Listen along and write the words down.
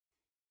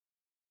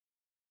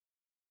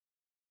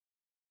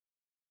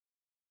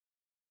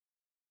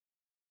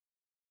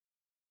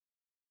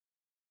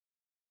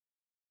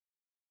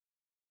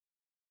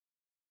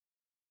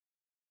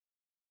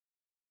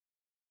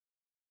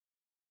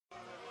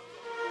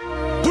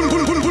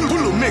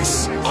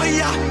mix. Oh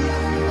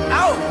yeah.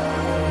 Ow.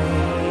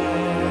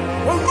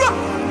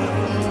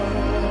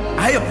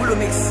 I have Pulo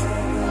mix.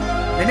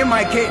 And then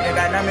my K, the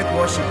dynamic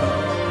worshiper.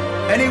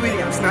 Any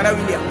Williams, Nana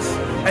Williams.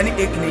 Any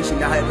Ake Nation,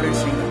 the hybrid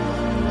singer.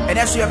 And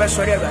that's your best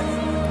story about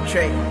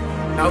Trey.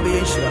 I'll be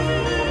sure.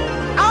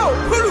 Ow,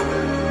 Pulo.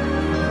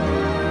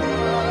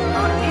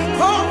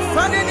 Call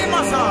Fanny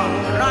Masa,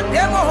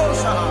 Rademo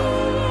Hosa.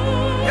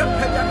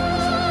 Yep,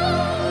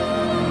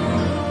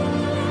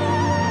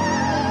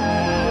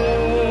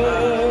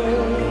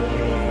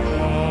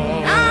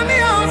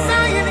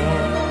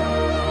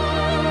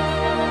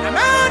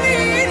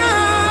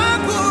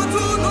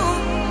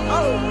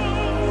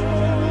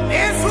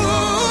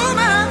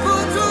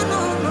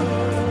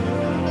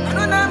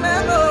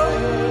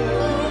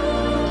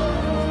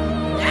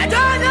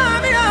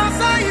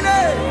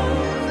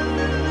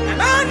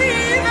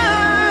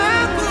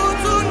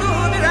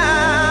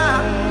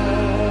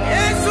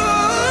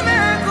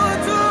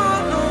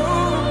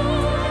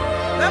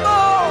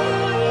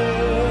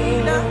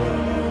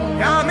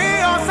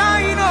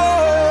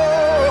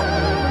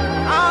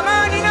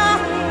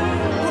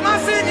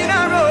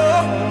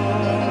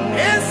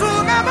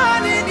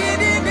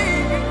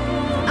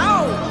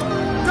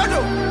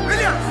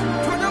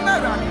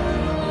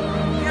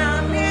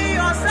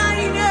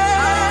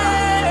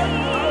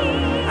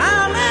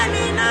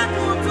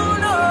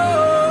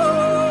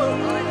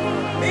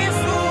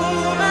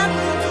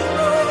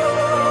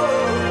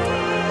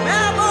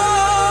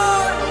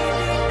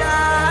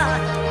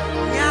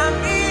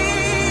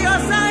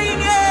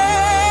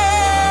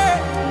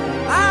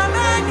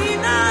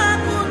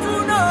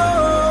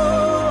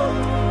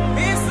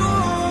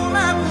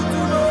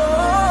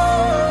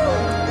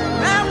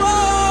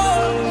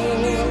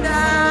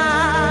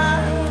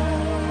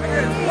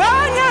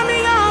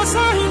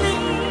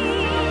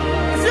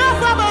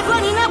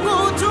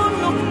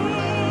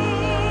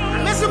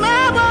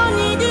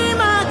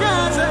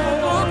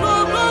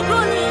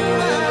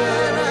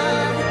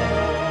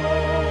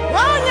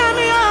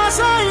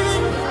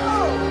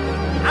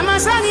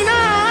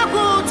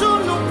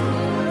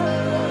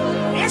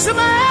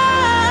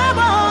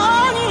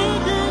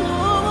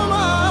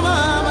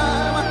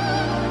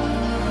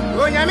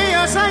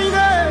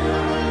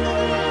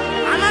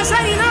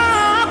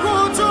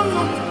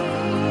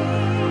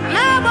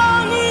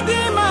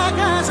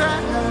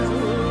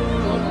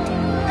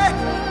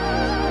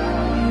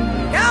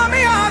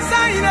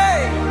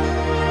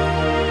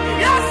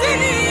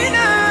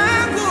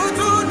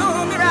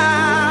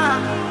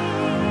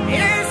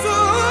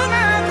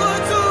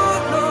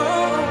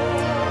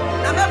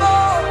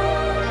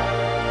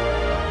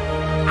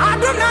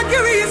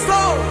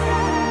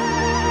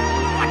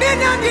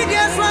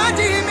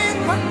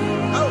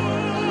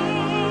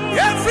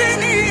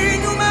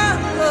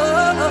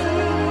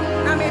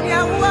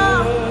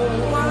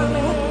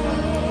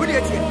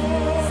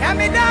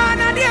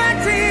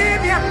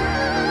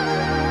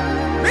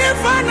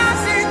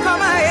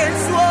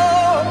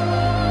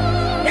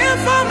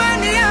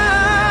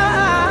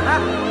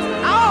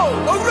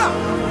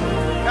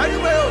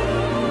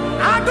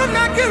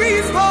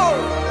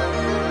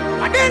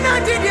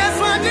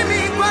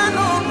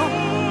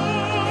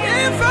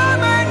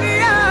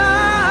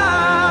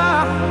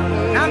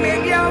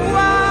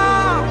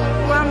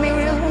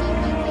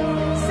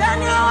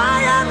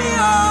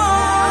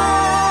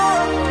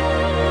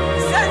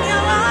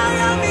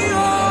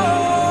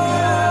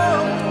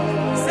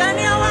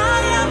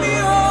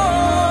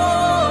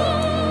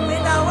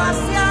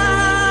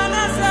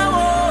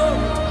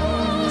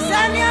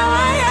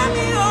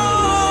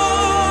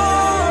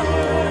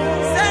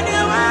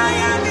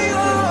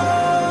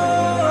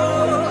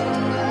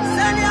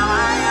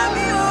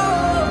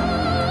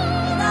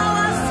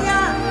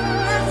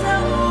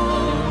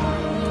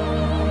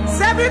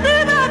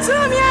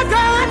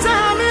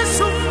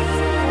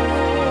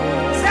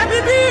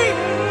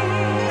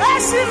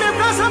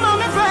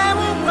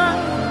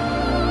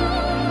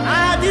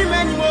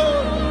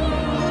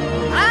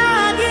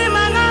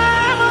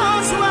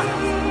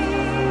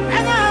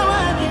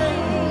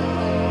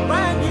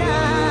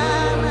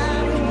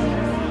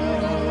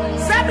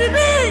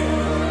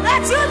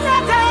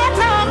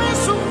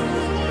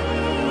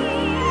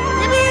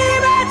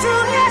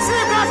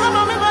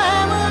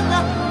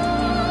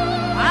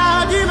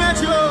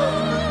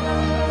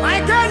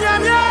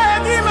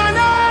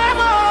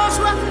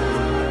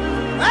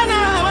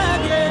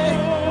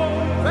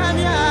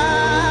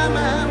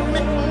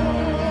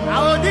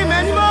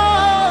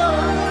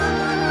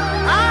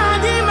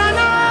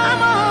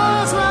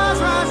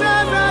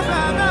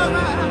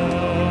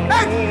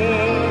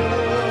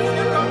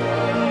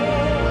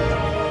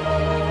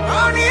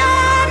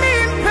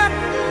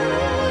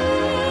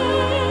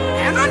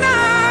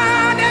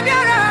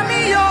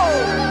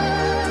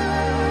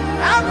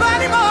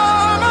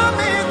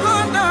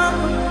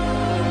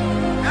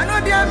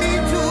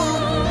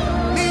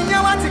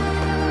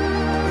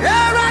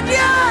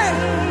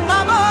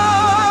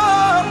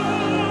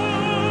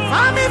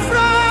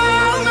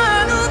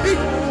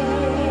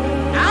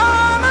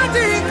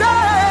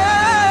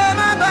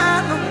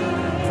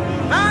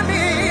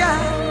 Mommy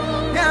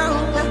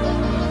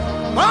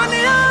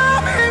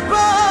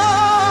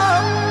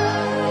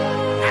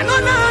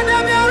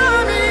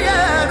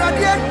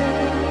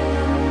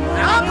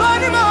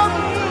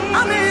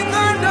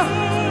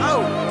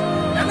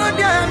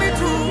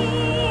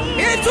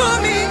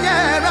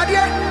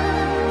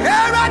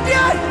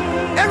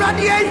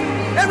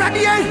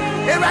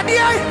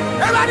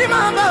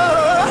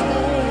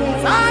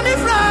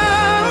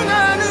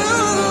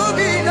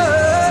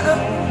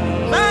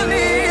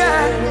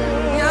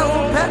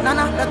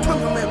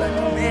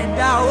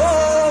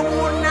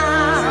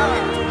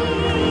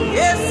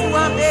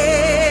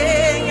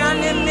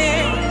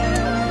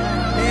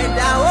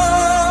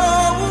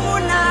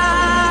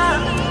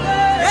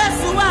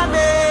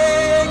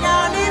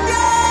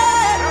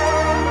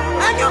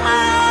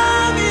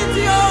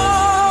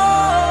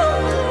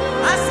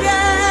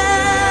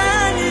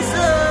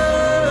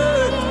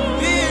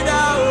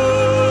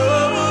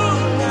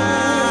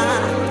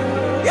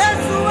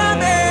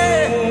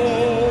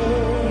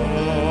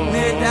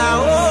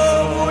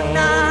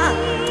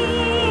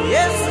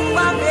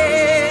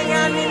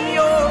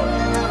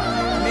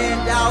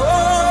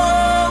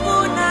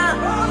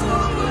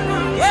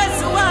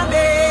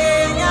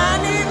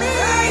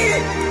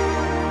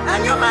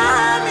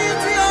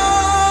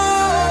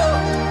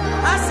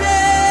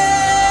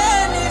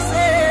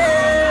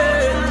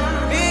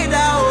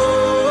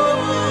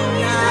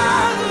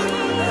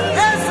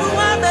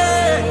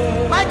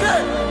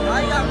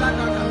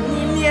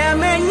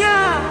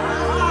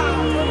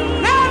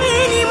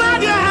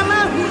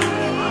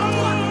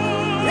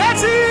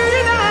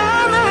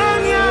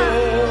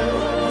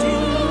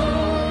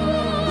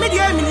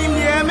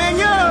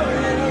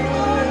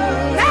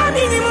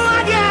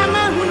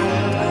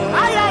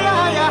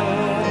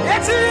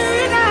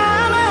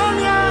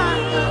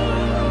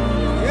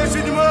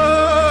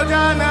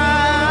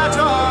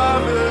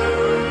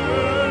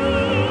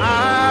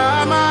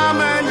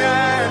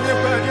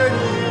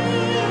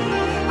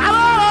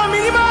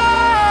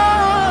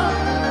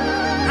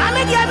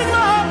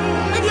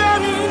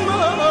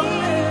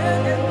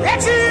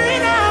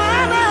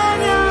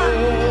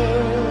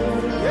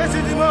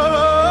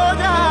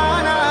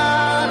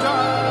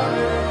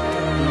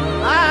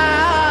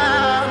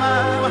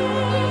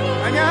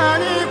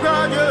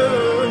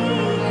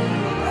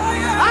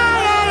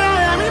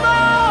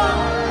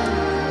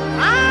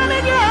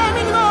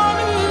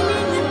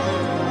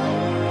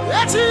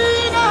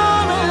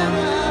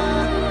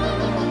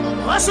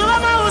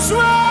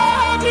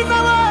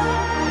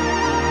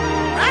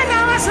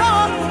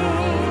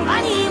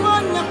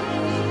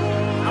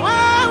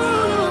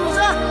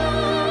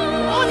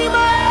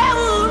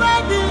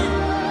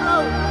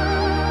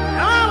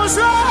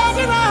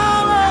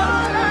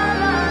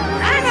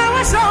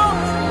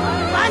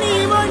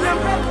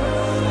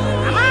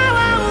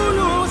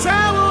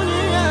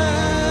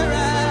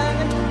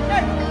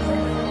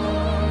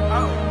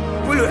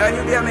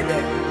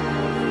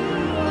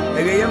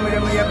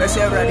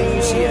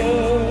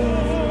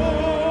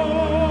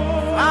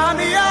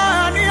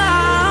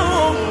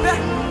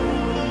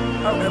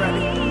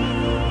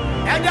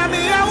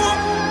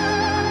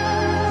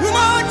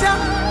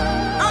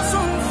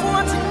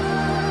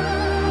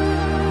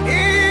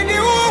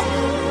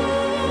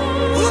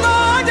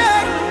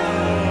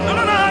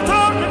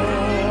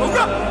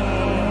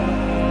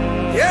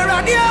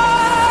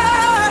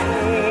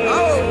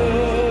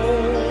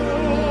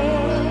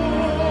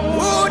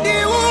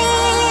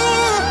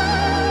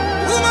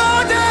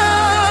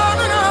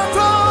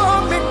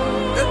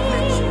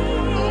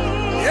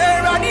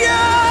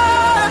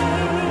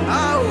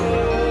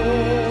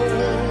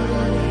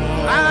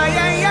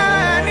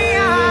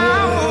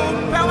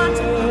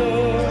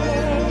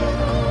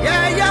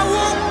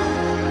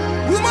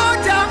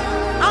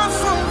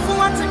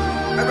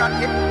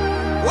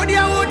Would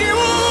you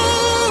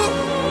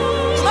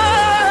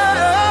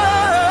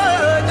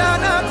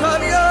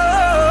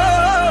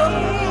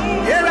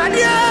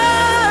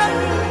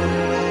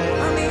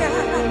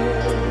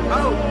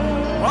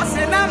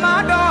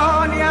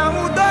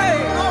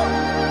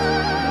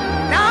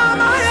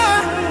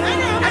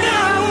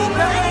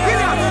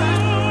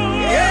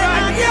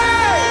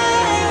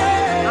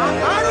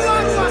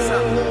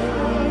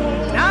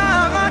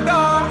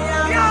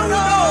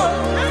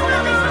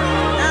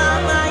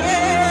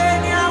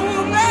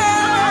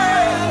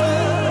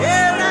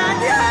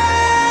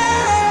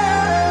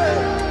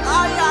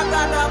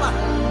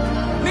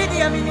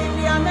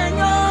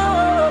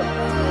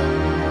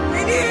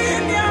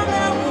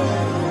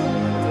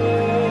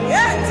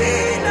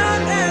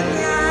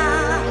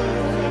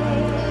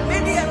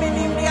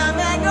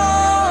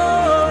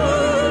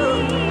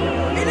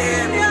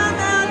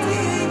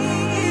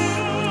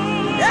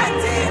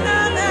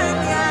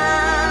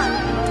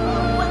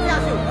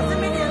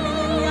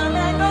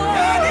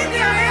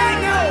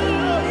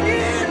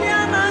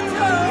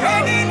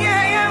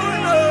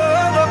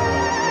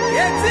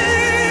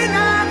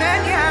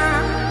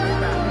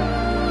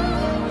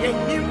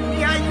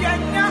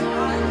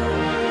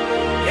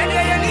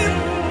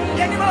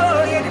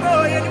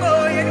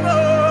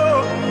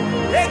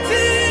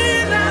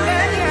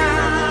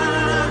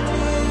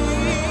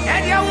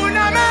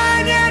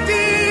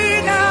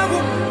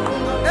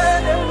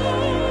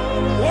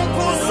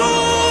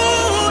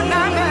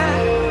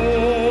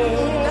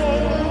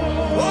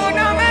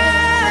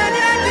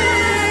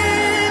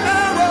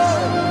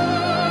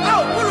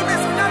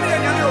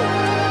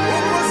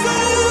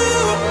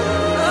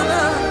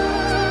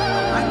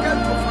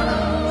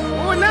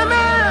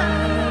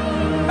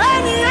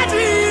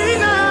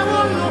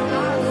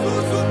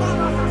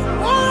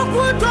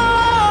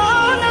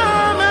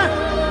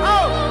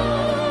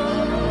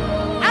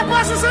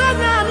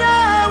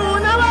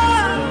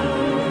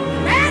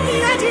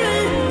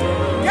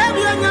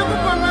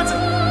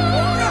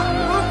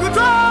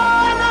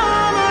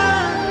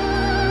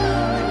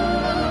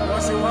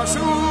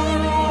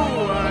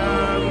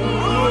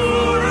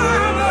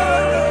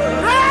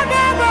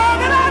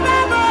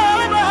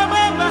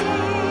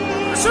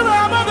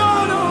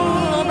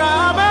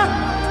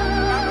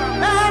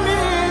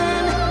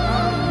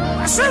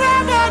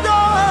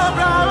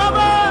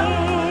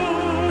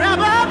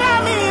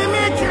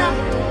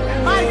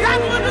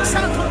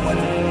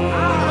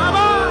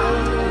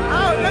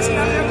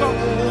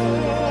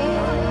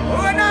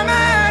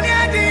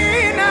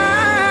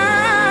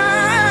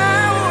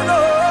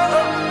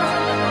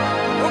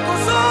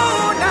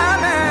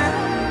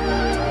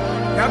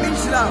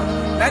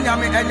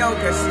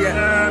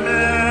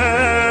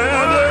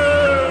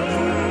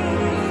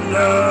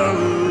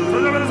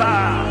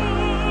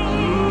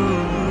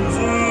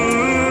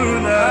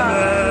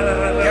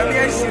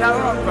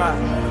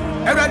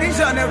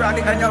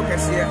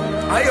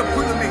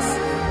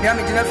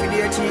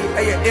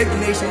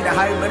Ignition, the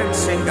hybrid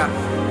singer,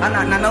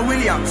 Nana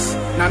Williams,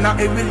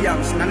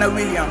 Nana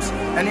Williams,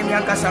 and in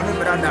Yankasami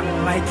brother,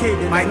 my kid,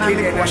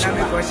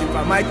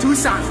 worshiper, my two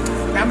sons.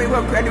 Nami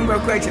work credit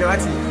work question.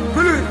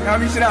 Good,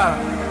 Nami.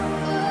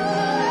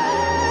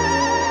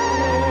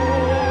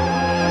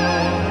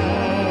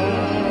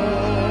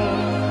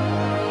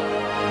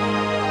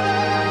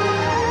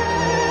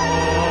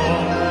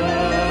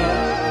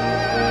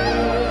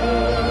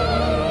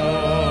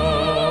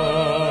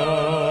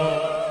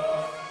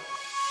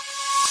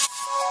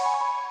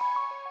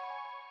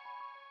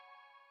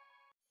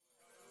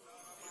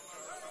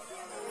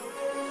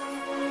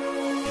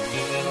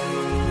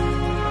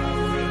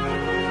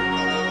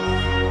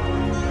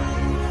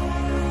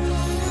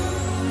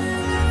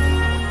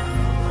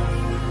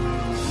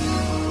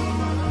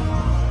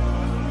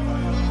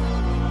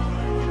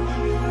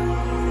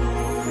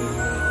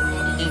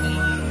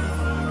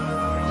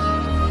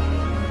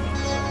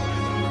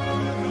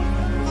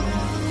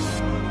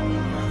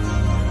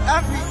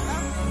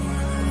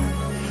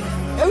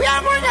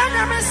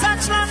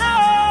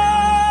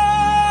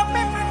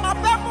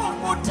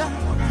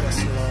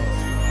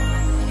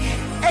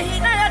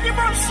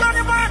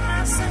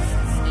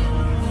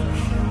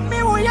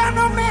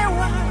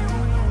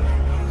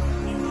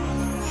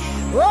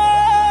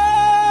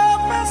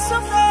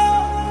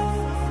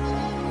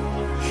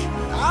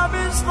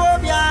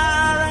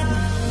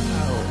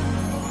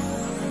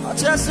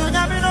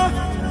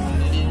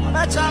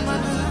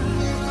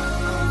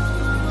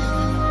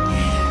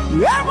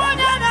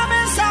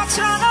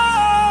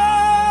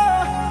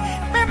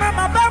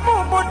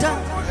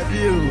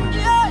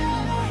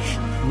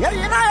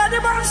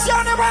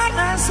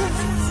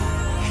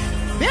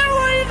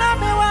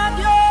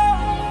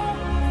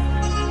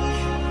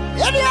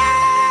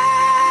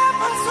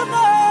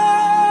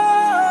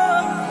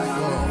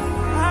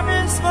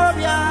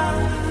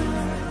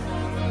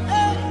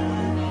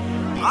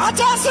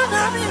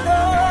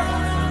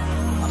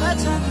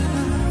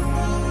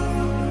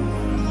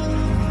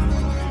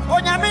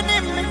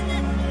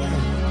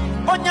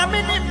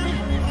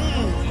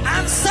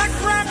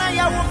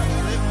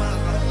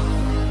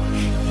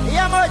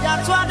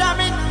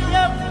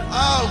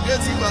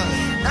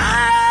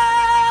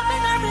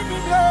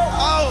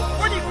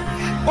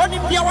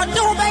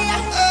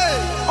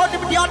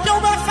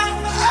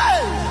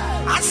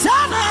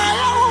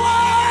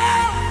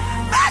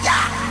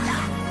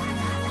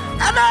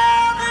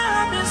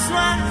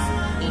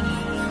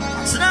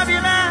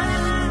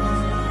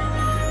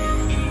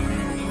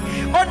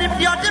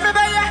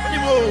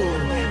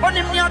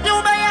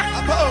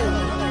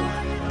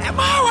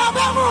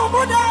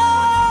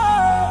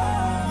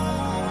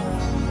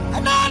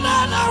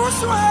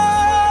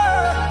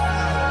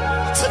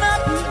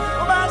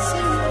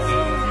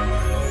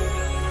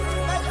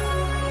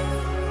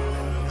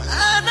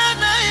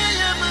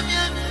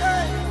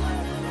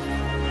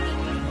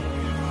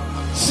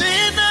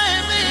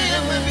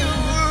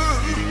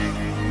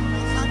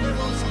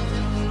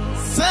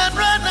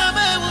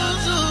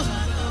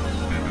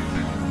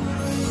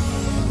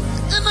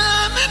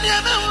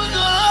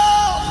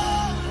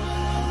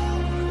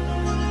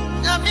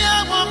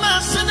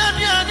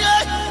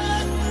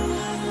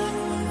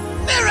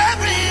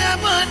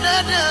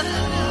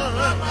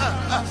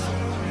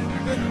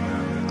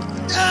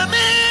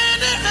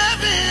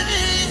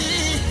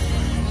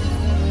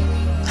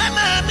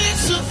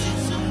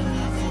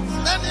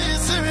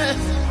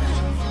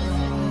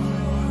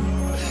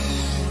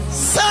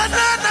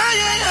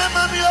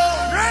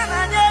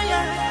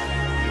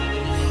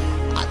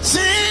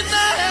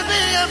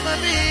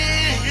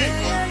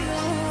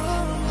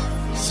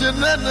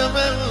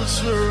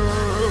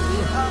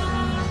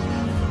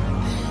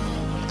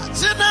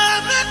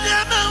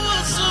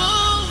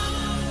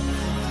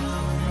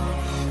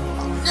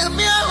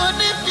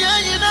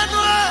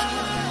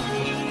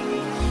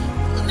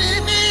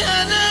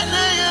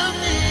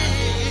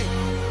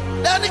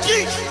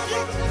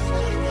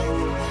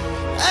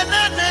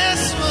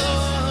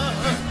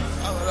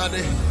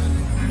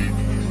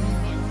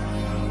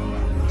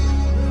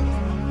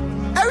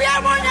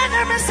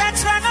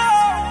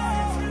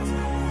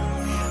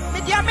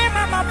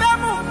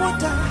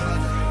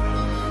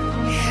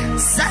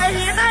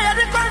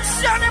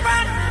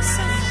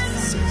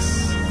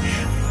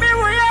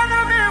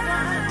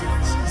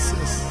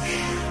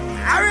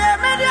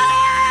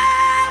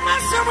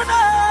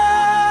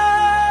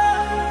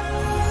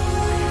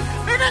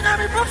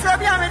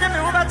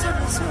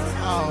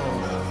 Oh.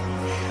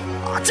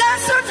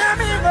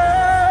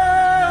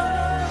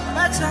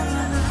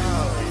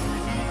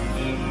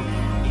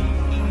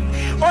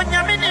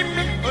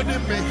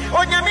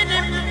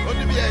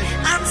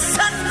 I'm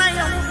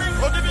Sanaya.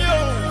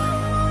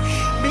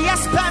 Me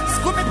expects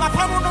Gumi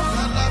Papa.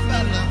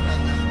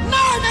 No,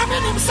 I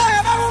mean him say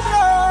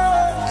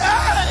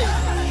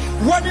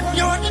what if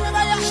you're in the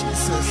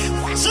Jesus?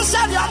 She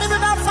said you're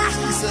living on fast.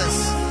 Jesus.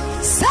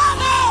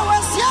 Sana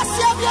was yes,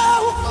 my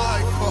God.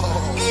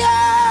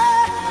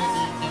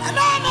 Yeah. And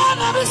I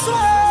never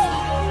saw.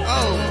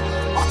 Oh.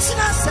 What's in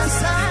us?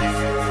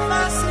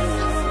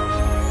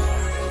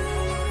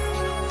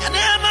 And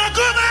I'm a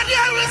good man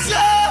here with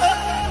you.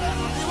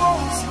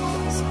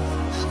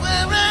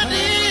 We're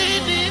ready.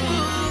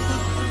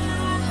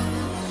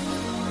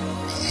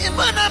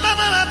 When I'm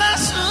a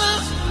master.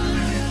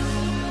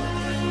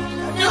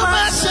 You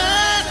must say,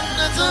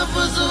 not a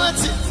puzzle.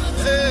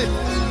 Hey,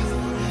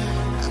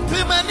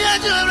 Pimania,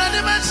 you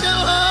already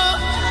mentioned.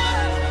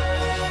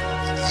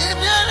 If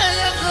you're a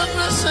young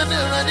person,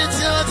 you're ready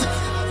to it.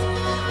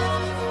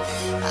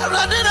 I'm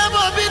running up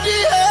on BD.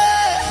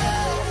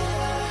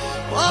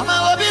 Oh, my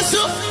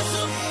Wabisu,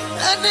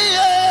 and the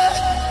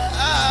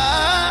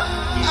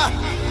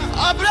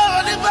Abra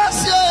on the bus.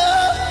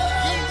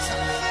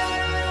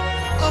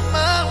 Oh,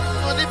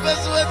 my, on the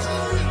bus.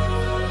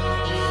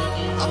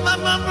 My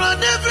mama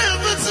never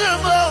was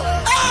remote.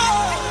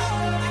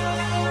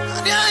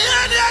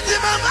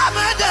 My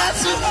mama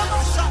does.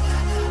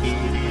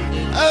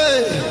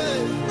 Hey,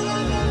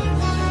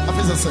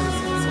 officer says,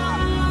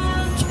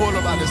 tomorrow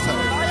about this time.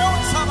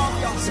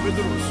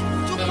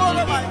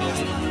 Tomorrow by this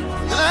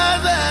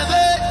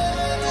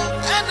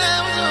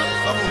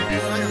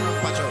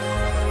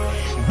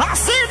I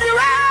see the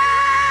rain.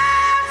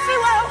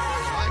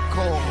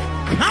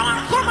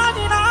 Come on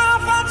in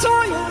our to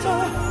you.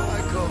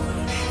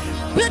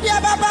 Bidia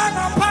baba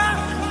no pa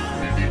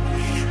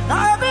na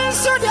be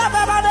so dia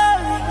baba de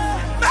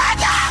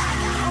bada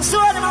so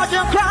ni ma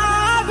je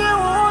cry be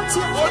want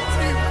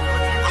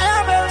I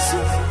am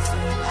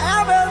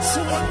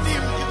so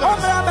oh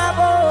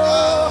baba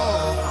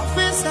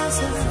officers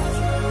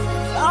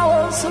I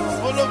was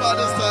all over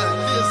this time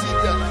this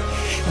year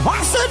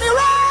what's in the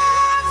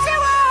right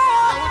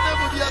I would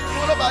never be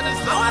all over this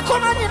time I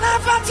come in na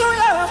to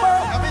you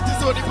I mean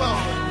this only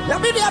power ya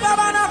bidia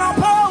baba no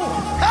pa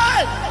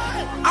hey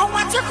I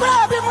want to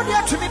grab him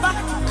to me back.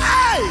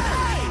 Hey!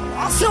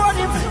 I saw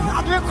him.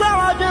 I do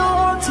crowd. I do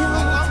want you.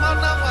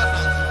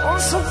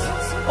 Also,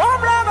 oh,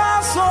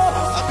 brother, so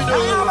I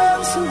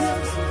am so.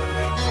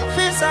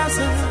 Face us.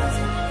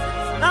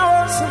 Now,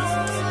 also,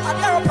 I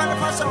never pay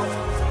for so.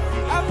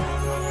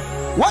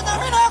 What I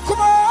mean, I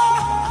come on.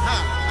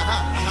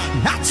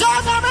 That's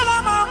all I mean,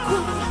 I'm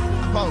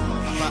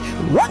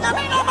what I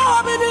mean, I'm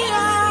over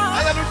here.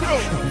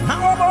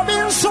 I'm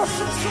over so.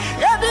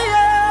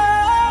 Yeah,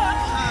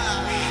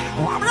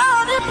 I'm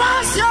not in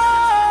passion.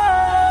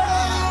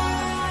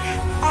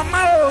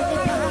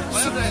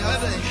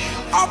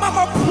 I'm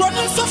a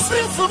producer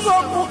free from you.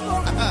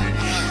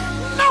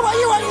 Now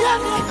you are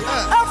young.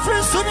 I'm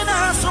free soon in a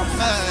house.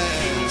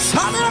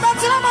 Some of them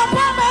are my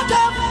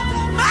problem.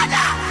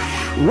 Mother,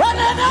 when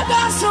I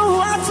dance to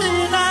what's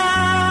in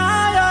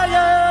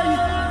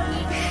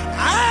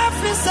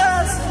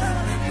officers,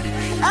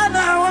 and I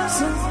was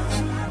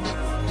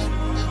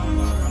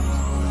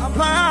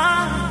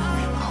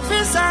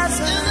officers.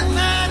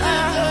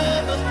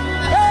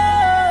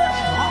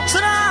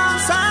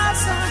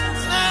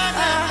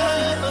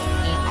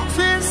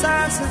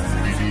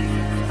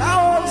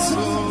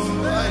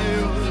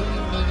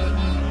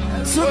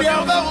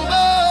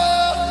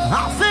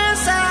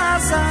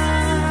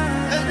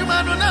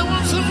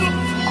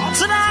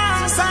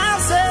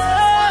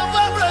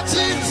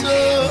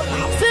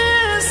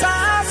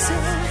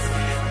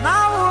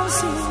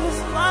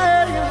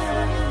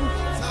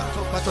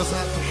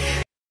 Santo.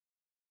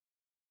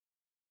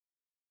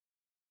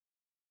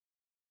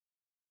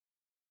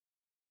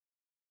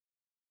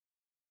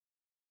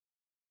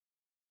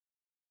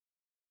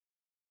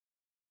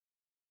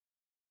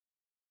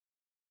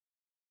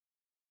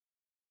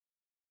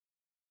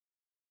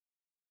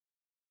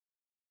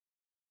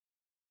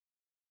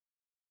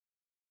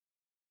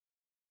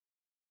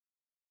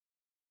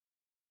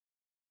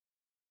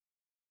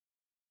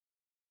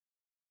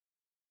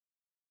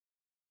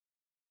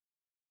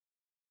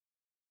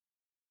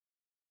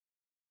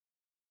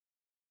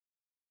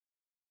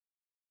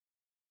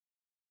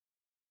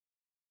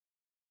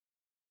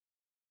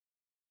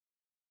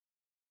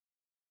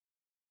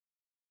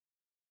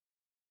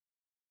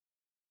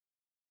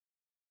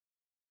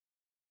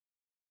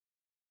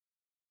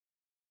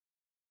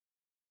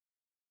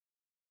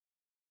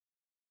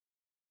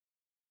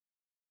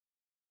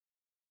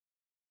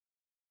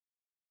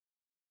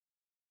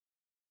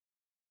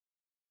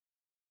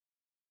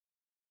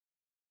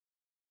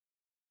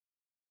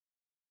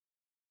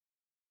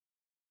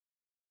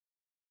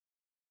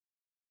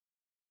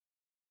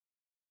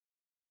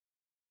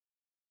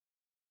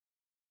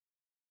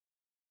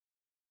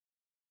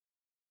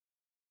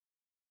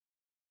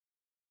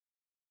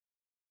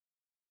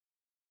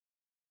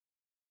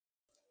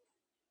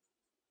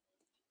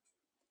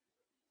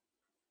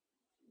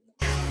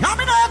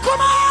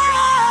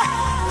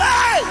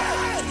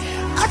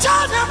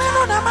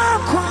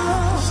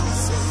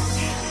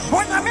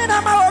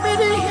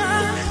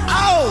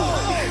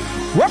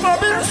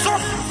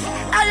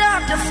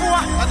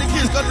 the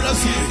keys, God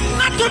bless you.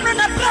 Not to me,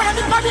 not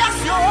anybody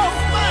else.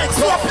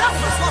 So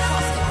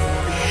breakfast.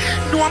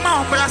 No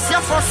amount, but I see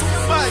a first.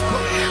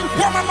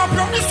 Woman, my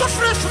promise to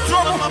fresh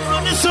trouble.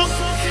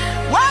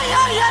 Why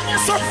are you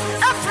so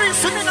every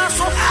seminar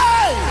so?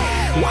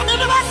 One in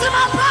the best of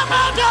my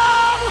brother.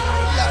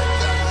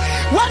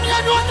 One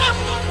year,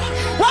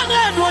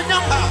 one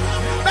year,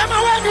 Mama,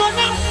 when you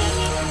know,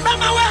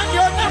 Mama, when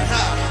you know,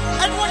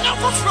 and when you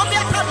go from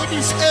your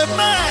families,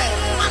 amen.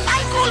 And I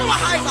call you a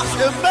high,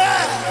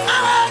 amen.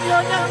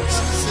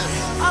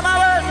 Mama,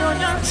 when you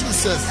know,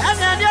 Jesus, and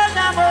then you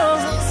know,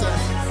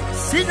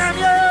 sing on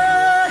your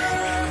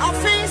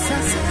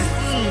officers.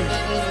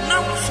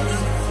 Now,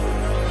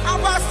 I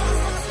was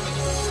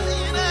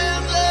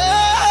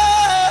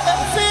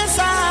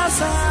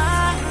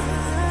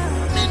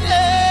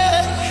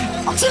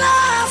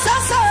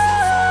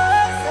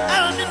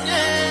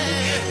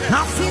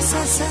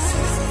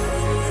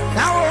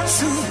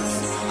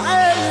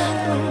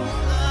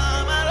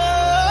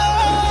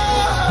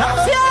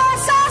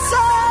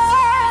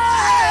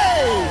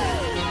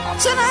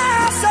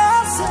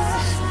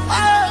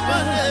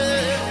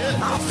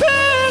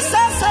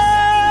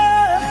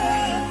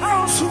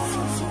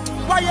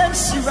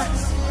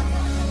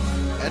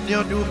and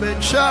your new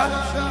mention,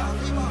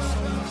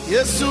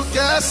 yes, you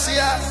guess,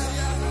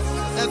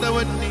 and I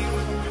would need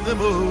the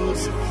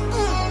most.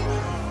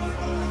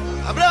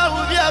 Abraham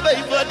will be a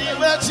baby, but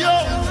you,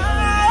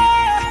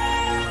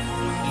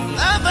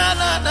 I'm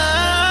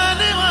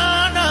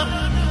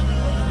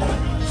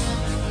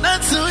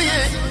not so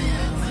yet.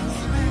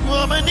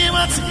 Woman, you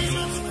must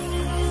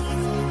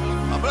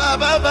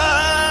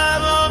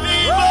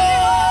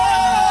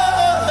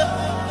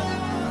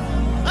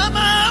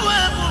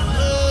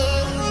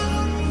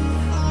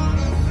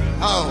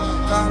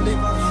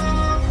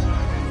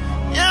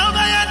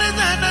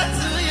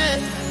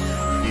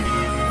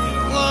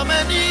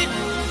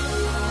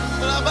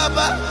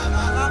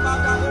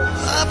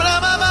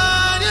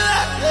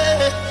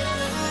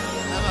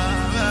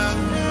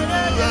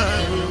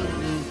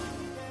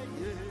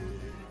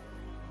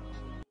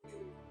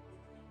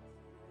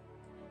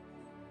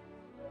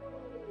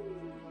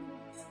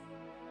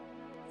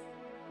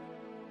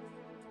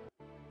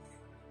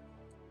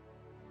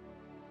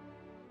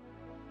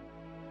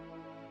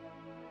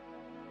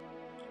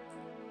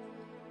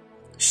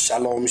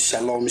Shalom,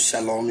 shalom,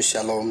 shalom,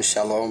 shalom,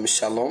 shalom,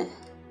 shalom.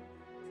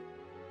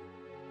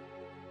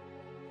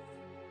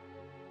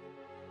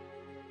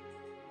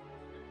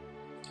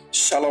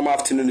 Shalom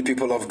afternoon,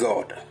 people of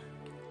God.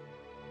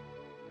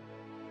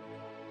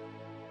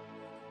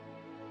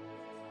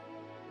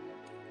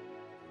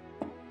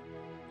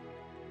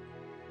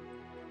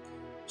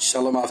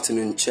 Shalom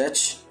afternoon,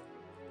 church.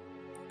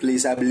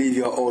 Please, I believe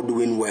you're all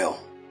doing well.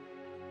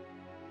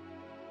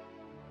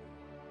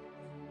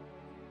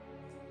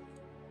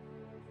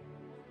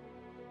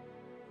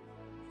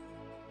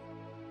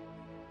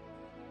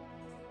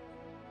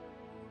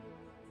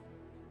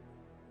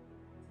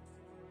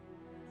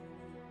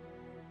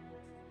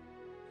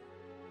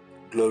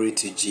 Glory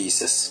to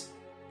Jesus.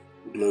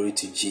 Glory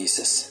to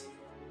Jesus.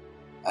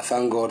 I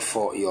thank God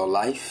for your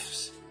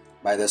lives.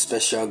 By the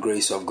special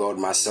grace of God,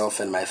 myself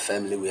and my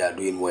family, we are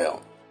doing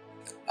well.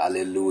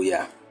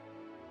 Hallelujah.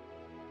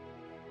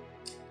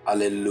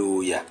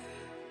 Hallelujah.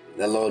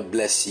 The Lord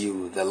bless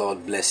you. The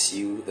Lord bless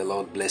you. The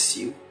Lord bless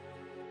you.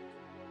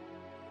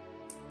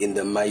 In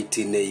the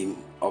mighty name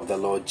of the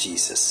Lord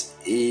Jesus.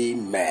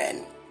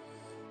 Amen.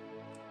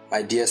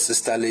 My dear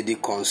sister, Lady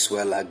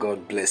Consuela,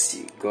 God bless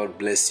you. God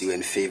bless you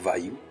and favor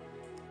you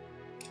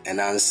and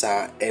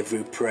answer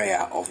every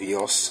prayer of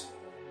yours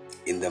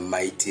in the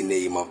mighty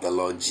name of the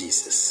Lord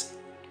Jesus.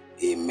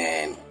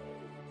 Amen.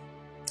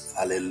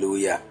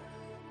 Hallelujah.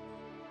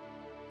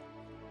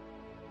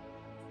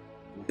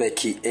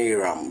 Becky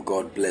Aram,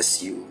 God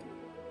bless you.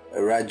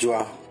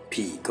 Rajwa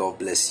P, God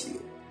bless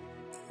you.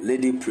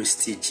 Lady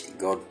Prestige,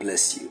 God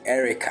bless you.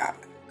 Erica,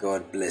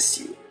 God bless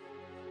you.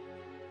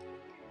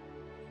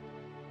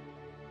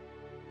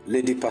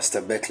 Lady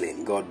Pastor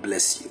Becklin, God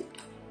bless you.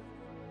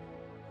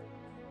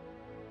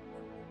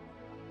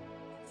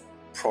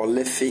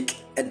 Prolific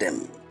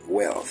Edem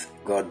Wealth,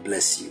 God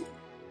bless you.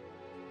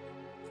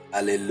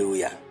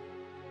 Hallelujah.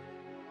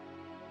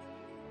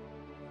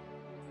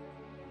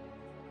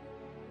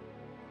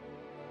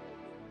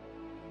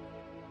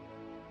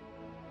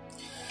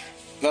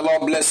 The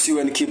Lord bless you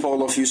and keep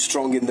all of you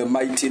strong in the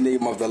mighty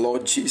name of the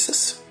Lord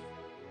Jesus.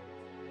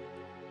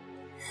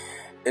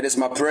 It is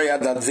my prayer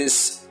that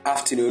this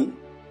afternoon,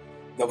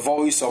 the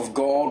voice of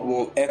God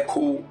will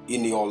echo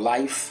in your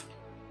life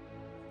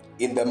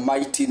in the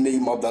mighty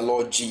name of the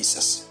Lord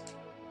Jesus.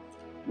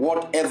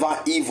 Whatever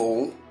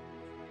evil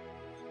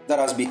that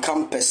has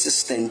become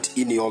persistent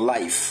in your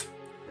life,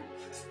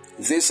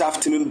 this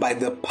afternoon by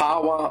the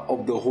power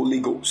of the Holy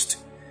Ghost,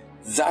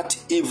 that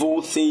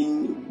evil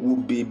thing will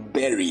be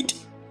buried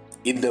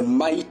in the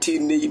mighty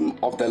name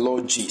of the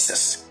Lord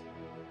Jesus.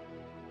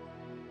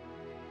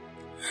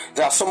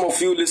 There are some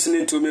of you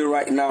listening to me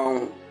right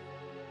now.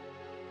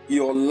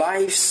 Your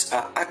lives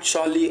are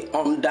actually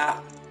under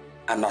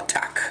an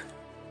attack.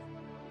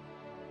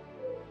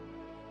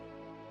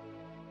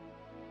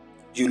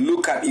 You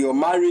look at your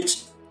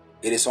marriage,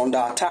 it is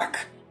under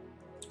attack.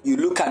 You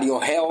look at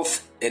your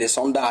health, it is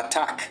under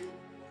attack.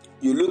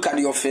 You look at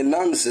your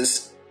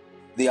finances,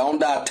 they are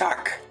under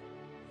attack.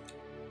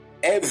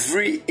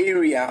 Every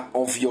area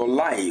of your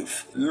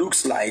life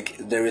looks like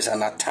there is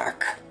an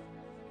attack.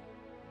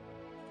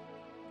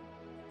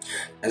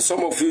 And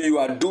some of you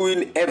are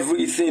doing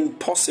everything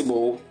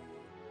possible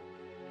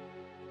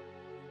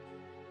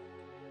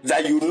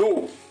that you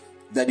know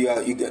that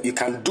you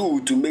can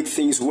do to make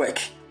things work,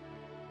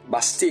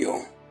 but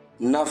still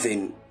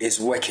nothing is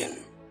working.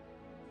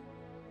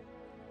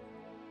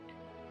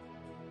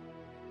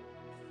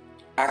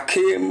 I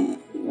came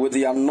with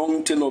the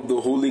anointing of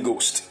the Holy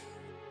Ghost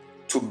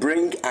to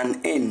bring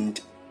an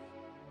end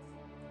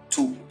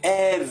to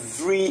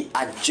every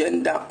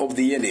agenda of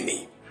the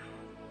enemy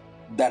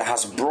that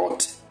has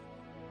brought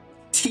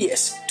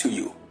tears to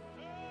you.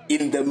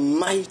 In the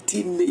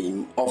mighty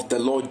name of the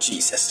Lord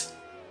Jesus,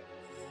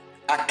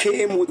 I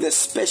came with the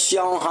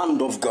special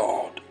hand of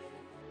God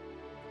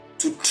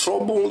to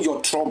trouble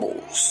your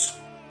troubles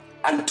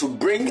and to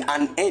bring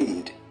an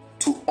end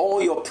to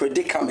all your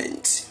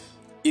predicaments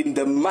in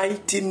the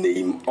mighty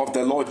name of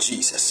the Lord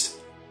Jesus.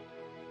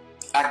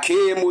 I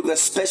came with the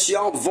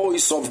special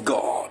voice of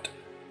God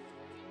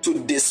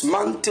to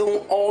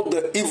dismantle all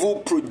the evil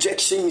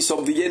projections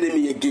of the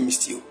enemy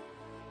against you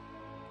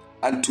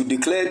and to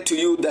declare to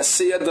you that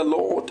saith the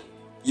Lord,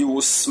 you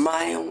will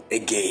smile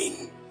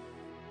again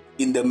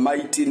in the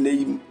mighty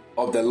name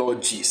of the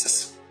Lord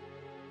Jesus.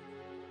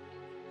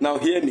 Now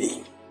hear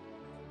me.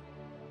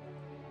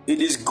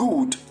 It is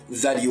good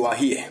that you are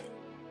here.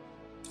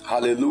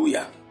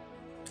 Hallelujah.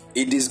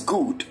 It is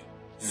good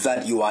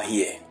that you are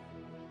here.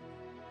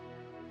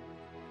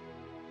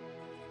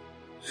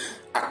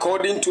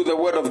 According to the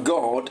word of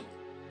God,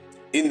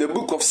 in the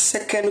book of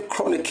 2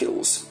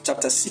 Chronicles,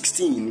 chapter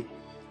 16,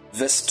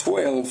 verse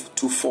 12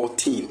 to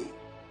 14.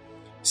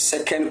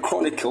 2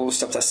 Chronicles,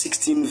 chapter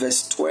 16,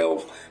 verse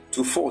 12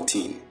 to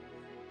 14.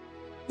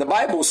 The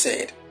Bible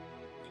said,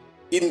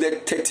 in the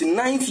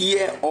 39th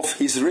year of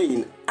his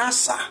reign,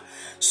 Asa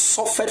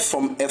suffered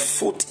from a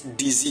foot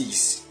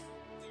disease.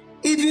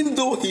 Even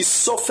though he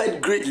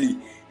suffered greatly,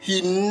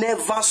 he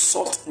never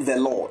sought the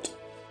Lord,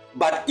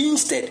 but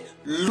instead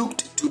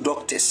looked to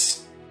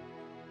doctors.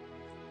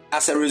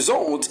 As a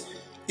result,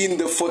 in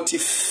the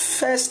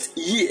 41st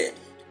year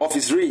of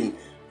his reign,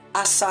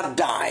 Asa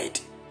died,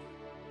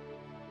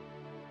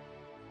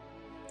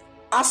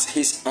 as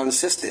his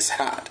ancestors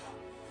had,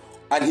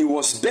 and he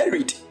was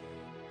buried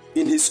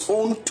in his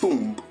own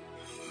tomb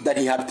that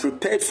he had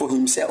prepared for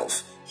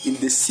himself in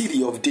the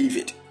city of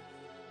David.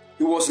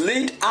 He was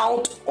laid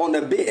out on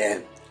a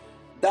bier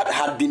that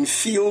had been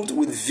filled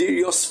with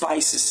various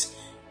spices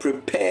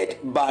prepared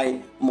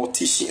by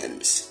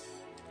morticians,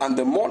 and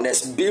the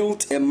mourners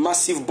built a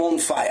massive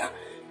bonfire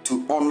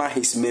to honor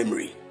his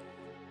memory.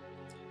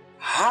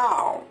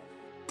 How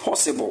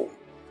possible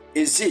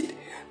is it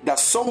that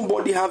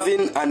somebody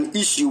having an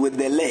issue with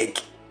the leg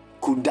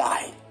could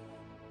die?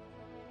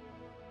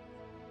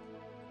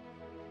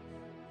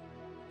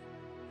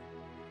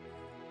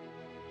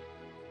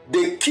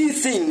 The key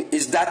thing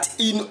is that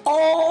in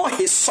all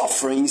his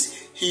sufferings,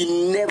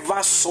 he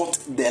never sought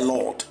the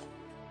Lord.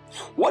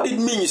 What it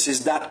means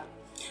is that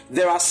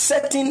there are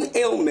certain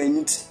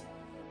ailments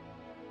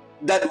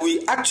that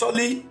we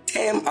actually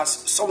term as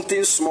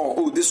something small.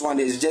 Oh, this one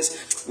is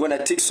just when I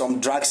take some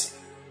drugs.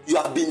 You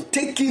have been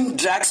taking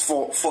drugs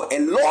for a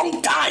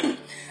long time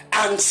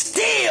and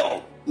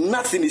still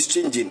nothing is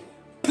changing.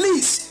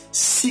 Please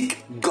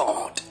seek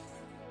God.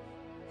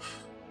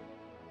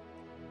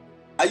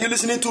 Are you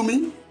listening to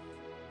me?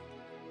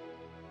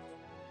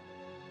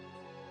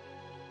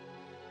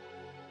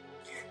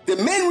 The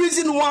main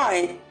reason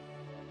why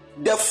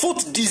the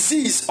foot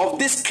disease of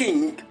this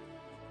king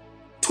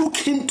took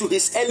him to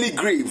his early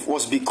grave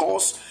was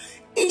because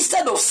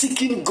instead of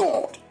seeking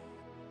God,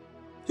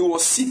 he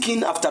was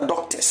seeking after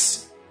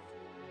doctors.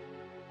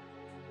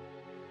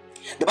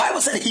 The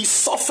Bible said he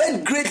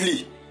suffered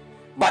greatly,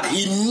 but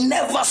he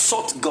never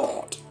sought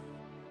God.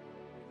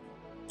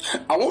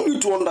 I want you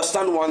to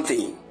understand one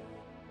thing.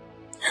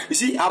 You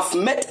see, I've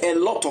met a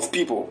lot of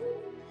people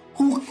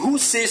who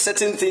say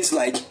certain things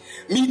like,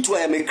 me too,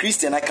 I am a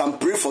Christian, I can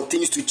pray for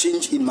things to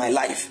change in my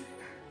life.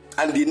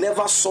 And they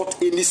never sought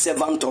any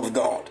servant of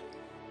God.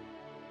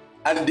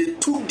 And they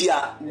took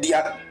their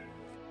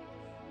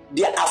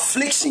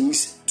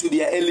afflictions to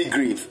their early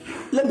grave.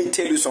 Let me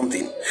tell you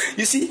something.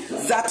 You see,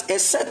 that a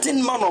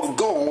certain man of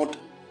God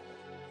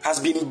has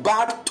been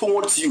bad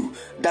towards you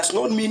does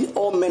not mean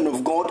all men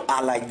of God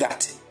are like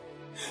that.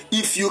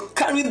 If you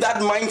carry that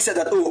mindset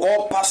that, oh,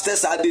 all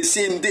pastors are the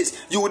same,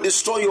 you will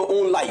destroy your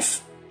own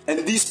life.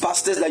 And these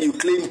pastors that you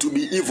claim to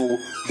be evil,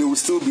 they will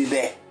still be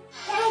there.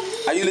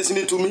 Are you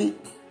listening to me?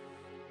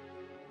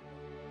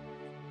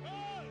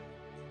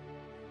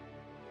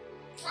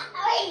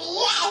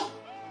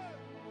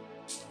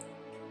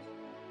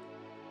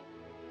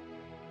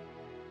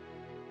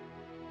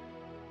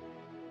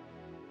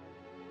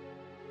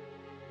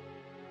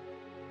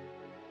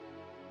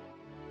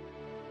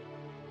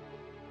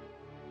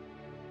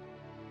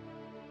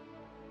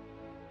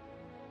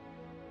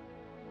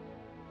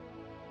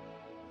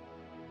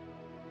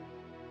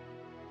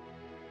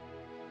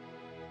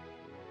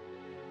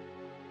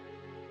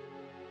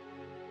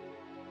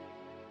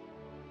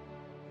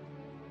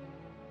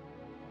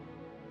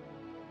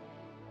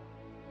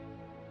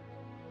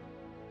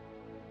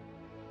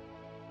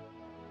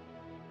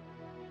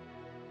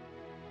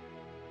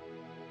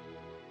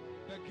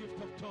 the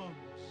gift of tongues.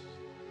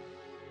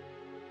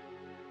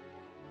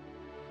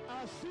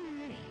 I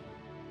see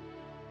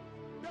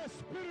the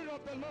Spirit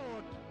of the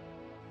Lord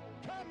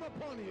come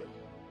upon you.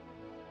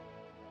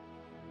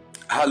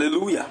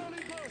 Hallelujah. Holy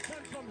Ghost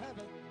sent from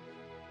heaven.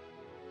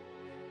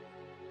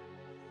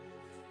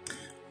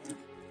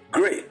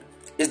 Great.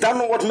 Is that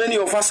not what many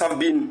of us have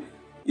been,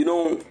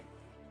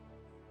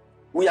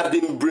 we have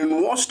been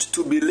brainwashed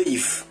to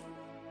believe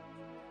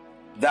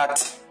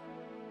that,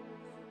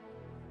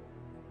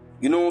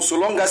 so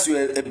long as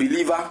you're a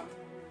believer,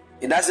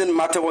 it doesn't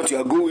matter what you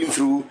are going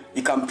through,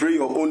 you can pray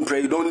your own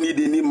prayer. You don't need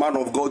any man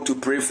of God to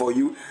pray for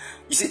you.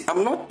 You see,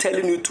 I'm not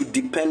telling you to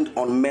depend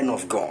on men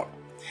of God,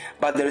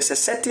 but there is a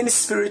certain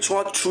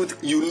spiritual truth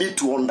you need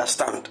to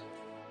understand.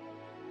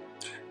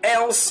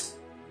 Else,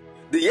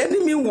 the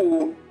enemy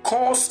will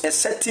cause a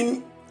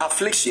certain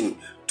affliction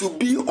to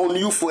be on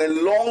you for a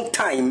long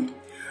time,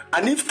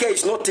 and if care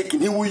is not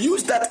taken, he will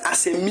use that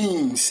as a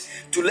means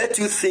to let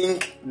you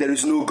think there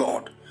is no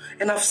God.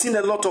 And I've seen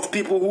a lot of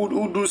people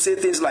who do say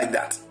things like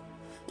that.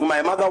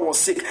 My mother was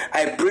sick.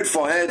 I prayed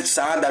for her,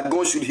 sir, that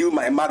God should heal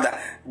my mother.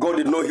 God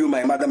did not heal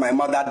my mother. My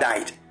mother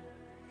died.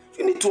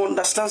 You need to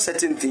understand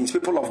certain things,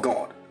 people of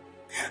God.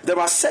 There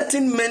are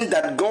certain men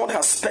that God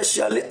has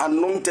specially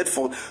anointed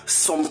for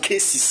some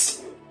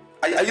cases.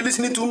 Are you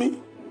listening to me?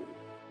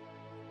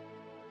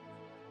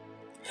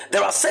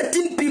 There are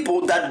certain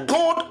people that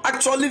God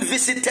actually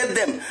visited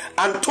them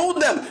and told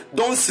them,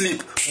 don't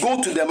sleep,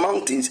 go to the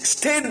mountains,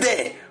 stay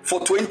there for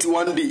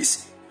 21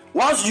 days.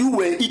 Whilst you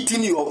were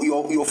eating your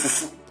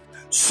fufu,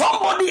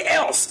 somebody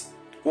else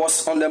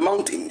was on the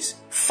mountains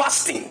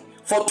fasting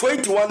for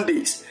 21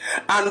 days.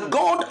 And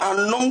God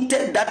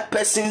anointed that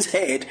person's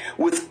head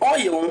with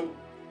oil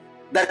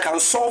that can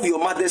solve your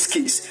mother's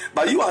case.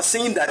 But you are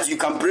saying that you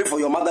can pray for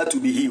your mother to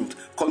be healed.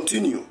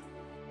 Continue.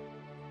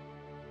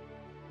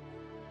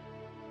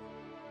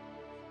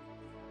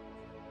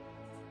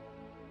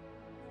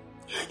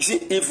 You see,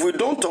 if we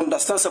don't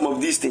understand some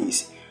of these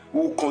things,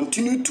 we'll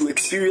continue to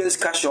experience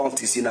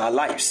casualties in our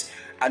lives,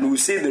 and we'll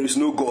say there is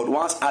no God,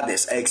 whilst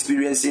others are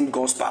experiencing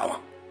God's power.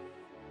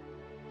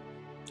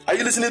 Are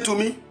you listening to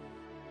me?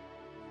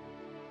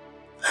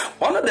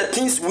 One of the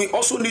things we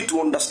also need to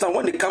understand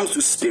when it comes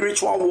to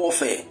spiritual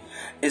warfare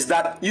is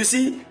that, you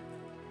see,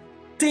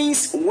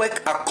 things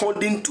work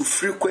according to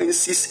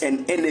frequencies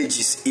and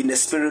energies in the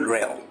spirit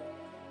realm.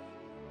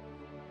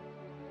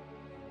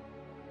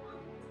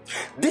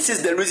 This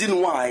is the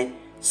reason why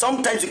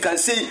sometimes you can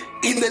say,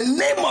 in the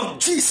name of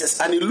Jesus,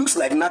 and it looks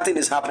like nothing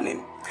is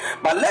happening.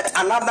 But let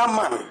another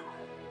man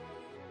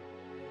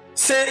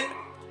say,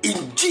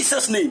 in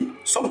Jesus' name,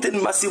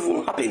 something massive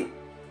will happen.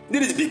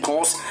 This is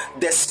because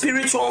the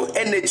spiritual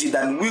energy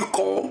that we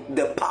call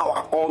the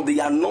power or the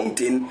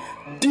anointing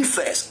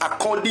differs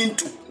according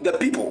to the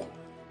people.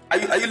 Are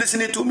you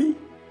listening to me?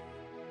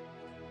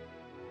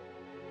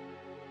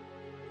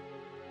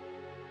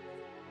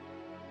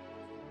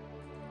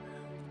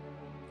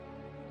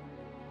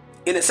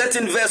 In a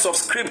certain verse of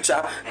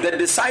scripture, the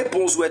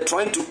disciples were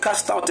trying to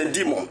cast out a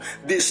demon.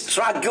 They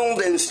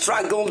struggled and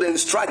struggled and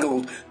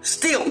struggled.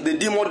 Still, the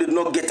demon did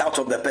not get out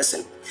of the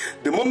person.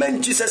 The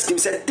moment Jesus came,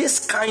 said,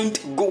 "This kind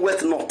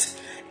goeth not,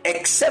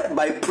 except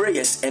by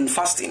prayers and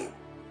fasting."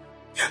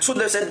 So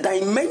there's a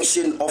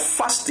dimension of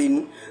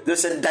fasting,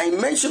 there's a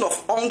dimension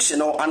of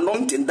unction or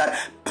anointing that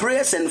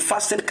prayers and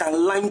fasting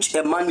can launch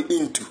a man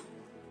into.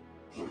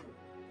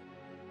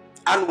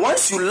 And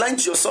once you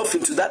launch yourself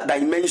into that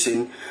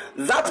dimension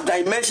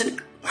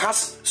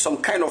has some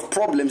kind of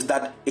problems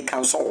that it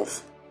can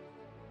solve.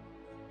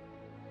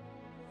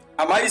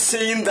 Am I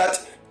saying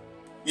that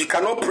you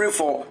cannot pray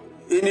for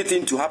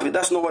anything to happen?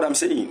 That's not what I'm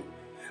saying.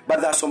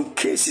 But there are some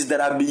cases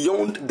that are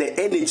beyond the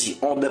energy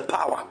or the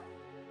power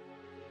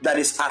that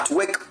is at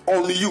work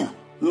on you,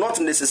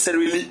 not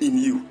necessarily in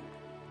you.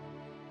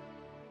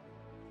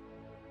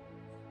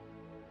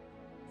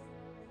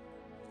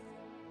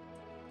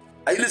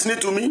 Are you listening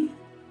to me?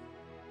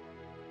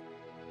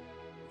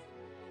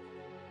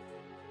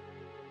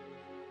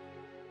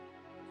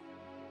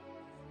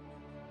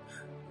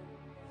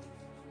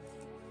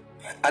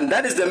 And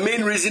that is the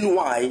main reason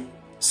why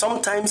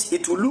sometimes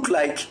it will look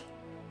like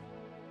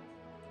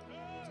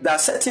there are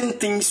certain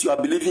things you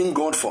are believing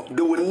God for.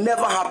 They will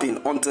never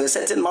happen until a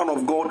certain man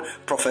of God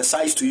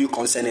prophesies to you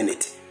concerning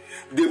it.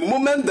 The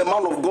moment the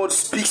man of God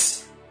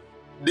speaks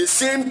the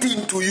same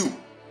thing to you,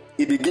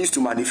 it begins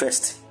to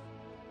manifest.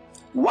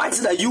 Why is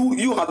it that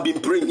you have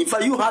been praying? In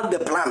fact, you had the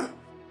plan.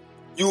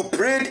 You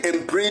prayed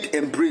and prayed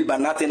and prayed,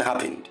 but nothing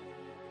happened.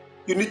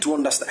 You need to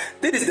understand.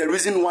 This is the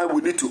reason why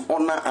we need to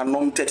honor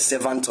anointed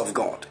servants of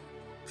God.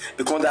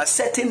 Because there are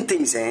certain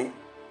things,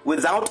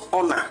 without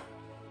honor,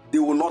 they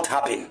will not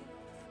happen.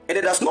 And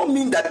it does not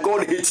mean that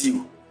God hates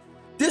you.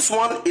 This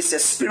one is a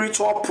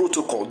spiritual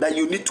protocol that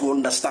you need to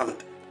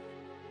understand.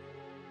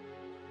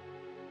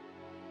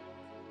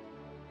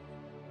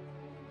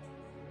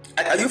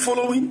 Are you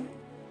following?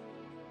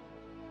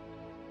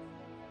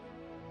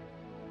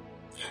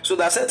 So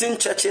there are certain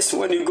churches,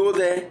 when you go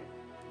there,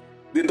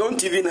 they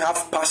don't even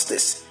have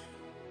pastors.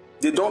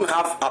 They don't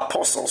have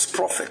apostles,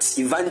 prophets,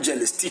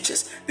 evangelists,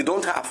 teachers. They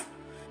don't have.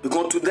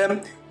 Because to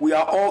them, we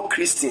are all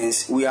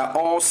Christians. We are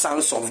all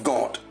sons of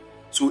God.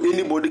 So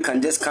anybody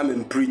can just come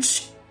and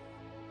preach.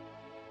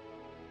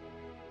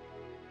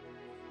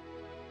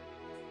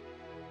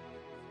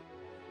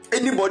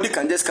 Anybody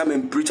can just come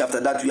and preach. After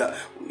that, we are,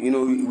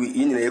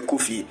 we in a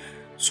coffee.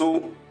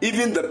 So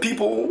even the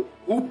people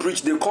who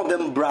preach, they call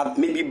them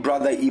maybe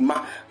Brother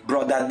Ima,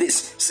 Brother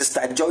this,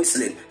 Sister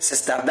Joycelyn,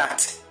 Sister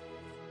that.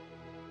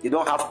 They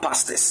don't have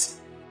pastors.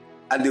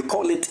 And they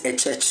call it a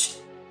church.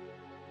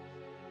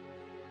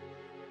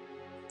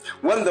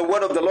 When the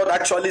word of the Lord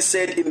actually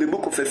said in the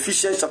book of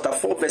Ephesians chapter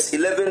 4 verse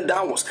 11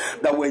 downwards,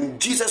 that when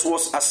Jesus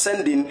was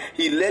ascending,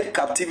 he led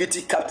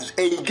captivity captives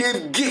and he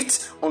gave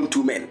gifts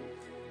unto men.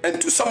 And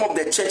to some of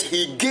the church,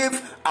 he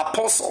gave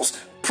apostles,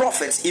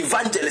 prophets,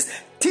 evangelists,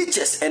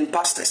 teachers, and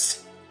pastors.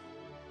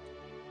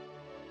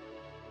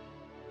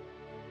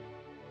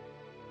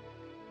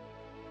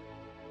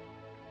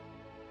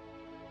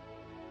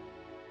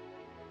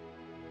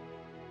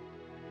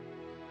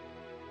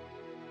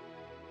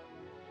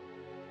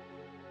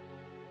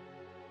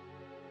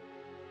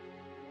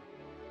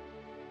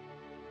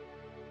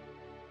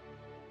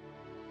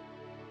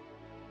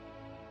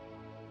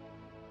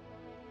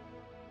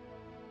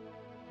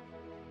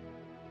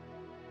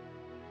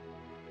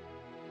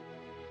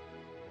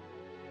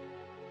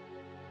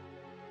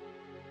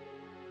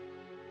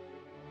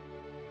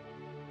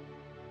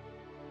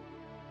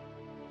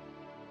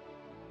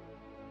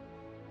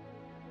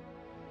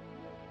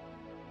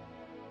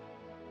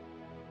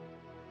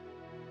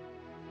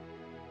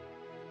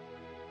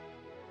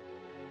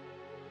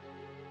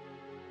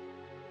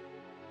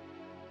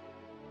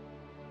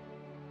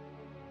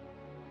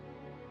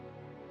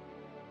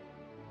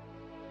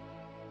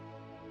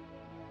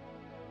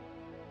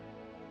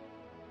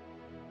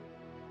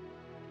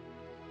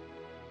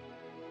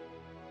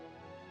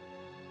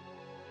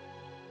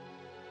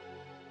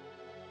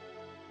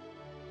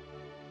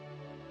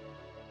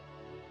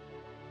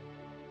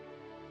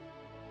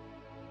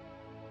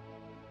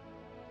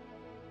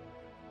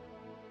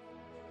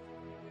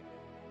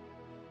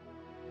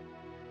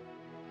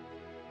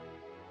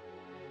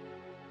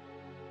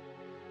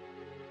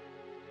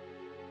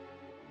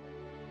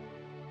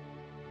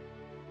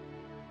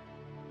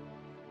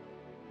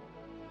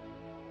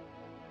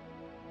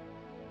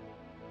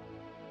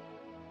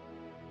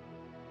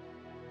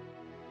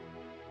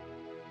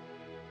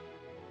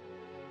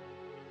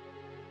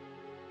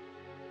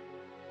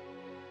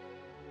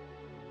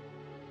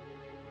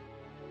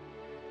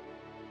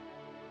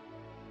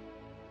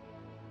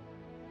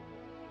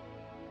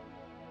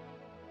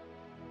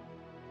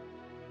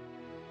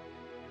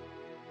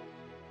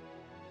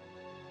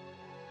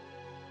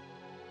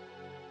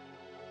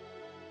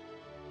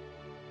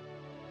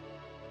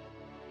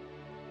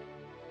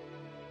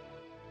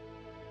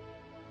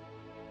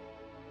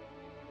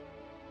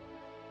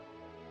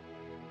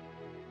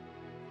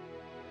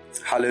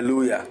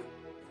 Hallelujah.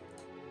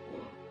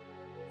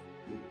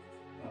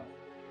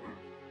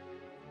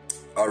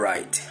 All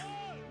right.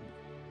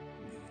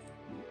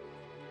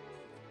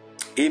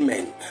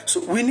 Amen.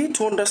 So we need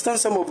to understand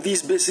some of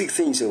these basic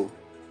things.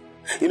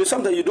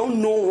 Sometimes you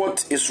don't know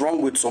what is wrong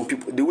with some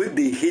people. The way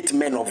they hate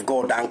men of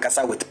God and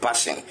kasa with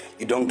passion,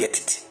 you don't get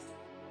it.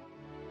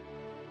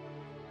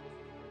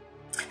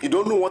 You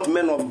don't know what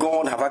men of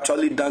God have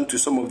actually done to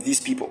some of these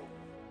people.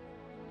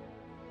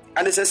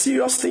 And it's a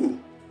serious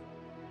thing.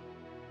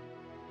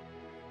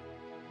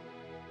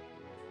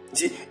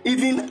 See,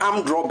 even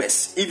armed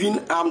robbers, even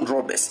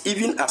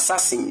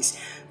assassins,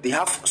 they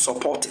have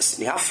supporters,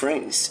 they have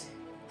friends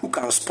who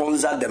can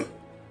sponsor them.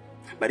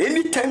 But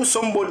anytime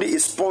somebody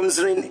is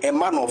sponsoring a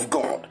man of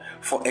God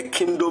for a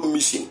kingdom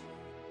mission,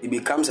 it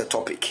becomes a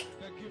topic.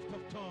 The gift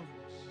of tongues.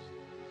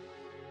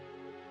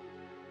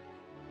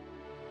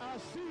 I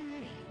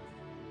see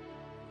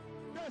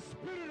the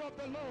Spirit of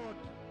the Lord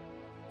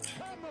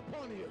come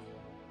upon you.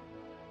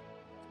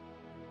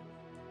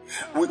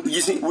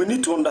 We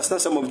need to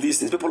understand some of these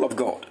things, people of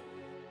God.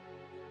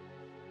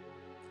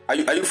 Are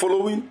you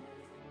following?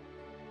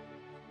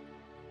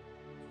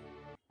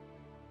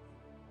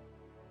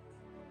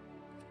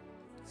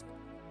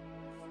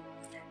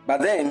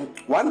 But then,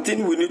 one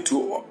thing we need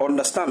to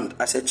understand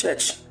as a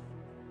church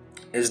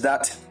is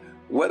that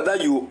whether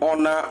you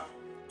honor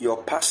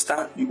your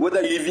pastor,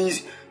 whether you even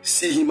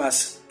see him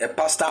as a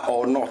pastor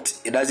or not,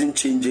 it doesn't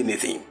change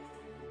anything.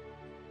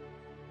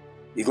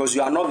 Because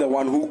you are not the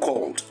one who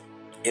called.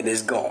 It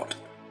is God.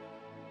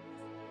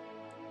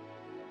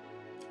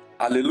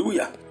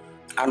 Hallelujah.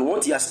 And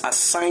what he has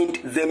assigned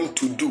them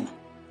to do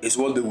is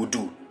what they will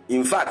do.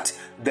 In fact,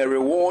 the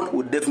reward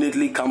will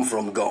definitely come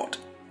from God.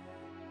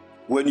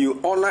 When you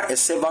honor a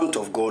servant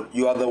of God,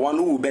 you are the one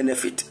who will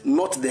benefit,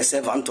 not the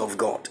servant of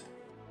God.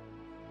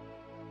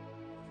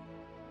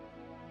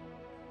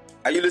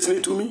 Are you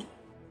listening to me?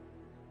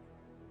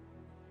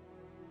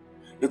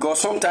 Because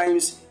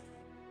sometimes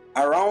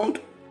around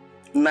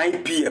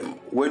 9 p.m.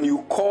 when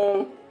you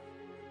call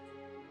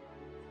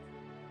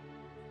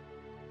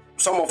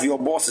some of your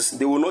bosses,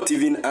 they will not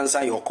even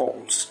answer your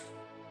calls.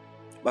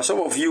 But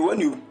some of you,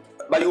 you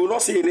will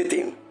not say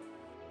anything.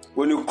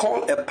 When you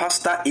call a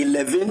pastor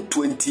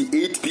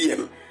 11:28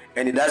 p.m.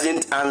 and he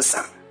doesn't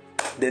answer,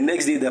 the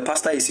next day the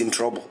pastor is in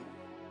trouble.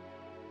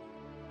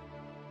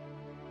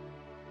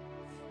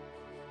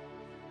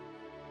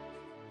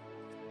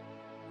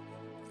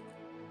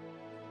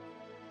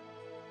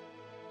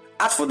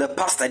 As for the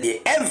pastor there,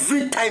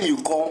 every time you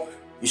call,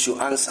 you should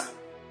answer.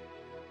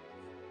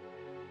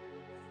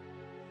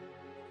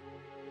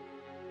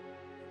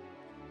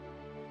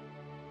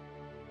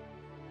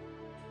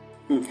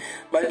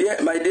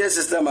 My dear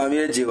sister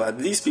Mamia Jewa,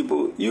 these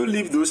people, you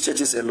leave those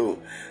churches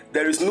alone.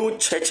 There is no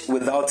church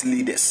without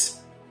leaders.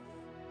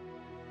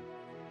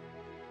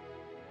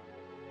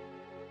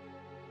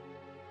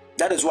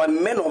 That is why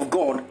men of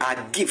God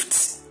are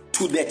gifts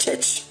to the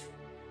church.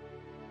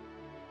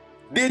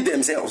 They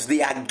themselves,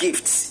 they are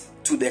gifts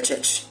to the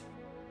church.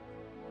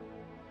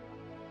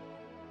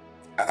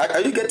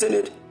 Are you getting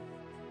it?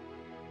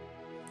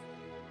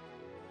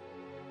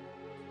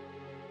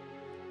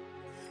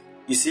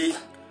 You see,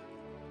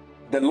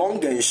 the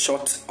long and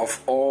short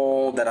of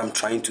all that I'm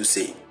trying to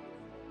say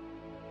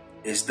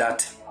is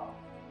that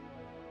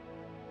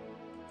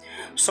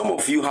some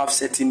of you have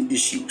certain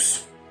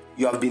issues.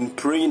 You have been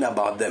praying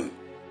about them.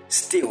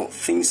 Still,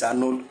 things are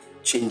not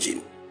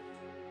changing.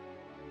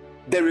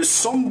 There is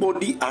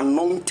somebody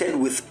anointed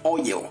with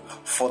oil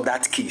for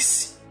that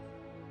case.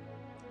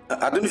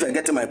 I don't know if you're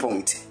getting my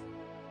point.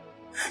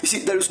 You see,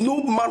 there is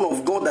no man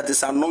of God that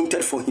is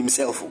anointed for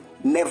himself.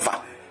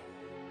 Never.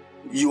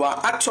 You are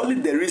actually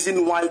the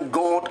reason why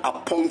God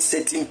appoints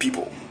certain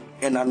people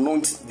and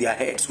anoints their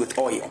heads with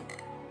oil.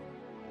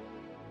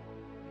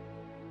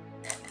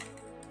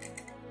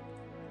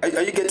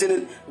 Are you getting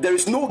it? There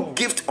is no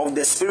gift of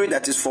the Spirit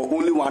that is for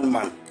only one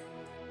man.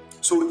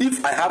 So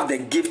if I have the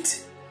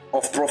gift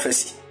of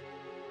prophecy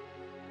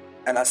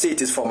and I say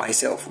it is for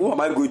myself, who am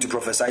I going to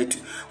prophesy to?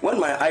 When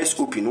my eyes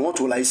open, what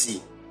will I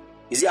see?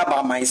 Is it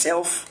about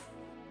myself?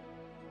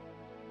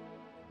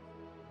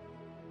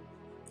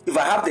 If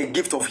I have the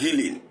gift of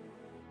healing,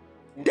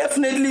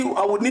 definitely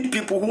I would need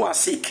people who are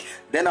sick.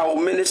 Then I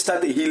will minister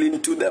the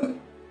healing to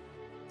them.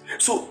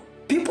 So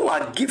people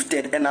are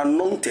gifted and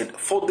anointed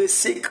for the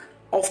sake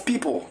of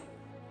people.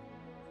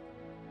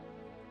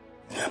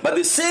 But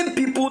the same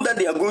people that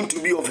they are going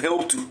to be of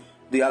help to,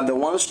 they are the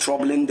ones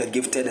troubling the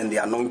gifted and the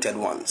anointed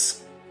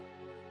ones.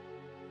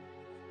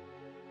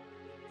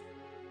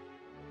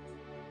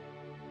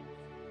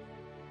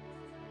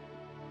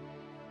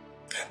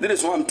 That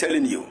is why I'm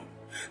telling you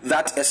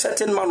that a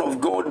certain man of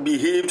God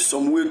behaved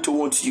some way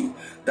towards you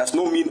does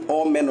not mean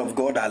all men of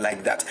God are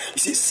like that. You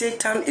see,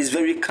 Satan is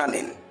very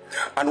cunning.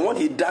 And what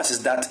he does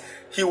is that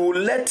he will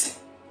let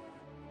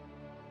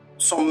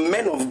some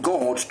men of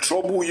God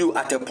trouble you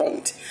at a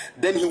point.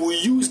 Then he will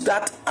use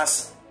that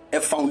as a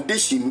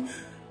foundation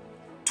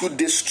to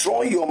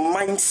destroy your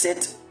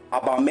mindset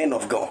about men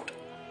of God.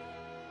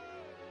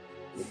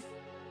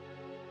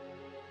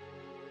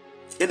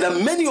 And there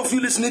are many of you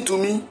listening to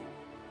me,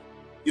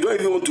 you don't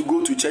even want to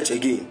go to church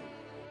again.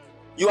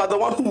 You are the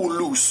one who will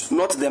lose,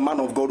 not the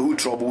man of God who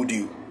troubled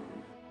you.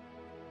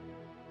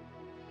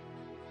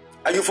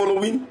 Are you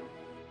following?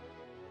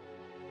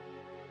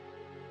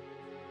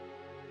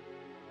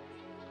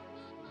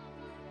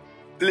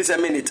 Please a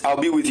minute, I'll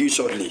be with you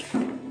shortly.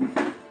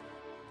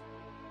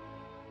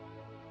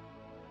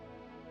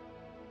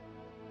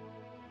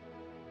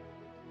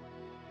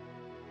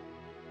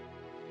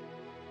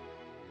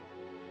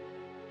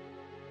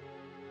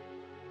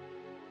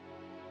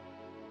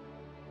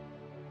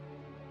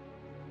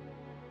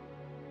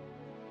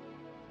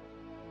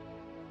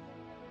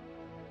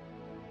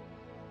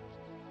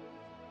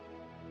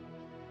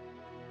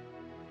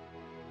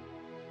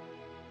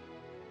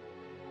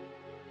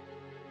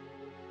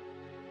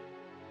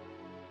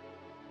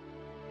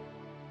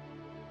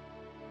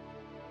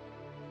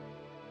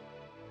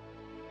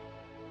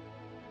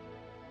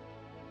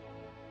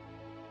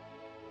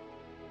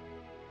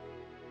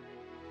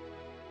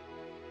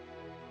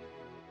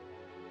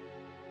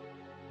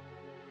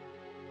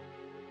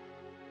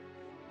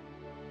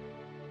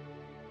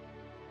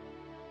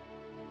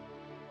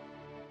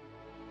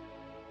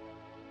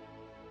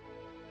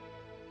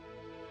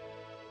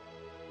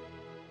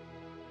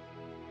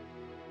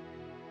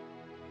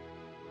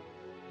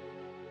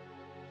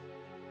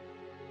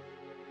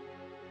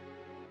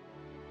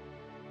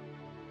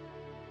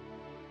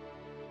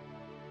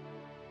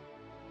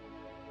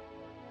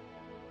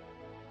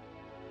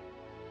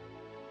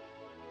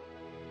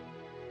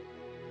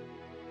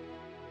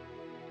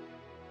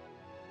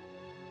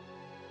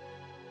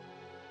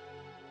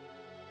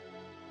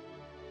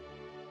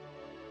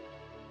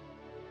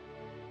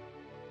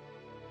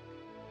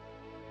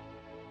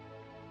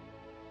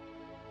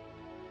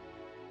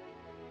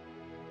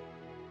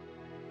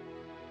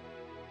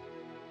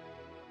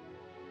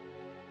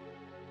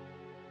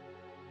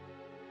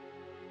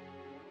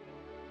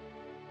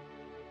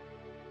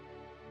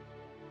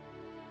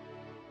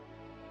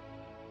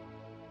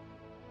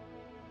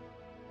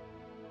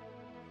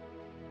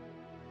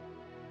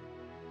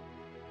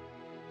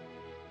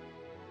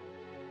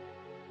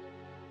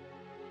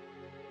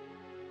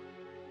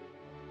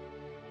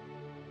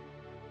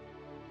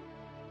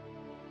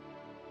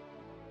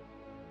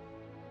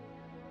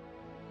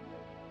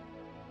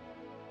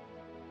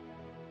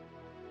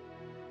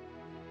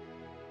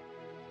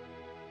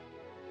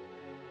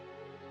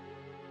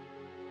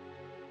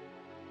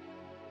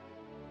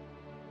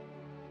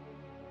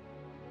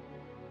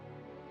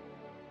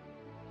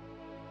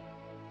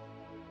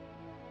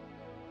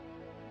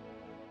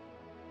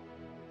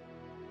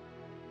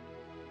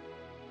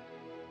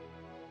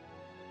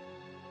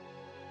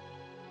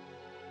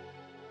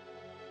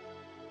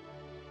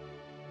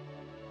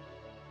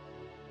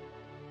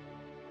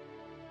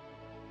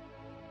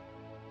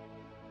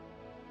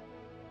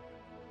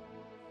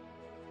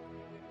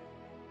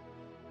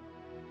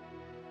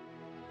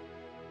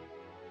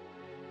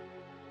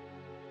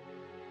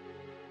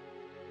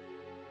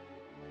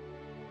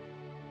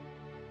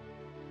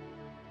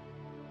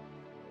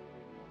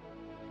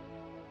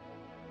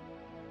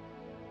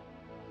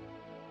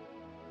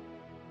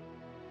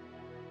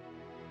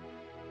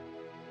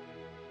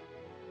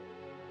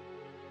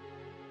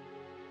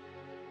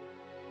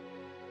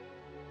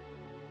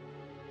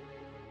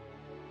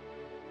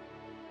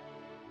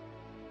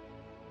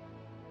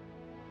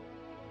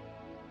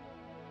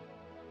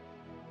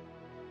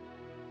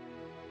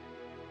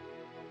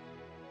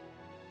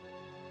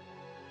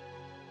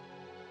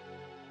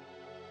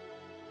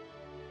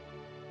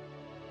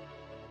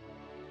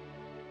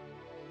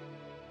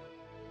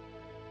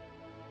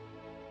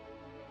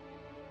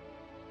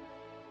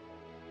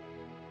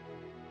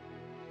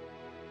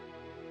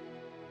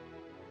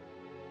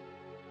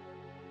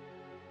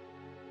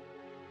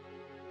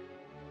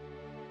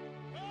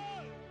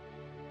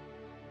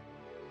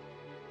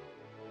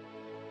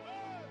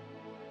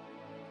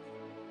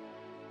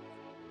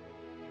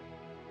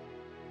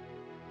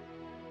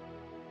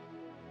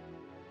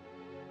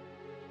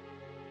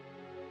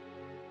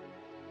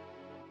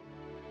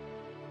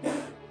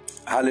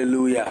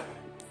 Hallelujah.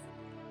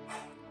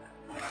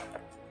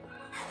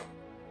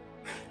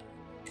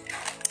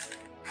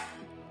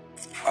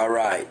 All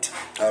right.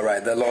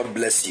 The Lord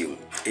bless you.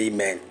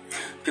 Amen.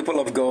 People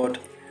of God,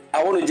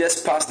 I want to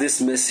just pass this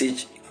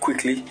message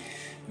quickly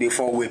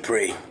before we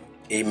pray.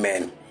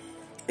 Amen.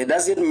 It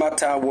doesn't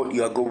matter what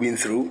you are going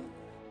through.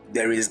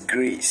 There is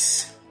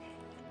grace.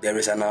 There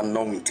is an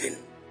anointing.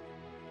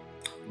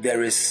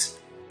 There is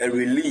a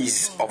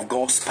release of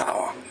God's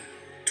power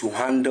to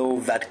handle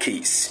that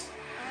case.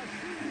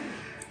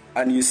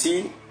 And you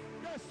see,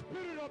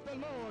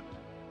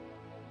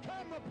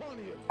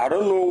 I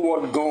don't know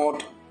what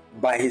God,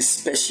 by his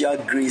special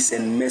grace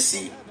and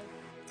mercy,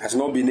 has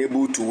not been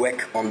able to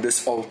work on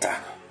this altar.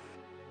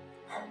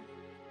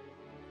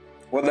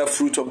 Whether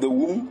fruit of the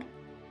womb,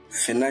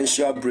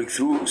 financial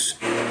breakthroughs,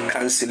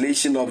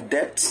 cancellation of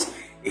debts,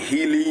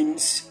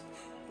 healings,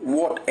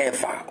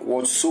 whatsoever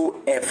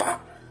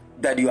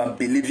that you are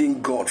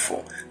believing God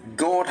for,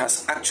 God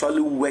has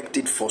actually worked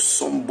it for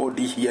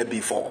somebody here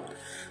before.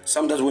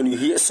 Sometimes when you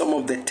hear some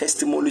of the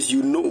testimonies,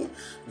 you know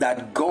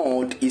that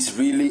God is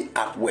really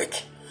at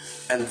work.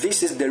 And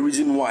this is the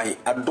reason why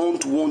I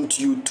don't want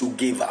you to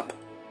give up.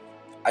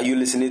 Are you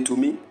listening to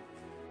me?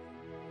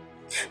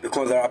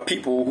 Because there are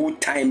people who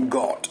time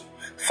God.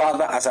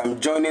 Father, as I'm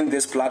joining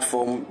this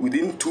platform,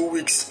 within 2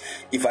 weeks,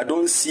 if I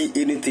don't see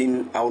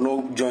anything, I will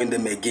not join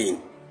them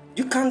again.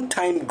 You can't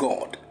time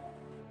God.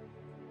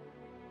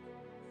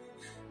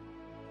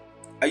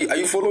 Are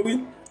you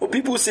following? Well,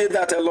 people say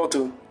that a lot.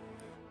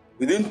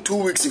 Within 2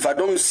 weeks, if I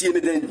don't see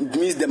anything, it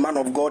means the man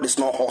of God is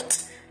not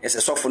hot. It's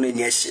a soft in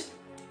your shit.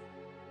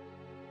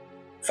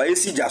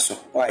 Faisi Jaso,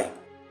 why?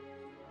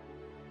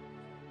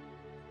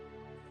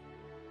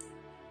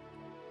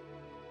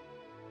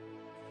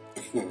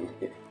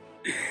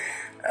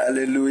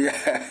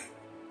 Hallelujah.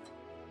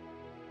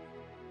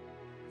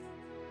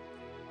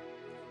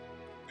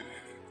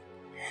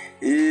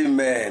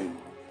 Amen.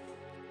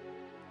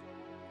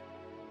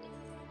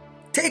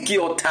 Take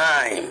your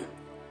time.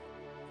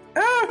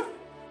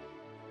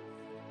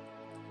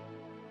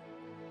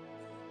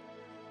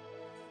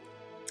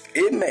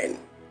 Amen.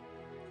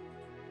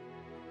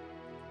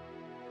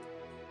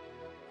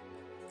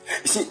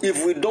 You see,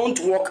 if we don't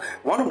walk,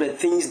 one of the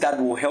things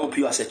that will help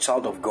you as a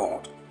child of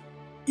God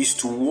is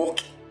to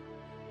walk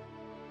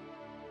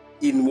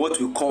in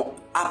what we call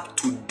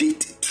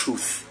up-to-date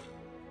truth.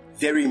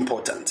 Very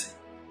important.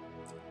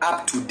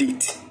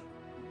 Up-to-date.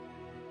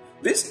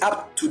 This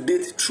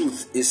up-to-date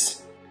truth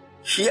is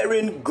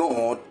hearing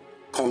God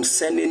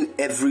concerning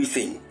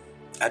everything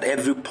at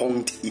every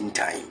point in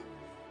time.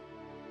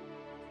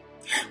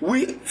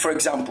 For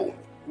example,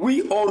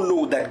 we all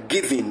know that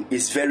giving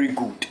is very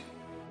good.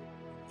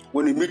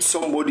 When you meet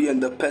somebody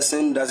and the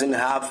person doesn't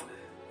have,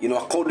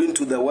 according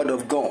to the word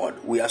of God,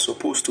 we are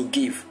supposed to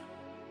give.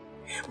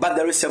 But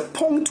there is a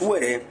point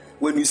where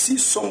when you see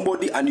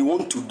somebody and you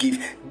want to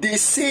give, the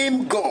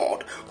same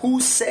God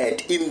who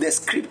said in the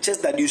scriptures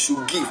that you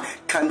should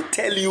give can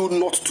tell you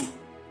not to.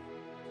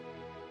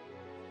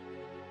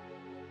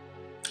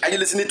 Are you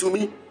listening to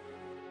me?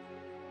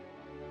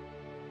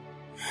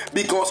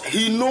 Because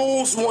he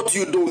knows what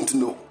you don't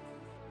know.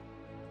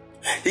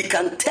 He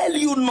can tell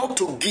you not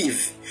to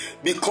give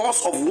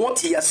because of what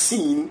he has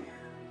seen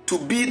to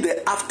be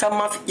the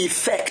aftermath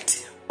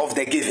effect of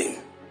the giving.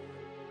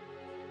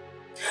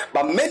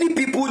 But many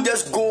people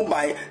just go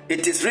by,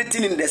 it is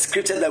written in the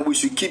scripture that we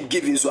should keep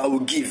giving, so I will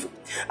give.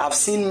 I've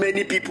seen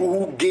many people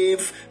who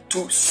gave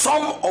to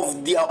some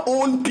of their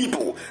own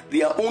people,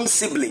 their own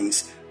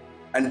siblings,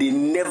 and they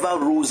never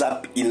rose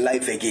up in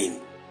life again.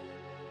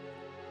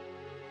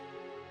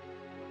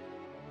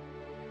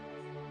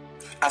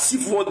 As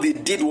if what they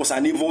did was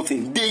an evil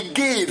thing. They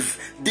gave.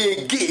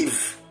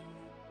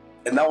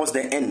 And that was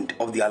the end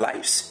of their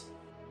lives.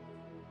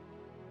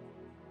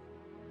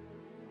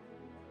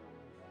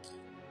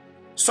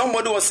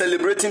 Somebody was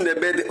celebrating their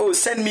birthday. Oh,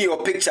 send me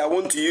your picture. I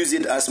want to use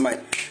it as mine.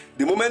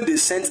 The moment they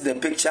sent the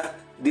picture,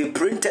 they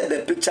printed the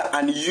picture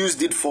and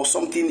used it for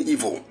something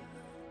evil.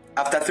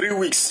 After 3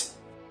 weeks,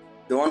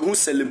 the one who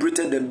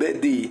celebrated the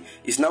birthday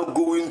is now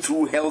going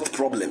through health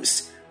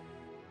problems.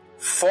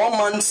 4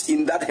 months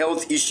in that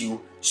health issue,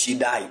 she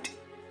died.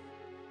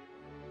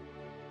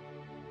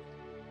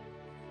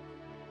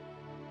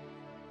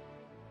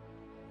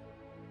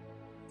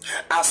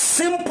 As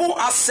simple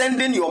as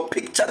sending your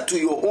picture to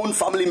your own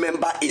family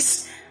member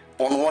is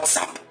on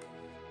WhatsApp,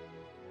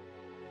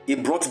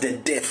 it brought the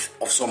death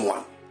of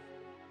someone.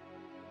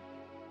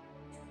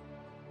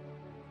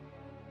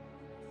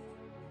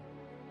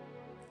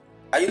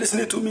 Are you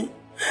listening to me?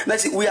 Now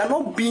see, we are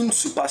not being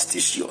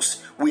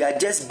superstitious. We are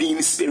just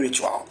being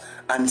spiritual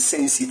and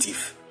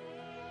sensitive.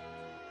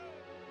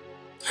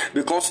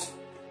 Because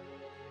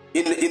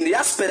in the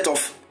aspect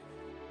of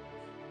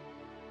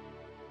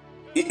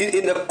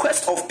in the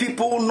quest of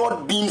people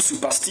not being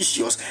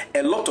superstitious,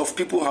 a lot of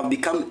people have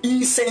become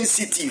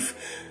insensitive,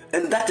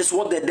 and that is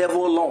what the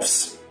devil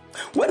loves.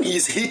 When he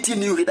is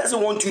hitting you, he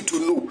doesn't want you to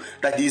know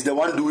that he is the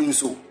one doing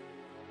so.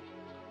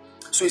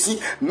 So you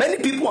see,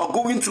 many people are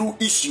going through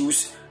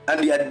issues and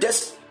they are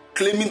just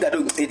claiming that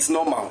it's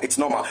normal. It's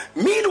normal.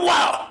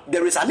 Meanwhile,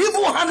 there is an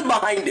evil hand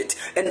behind it,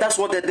 and that's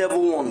what the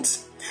devil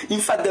wants. In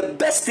fact, the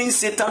best thing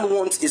Satan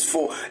wants is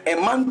for a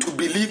man to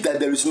believe that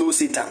there is no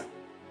Satan.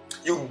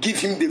 You give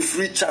him the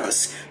free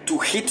chance to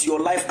hit your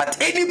life at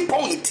any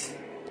point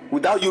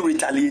without you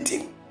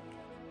retaliating.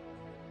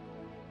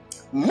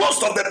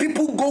 Most of the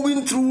people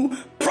going through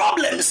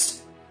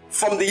problems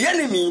from the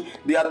enemy,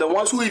 they are the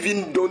ones who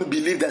even don't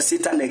believe that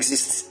Satan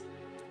exists.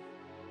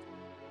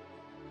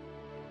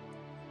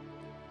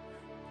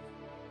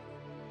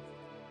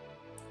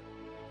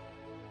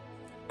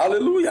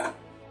 Hallelujah.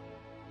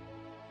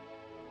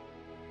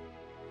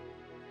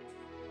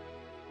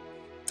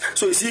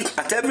 So you see,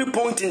 at every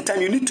point in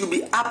time, you need to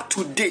be up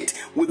to date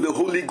with the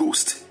Holy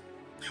Ghost.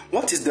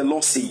 What is the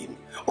Lord saying?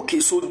 Okay,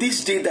 so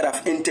this day that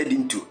I've entered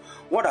into,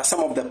 what are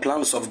some of the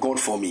plans of God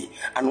for me?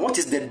 And what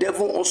is the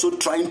devil also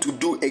trying to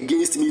do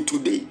against me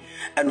today?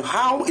 And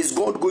how is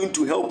God going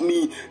to help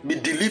me be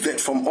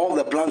delivered from all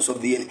the plans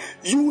of the enemy?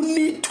 You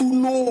need to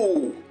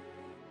know.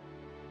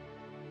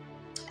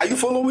 Are you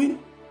following?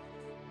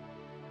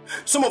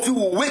 Some of you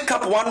will wake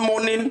up one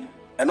morning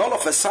and all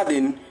of a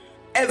sudden,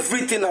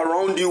 everything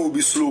around you will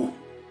be slow.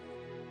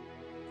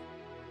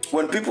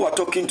 When people are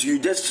talking to you, you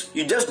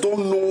just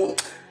don't know.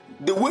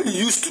 The way you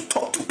used to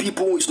talk to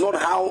people is not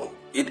how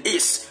it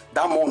is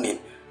that morning.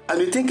 And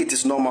you think it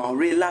is normal.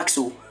 Relax.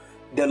 So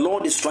the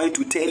Lord is trying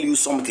to tell you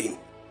something.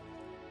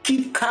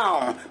 Keep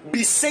calm.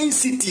 Be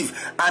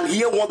sensitive and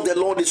hear what the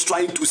Lord is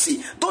trying to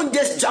say. Don't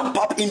just jump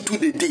up into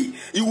the day.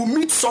 You will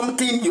meet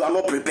something you are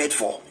not prepared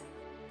for.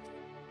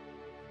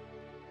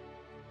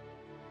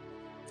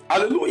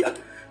 Hallelujah.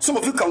 Some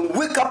of you can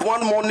wake up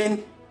one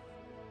morning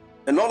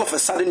and all of a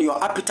sudden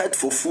your appetite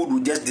for food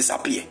will just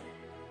disappear.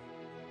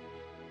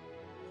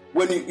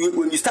 When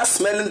you start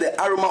smelling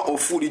the aroma of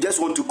food, you just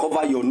want to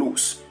cover your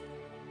nose.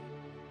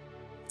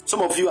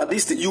 Some of you, at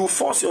least, you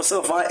force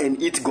yourself out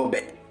and eat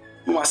gobe.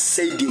 You must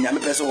say,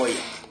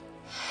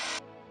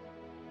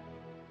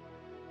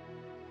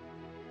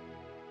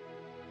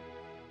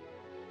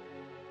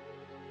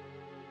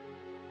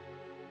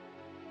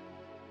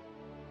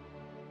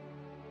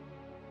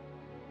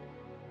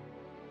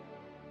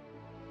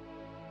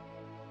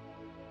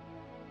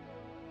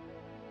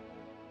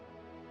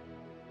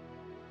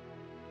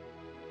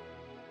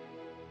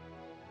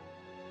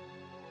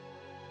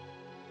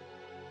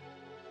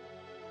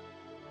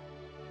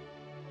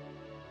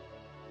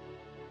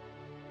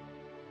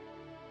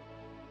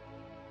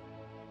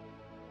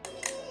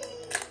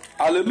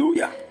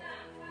 hallelujah.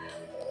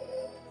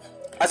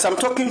 As I'm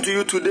talking to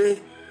you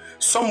today,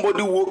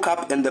 somebody woke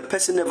up and the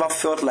person never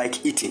felt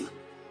like eating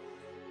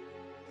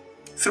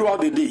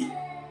throughout the day.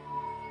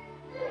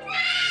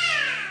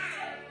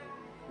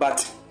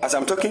 But as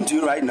I'm talking to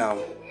you right now,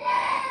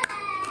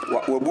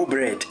 wabu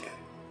bread.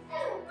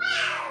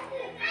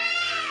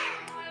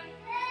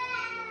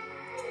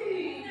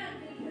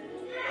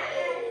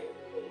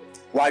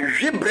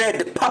 Waje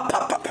bread,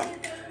 papa.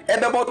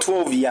 About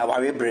 12 years,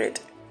 waje bread.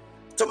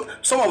 So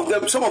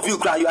some of you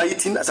cry, you are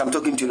eating as I'm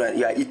talking to you right.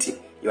 You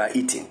are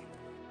eating.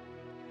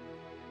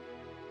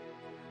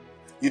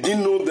 You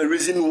didn't know the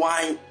reason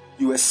why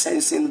you were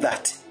sensing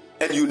that.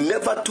 And you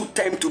never took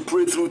time to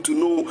pray through to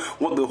know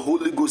what the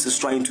Holy Ghost is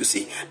trying to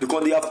say.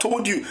 Because they have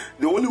told you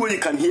the only way you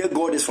can hear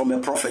God is from a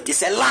prophet.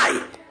 It's a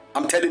lie.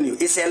 I'm telling you,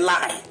 it's a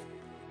lie.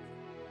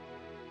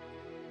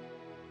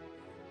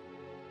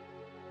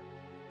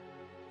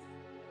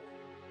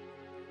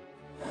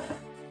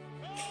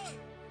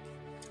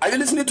 Are you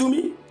listening to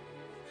me?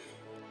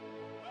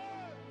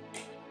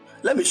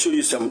 Let me show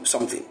you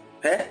something.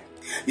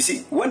 You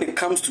see, when it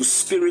comes to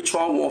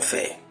spiritual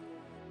warfare,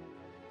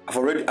 I've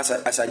already,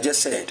 as I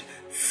just said,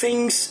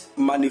 things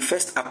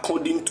manifest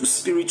according to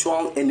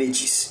spiritual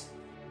energies.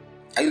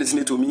 Are you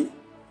listening to me?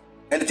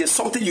 And it is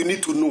something you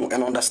need to know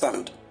and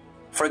understand.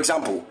 For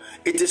example,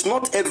 it is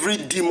not every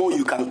demon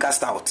you can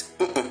cast out.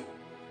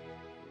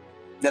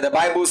 That the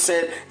Bible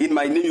said, in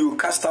my name you will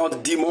cast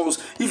out demons.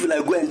 If you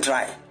like, go and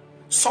try.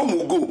 Some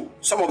will go.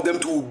 Some of them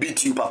too will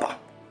beat you, Papa.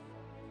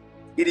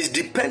 It is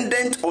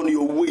dependent on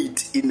your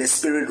weight in the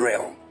spirit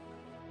realm.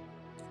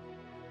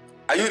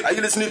 Are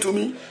you listening to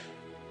me?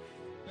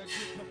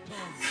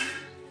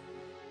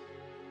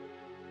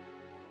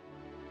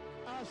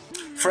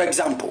 For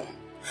example,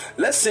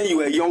 let's say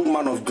you are a young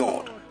man of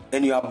God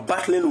and you are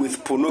battling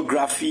with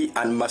pornography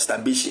and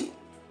masturbation.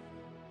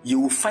 You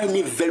will find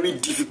it very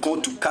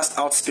difficult to cast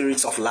out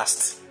spirits of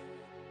lust.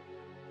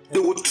 They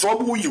will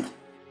trouble you.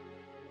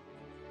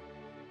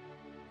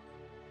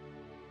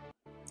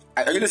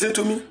 Are you listening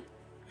to me?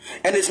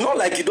 And it's not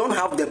like you don't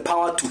have the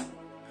power to.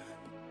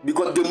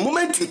 Because the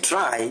moment you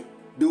try,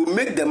 they will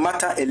make the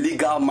matter a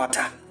legal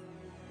matter.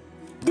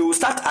 They will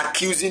start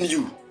accusing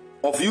you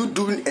of you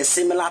doing a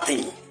similar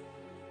thing.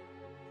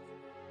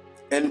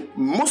 And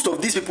most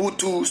of these people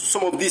too,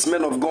 some of these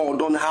men of God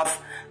don't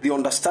have the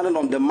understanding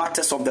on the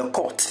matters of the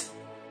court.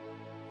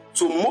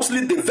 So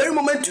mostly the very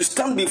moment you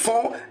stand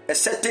before a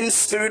certain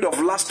spirit of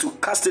lust to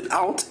cast it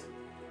out,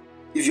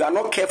 if you are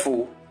not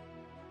careful,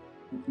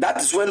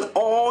 that is when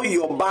all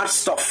your bad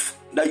stuff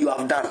that you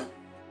have done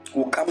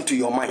will come to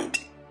your mind,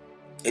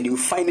 and you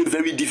find it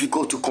very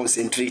difficult to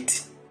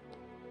concentrate.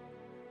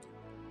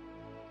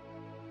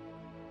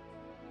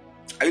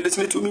 Are you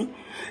listening to me?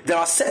 There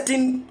are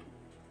certain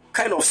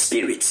kind of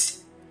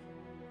spirits.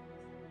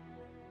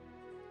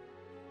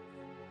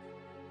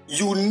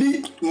 You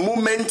need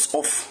moments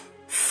of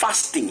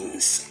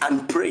fastings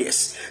and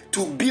prayers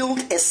to build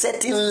a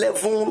certain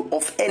level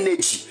of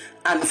energy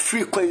and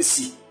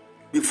frequency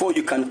before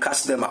you can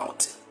cast them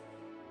out.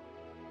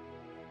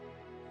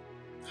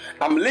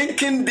 I'm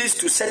linking this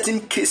to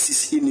certain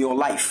cases in your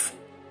life.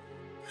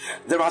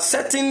 There are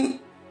certain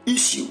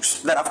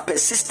issues that have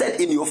persisted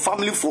in your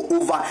family for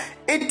over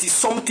 80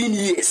 something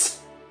years,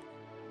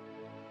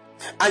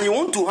 and you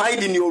want to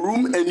hide in your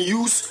room and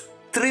use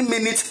 3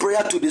 minutes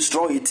prayer to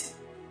destroy it.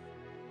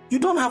 You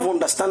don't have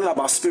understanding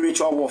about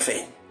spiritual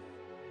warfare.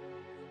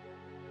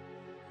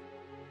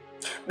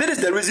 That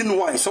is the reason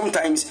why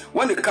sometimes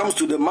when it comes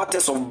to the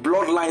matters of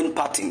bloodline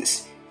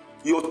patterns,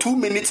 your 2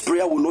 minutes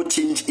prayer will not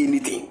change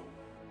anything.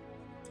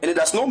 And it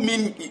does not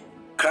mean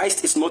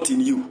Christ is not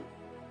in you.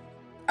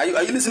 Are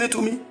you listening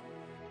to me?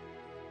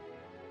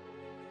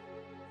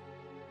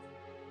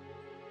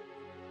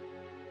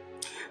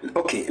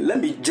 Okay, let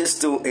me just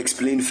still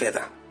explain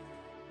further.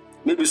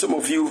 Maybe some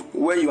of you,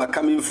 where you are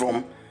coming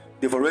from,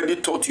 they've already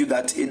taught you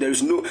that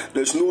there's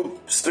no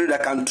spirit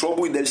that can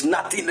trouble you. There's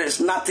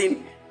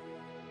nothing.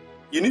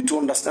 You need to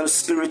understand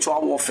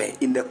spiritual warfare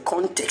in the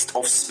context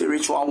of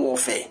spiritual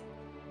warfare.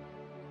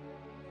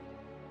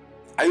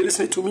 Are you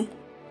listening to me?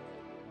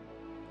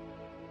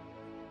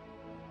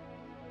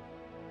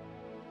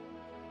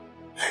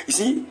 You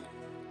see,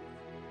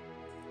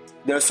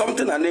 there's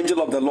something an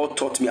angel of the Lord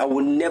taught me. I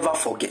will never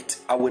forget.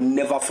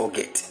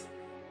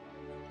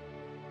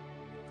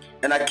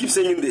 And I keep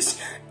saying this.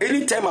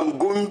 Anytime I'm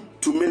going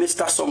to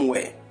minister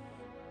somewhere,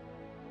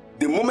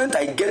 the moment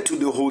I get to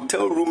the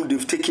hotel room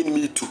they've taken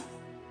me to,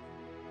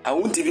 I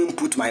won't even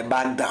put my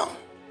bag down.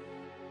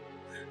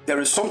 There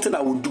is something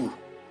I will do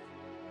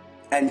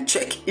and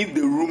check if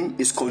the room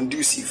is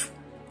conducive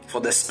for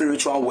the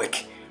spiritual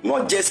work.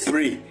 Not just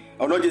pray.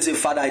 I will not just say,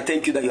 Father, I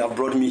thank you that you have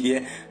brought me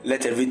here.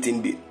 Let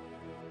everything be.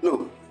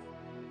 No.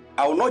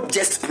 I will not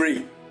just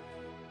pray.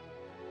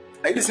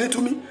 Are you listening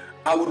to me?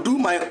 I will do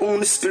my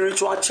own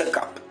spiritual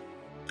checkup.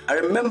 I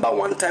remember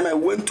one time I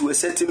went to a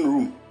certain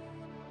room.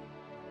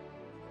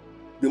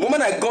 The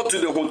moment I got to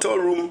the hotel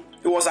room,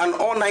 it was an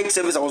all-night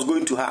service I was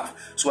going to have.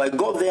 So I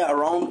got there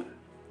around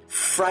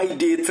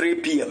Friday, 3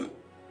 p.m.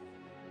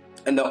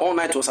 And the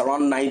all-night was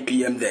around 9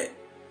 p.m. there.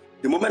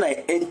 The moment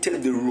I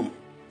entered the room,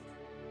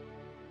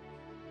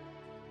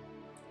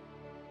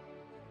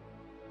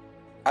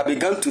 I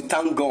began to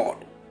thank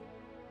God.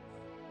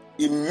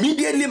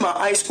 Immediately my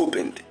eyes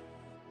opened,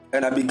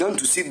 and I began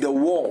to see the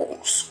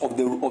walls of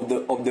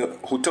the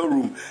hotel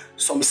room,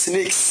 some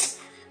snakes.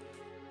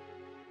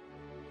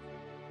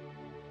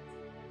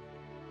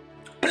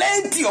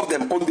 Plenty of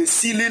them on the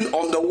ceiling,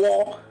 on the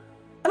wall.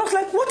 And I was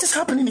like, what is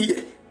happening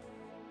here?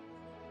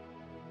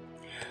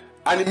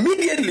 And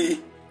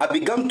immediately I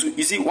began to,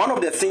 you see, one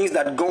of the things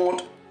that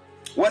God,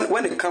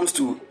 when it comes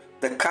to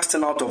the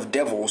casting out of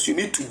devils, you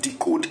need to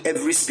decode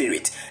every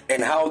spirit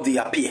and how they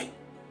appear.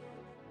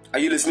 Are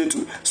you listening to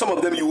me? Some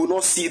of them you will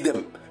not see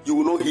them, you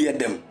will not hear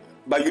them,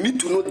 but you need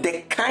to know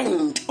the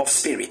kind of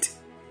spirit.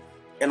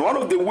 And one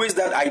of the ways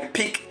that I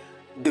pick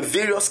the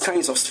various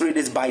kinds of spirit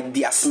is by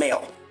their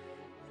smell.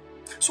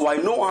 So I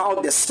know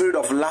how the spirit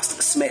of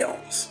lust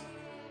smells.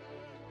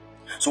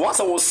 So once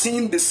I was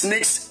seeing the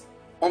snakes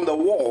on the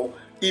wall,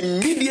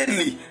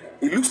 immediately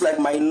it looks like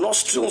my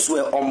nostrils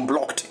were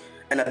unblocked,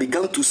 and I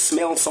began to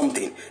smell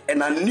something,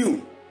 and I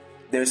knew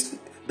there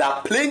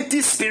are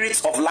plenty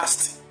spirits of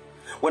lust.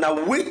 When I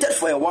waited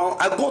for a while,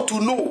 I got to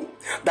know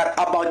that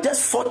about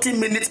just 40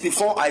 minutes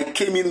before I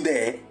came in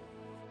there,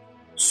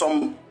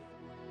 some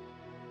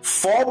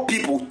 4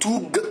 people,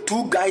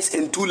 two guys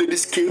and 2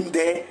 ladies came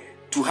there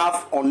to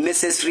have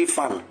unnecessary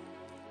fun.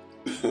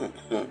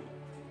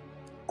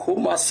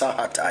 Koma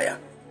Sahataya.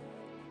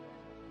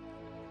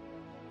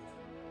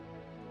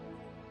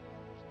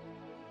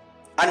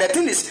 And the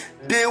thing is,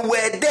 they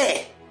were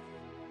there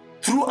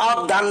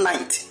throughout that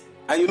night.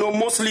 And you know,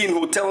 mostly in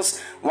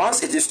hotels,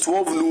 once it is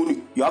 12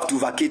 noon, you have to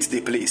vacate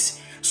the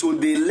place. So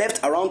they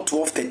left around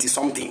 12:30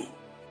 something.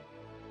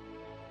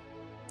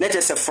 Let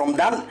us say from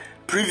that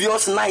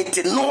previous night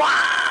to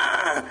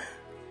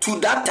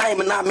that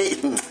time now.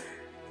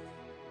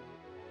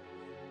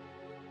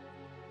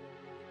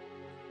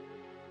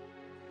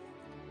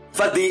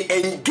 But they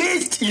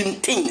engaged in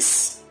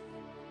things.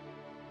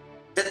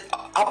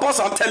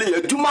 Apostle, I'm telling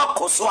you, Duma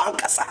Koso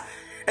Ankasa,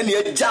 and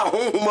you jam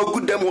home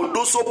good them on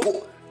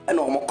Dosopo and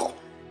Omoko.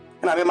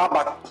 And I remember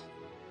back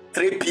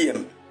 3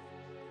 p.m.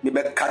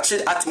 the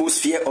catching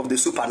atmosphere of the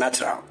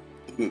supernatural.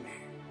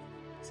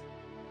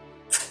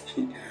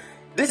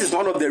 This is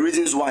one of the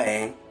reasons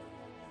why,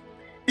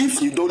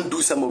 if you don't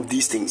do some of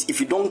these things, if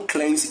you don't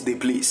cleanse the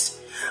place,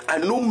 I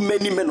know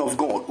many men of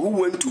God who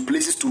went to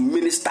places to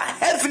minister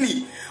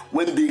heavily.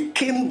 When they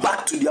came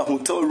back to their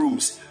hotel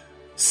rooms,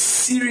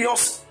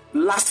 serious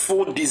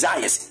lustful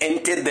desires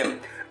entered them,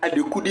 and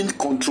they couldn't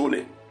control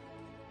it,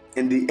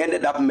 and they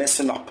ended up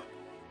messing up.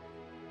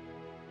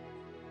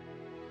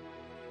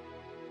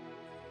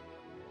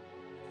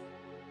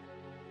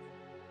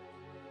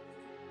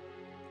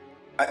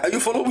 Are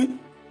you following?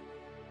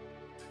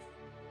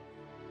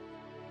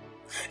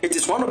 It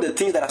is one of the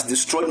things that has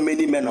destroyed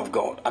many men of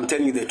God. I'm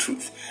telling you the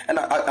truth. And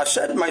I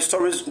shared my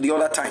stories the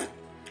other time.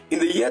 In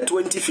the year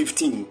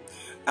 2015,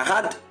 I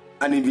had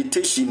an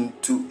invitation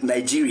to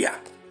Nigeria,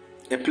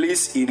 a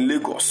place in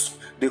Lagos.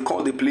 They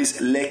call the place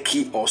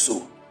Lekki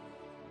also.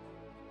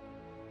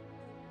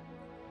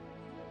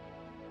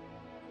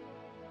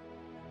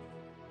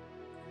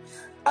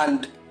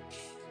 And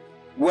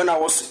when I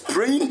was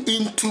praying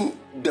into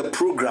the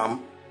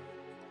program,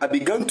 I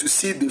began to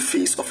see the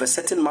face of a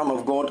certain man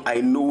of God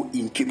I know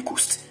in Cape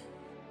Coast.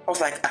 I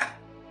was like,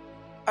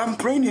 I'm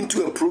praying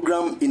into a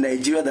program in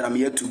Nigeria that I'm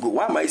here to go.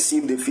 Why am I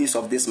seeing the face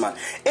of this man?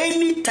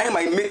 Anytime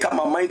I make up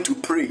my mind to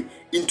pray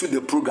into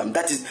the program,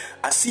 that is,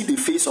 I see the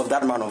face of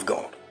that man of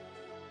God.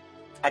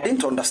 I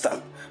didn't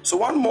understand. So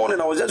one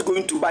morning I was just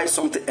going to buy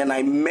something and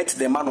I met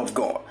the man of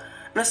God.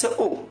 And I said,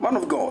 oh, man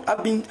of God,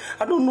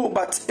 I don't know,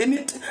 but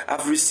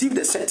I've received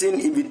a certain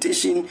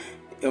invitation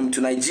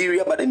to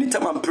Nigeria, but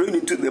anytime I'm praying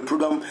into the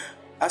program,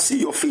 I see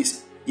your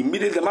face.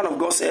 Immediately the man of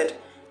God said,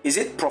 is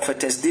it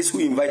prophetess this who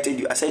invited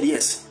you? I said,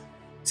 yes.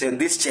 He said,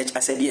 this church? I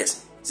said,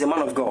 yes. He said,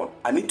 man of God,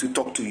 I need to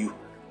talk to you.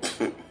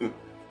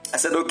 I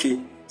said, okay.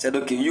 He said,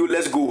 okay,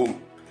 let's go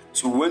home.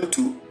 So we went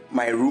to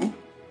my room,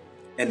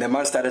 and the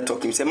man started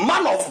talking. He said,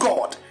 man of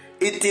God,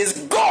 it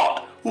is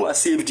God who has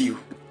saved you.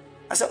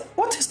 I said,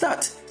 what is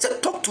that? He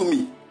said, talk to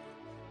me.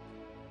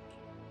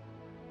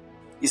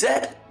 He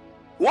said,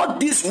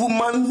 what this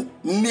woman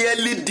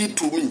nearly did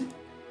to me.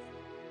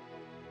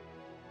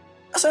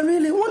 I said,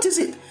 really? What is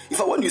it?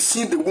 When you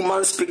see the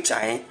woman's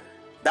picture,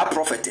 that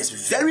prophet is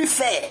very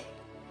fair.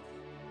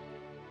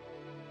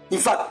 In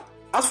fact,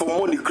 as for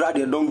money, crowd,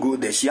 they don't go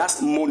there. She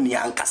has money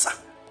and casa.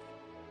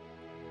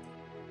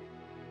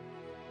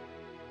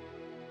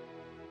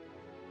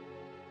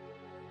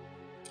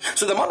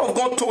 So the man of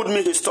God told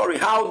me his story,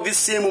 how this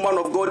same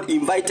woman of God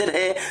invited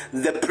her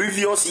the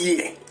previous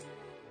year.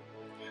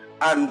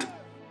 And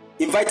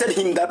invited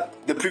him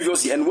the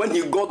previous year, and when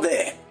he got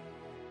there,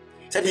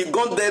 said he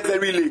got there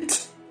very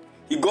late.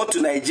 He got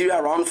to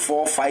Nigeria around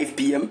 4-5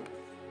 p.m.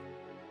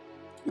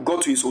 He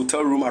got to his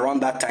hotel room around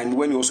that time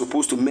when he was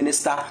supposed to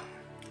minister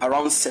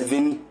around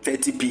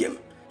 7:30 p.m.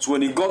 So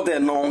when he got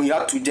there, now he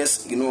had to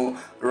just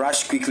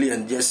rush quickly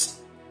and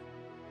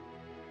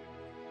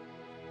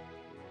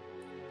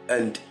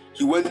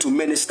he went to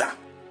minister.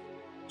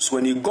 So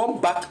when he got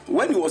back,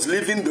 when he was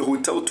leaving the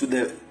hotel to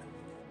the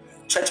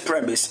church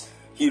premise,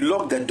 he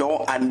locked the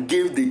door and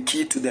gave the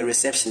key to the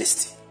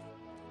receptionist.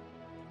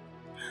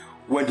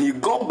 When he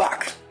got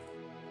back,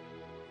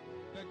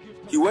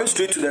 he went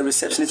straight to the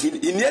receptionist.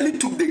 He nearly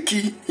took the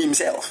key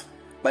himself.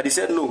 But he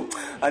said, no,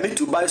 I need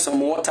to buy some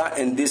water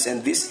and this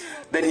and this.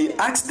 Then he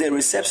asked the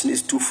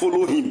receptionist to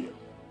follow him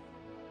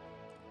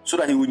so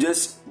that he would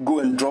just go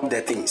and drop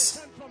the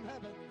things.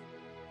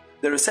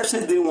 The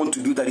receptionist didn't want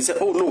to do that. He said,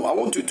 oh no, I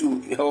want you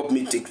to help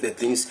me take the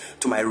things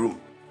to my room.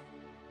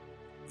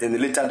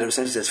 Then later the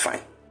receptionist says,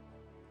 fine.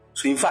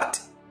 So in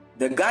fact,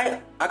 the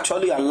guy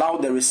actually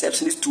allowed the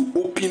receptionist to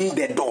open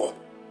the door.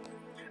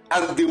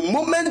 And the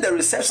moment the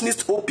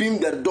receptionist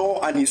opened the door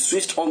and he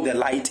switched on the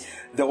light,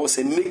 there was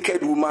a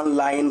naked woman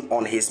lying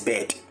on his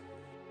bed.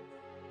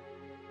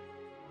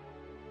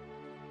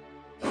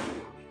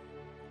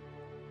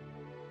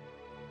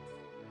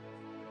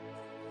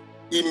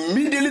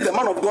 Immediately the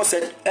man of God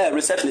said,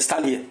 receptionist,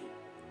 stand here.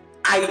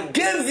 I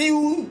gave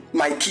you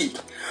my key.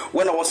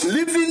 When I was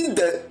leaving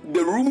the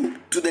room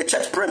to the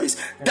church premise,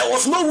 there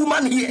was no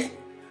woman here.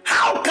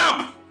 How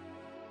come?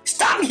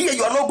 Stand here,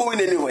 you are not going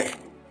anywhere.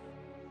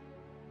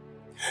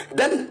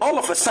 Then all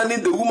of a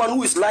sudden, the woman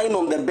who is lying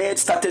on the bed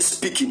started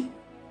speaking.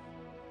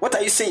 What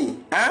are you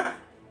saying? Huh?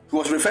 He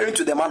was referring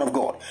to the man of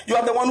God. You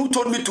are the one who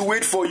told me to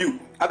wait for you.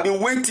 I've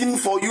been waiting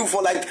for you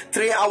for like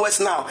 3 hours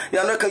now. You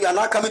are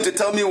not coming to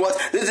tell me what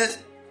this is.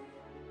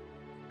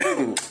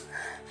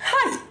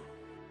 Hi.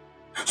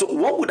 So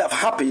what would have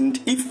happened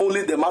if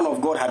only the man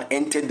of God had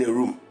entered the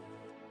room?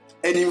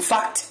 And in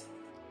fact,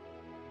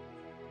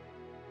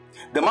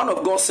 the man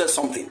of God said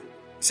something. He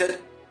said,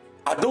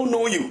 I don't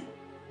know you.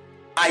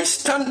 I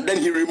stand,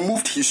 then he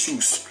removed his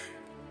shoes.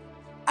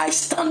 I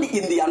stand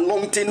in the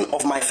anointing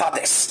of my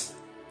fathers.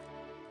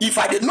 If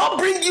I did not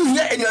bring you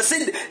here and you are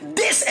saying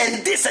this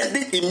and this and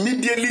this,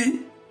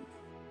 immediately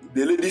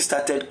the lady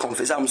started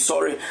confessing, I'm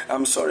sorry.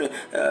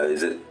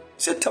 He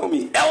said, tell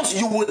me, else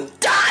you will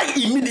die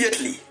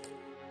immediately.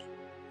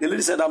 The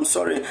lady said, I'm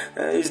sorry.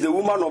 It's the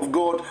woman of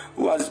God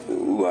who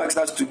asked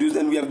us to do this.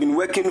 And we have been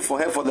working for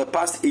her for the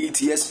past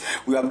 8 years.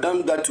 We have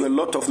done that to a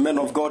lot of men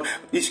of God.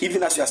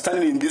 Even as you are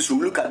standing in this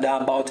room, look at there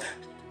are about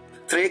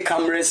 3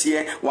 cameras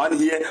here, one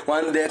there.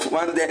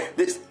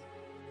 This.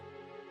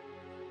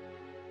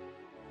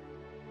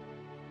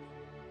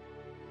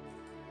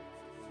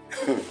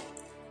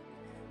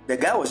 The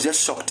guy was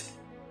just shocked.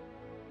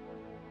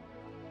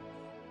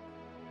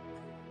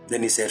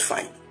 Then he said,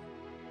 fine.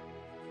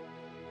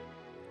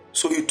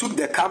 So he took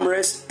the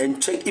cameras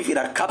and checked if it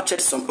had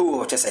captured some.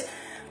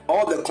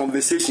 All the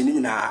conversation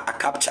in a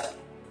capture.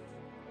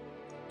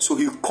 So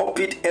he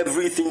copied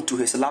everything to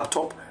his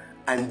laptop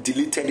and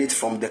deleted it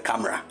from the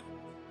camera.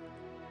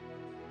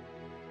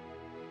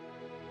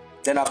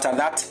 Then after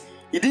that,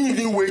 he didn't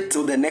even wait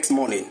till the next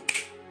morning.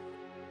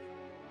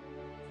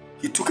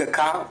 He took a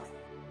car,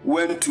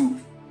 went to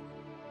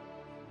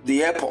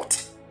the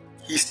airport.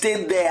 He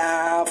stayed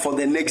there for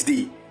the next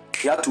day.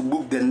 He had to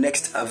book the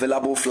next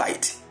available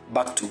flight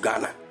back to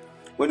Ghana.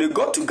 When he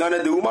got to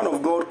Ghana, the woman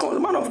of God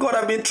called. Man of God,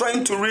 I've been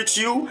trying to reach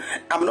you.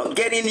 I'm not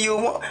getting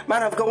you.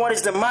 Man of God, what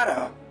is the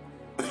matter?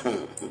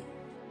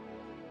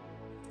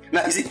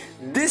 Now, you see,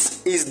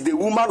 this is the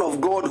woman of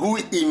God who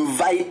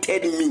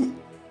invited me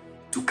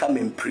to come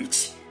and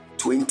preach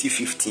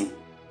 2015.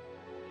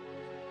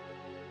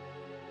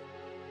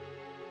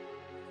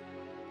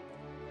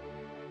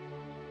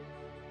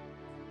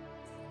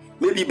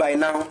 Maybe by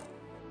now,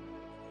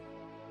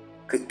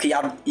 me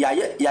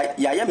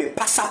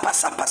pasa.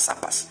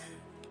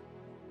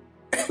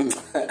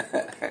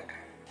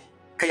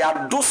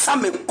 Kaya dosa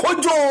me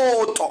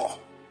kojo to.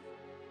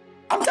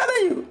 I'm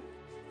telling you.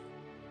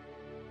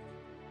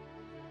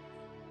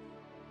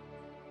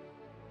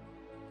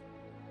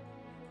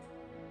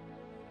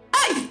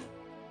 Hey!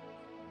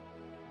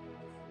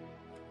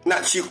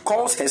 Now she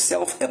calls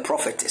herself a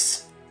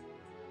prophetess.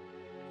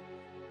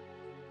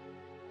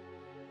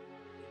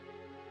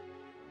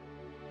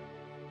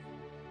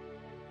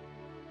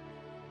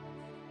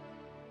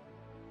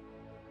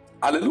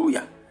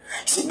 Hallelujah.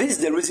 See, this is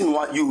the reason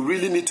why you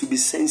really need to be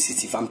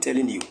sensitive. I'm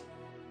telling you.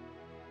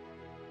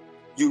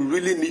 You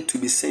really need to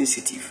be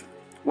sensitive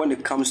when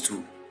it comes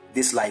to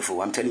this life.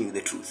 Oh, I'm telling you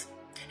the truth.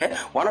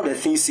 One of the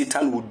things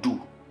Satan will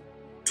do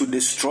to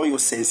destroy your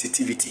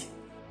sensitivity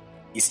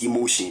is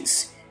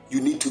emotions.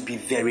 You need to be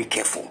very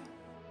careful.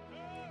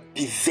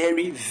 Be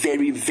very,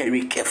 very,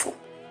 very careful.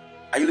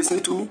 Are you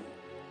listening to me?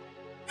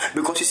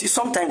 Because you see,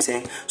 sometimes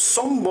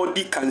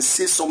somebody can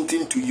say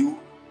something to you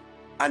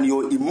and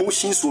your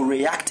emotions will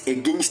react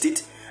against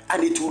it,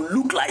 and it will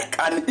look like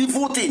an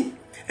evil thing.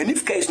 And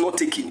if care is not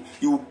taken,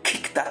 you will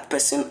kick that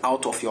person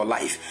out of your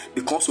life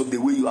because of the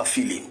way you are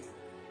feeling.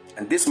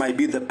 And this might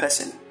be the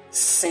person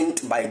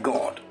sent by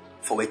God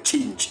for a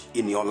change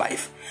in your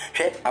life.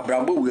 Are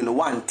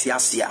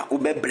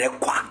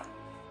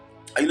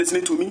you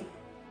listening to me?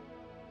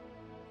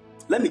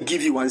 Let me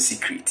give you one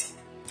secret.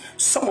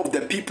 Some of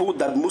the people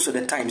that most of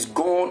the times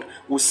God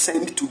will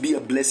send to be a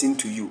blessing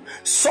to you,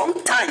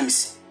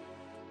 sometimes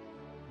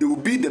they will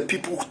be the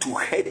people to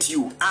hurt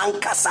you.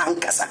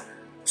 Ankasa.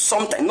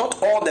 Sometimes,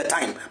 not all the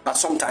time, but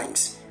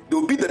sometimes. They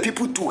will be the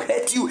people to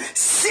hurt you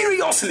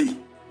seriously.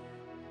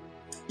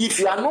 If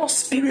you are not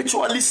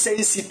spiritually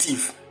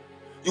sensitive,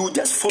 you will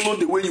just follow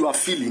the way you are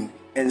feeling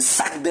and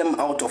suck them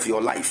out of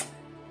your life.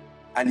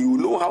 And you will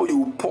know how you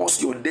will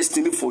pause your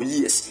destiny for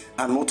years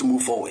and not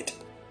move forward.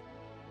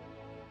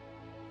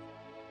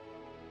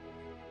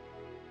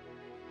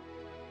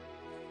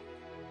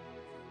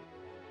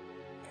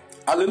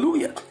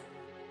 Hallelujah.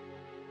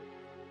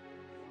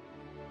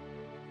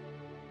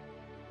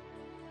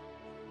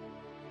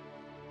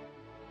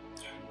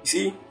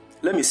 See,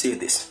 let me say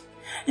this.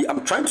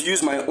 I'm trying to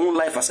use my own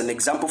life as an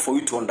example for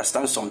you to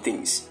understand some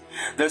things.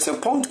 There's a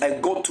point I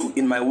got to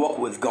in my walk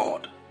with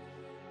God.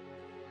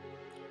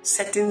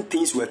 Certain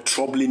things were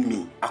troubling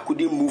me. I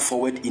couldn't move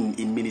forward in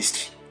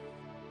ministry.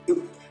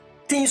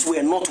 Things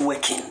were not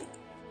working.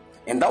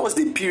 And that was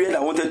the period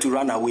I wanted to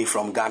run away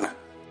from Ghana.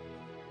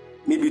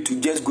 Maybe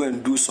to just go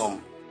and do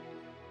some,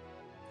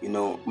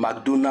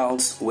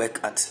 McDonald's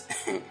work at...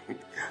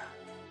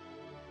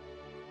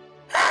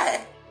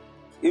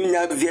 In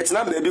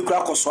Vietnam, baby,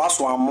 crack or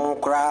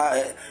swammo,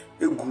 cry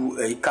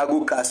a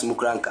cargo cast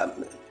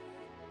mukranka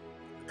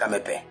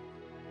kamepe.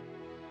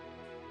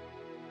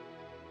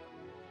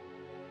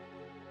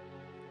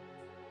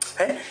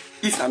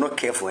 If you're not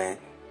careful,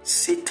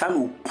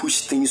 Satan will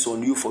push things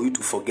on you for you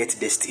to forget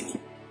destiny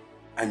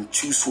and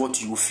choose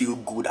what you feel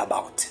good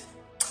about.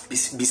 Be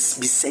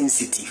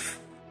sensitive.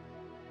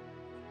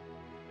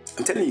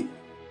 I'm telling you,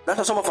 that's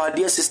why some of our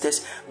dear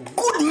sisters,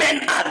 good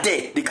men are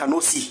there, they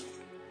cannot see.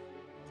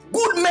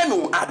 Good men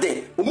are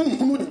there,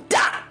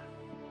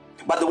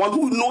 but the one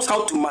who knows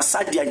how to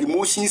massage their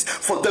emotions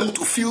for them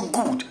to feel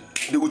good,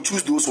 they will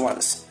choose those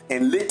ones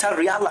and later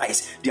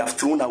realize they have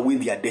thrown away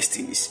their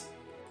destinies.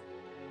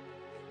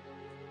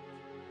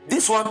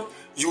 This one,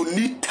 you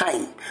need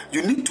time.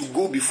 You need to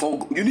go before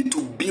God. You need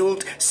to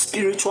build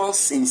spiritual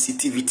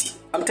sensitivity.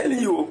 I'm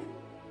telling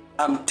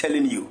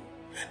you.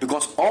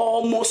 Because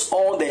almost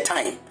all the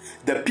time,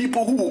 the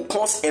people who will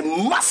cause a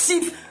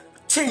massive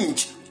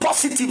change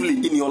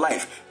positively in your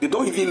life, they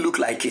don't even look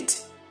like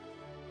it.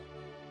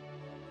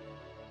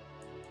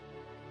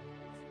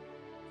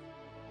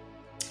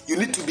 You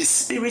need to be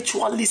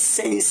spiritually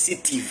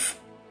sensitive.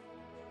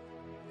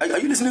 Are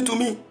you listening to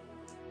me?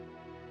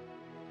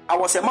 I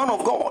was a man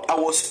of God. I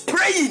was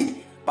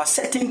praying, but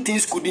certain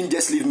things couldn't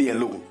just leave me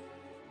alone.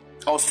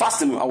 I was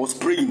fasting. I was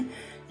praying.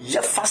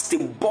 Yet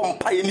fasting bomb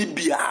any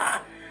beer.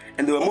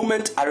 And there were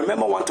moments, I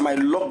remember one time I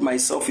locked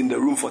myself in the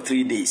room for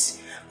 3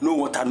 days. No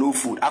water, no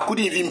food. I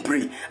couldn't even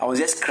pray. I was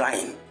just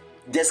crying.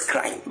 Just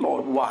crying.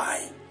 Lord,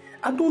 why?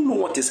 I don't know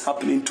what is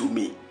happening to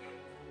me.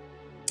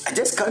 I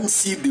just can't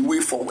see the way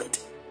forward.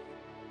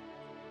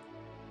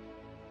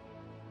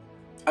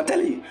 I'm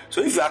telling you.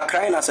 So if you are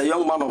crying as a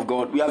young man of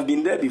God, we have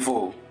been there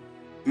before.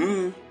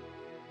 And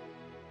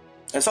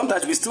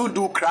sometimes we still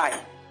do cry.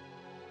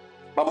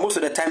 But most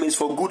of the time it's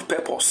for good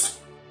purpose.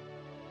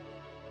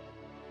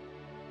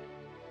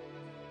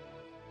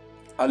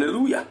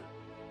 Hallelujah.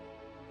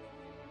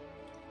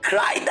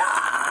 Cry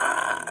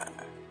down.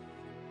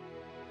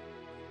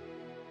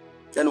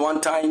 Then one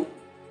time,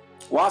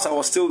 whilst I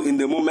was still in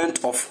the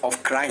moment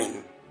of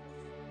crying,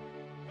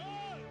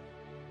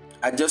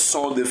 I just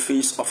saw the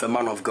face of a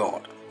man of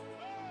God.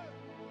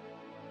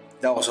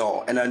 That was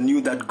all. And I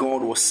knew that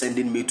God was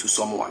sending me to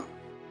someone.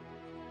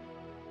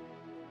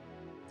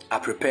 I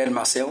prepared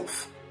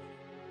myself.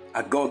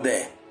 I got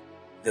there.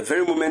 The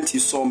very moment he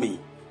saw me,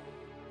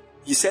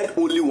 he said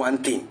only one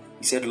thing.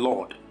 He said,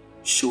 Lord,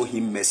 show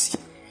him mercy.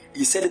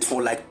 He said it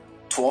for like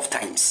 12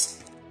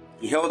 times.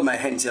 He held my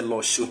hand and said,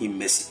 Lord, show him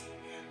mercy.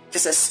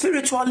 Just as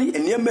spiritually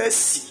and near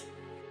mercy.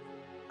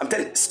 I'm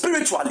telling you,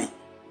 spiritually,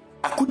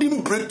 I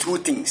couldn't break through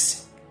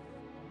things.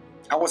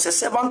 I was a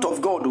servant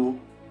of God, though,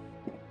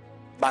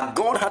 but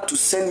God had to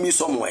send me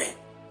somewhere.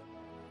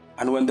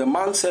 And when the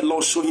man said,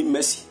 Lord, show him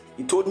mercy,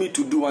 he told me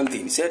to do one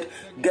thing. He said,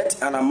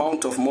 get an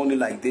amount of money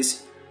like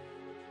this,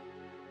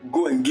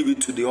 go and give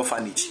it to the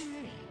orphanage.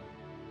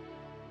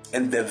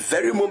 And the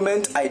very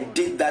moment I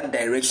did that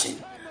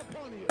direction,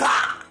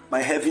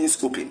 my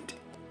heavens opened.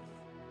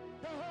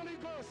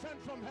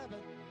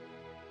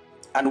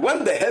 And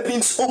when the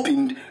heavens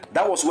opened,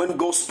 that was when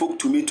God spoke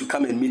to me to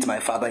come and meet my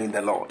Father in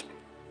the Lord.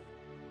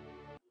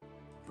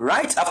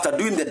 Right after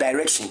doing the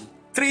direction,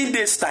 3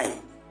 days time,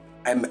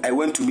 I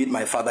went to meet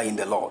my Father in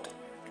the Lord.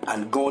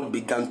 And God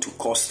began to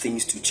cause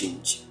things to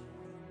change.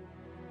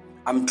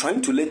 I'm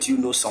trying to let you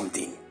know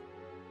something.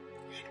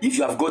 If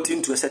you have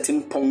gotten to a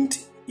certain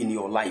point in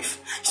your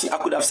life, see, I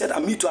could have said,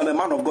 I'm a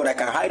man of God, I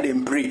can hide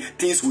and pray,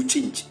 things will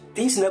change.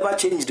 Things never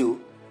changed though.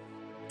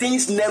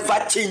 Things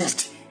never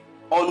changed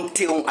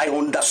until I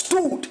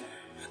understood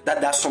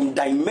that there are some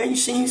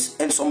dimensions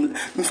and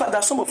in fact, there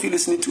are some of you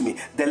listening to me,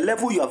 the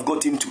level you have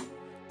got into,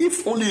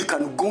 if only you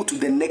can go to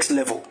the next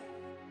level,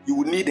 you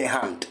will need a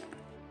hand.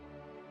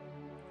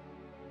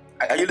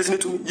 Are you listening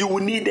to me? You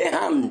will need a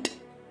hand.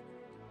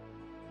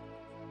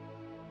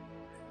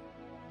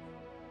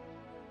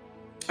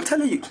 I'm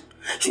telling you.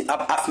 See,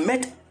 I've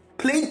met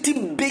plenty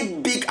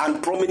big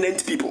and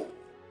prominent people.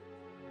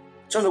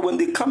 So when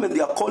they come and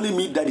they are calling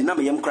me daddy, now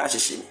I am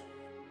crashing.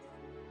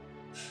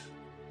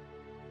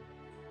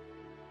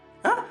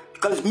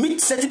 Because meet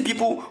certain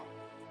people,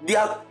 they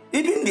are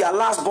even their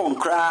last born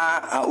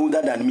cry are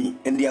older than me,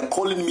 and they are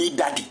calling me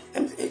daddy.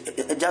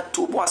 Just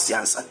to what's the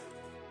answer?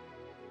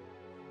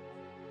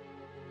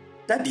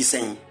 That is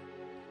saying,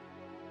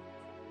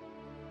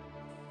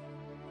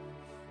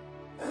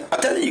 I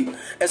tell you,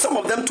 and some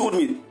of them told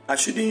me I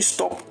shouldn't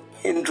stop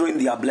hindering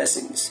their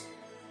blessings.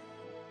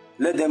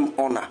 Let them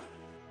honor.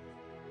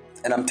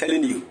 And I'm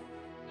telling you,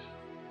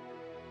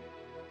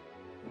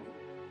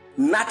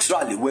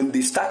 naturally, when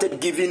they started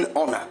giving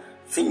honor,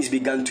 things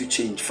began to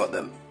change for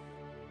them.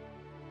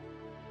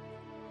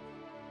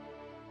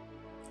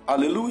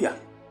 Hallelujah.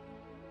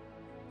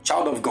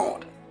 Child of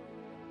God.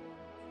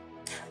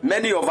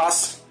 Many of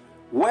us,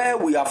 where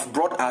we have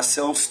brought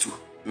ourselves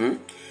to,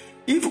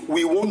 if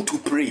we want to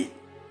pray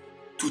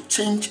to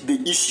change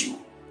the issue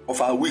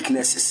of our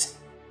weaknesses,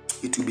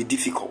 it will be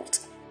difficult.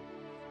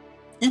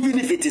 Even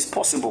if it is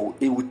possible,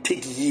 it will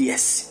take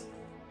years.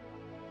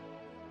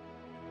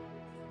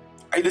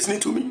 Are you listening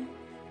to me?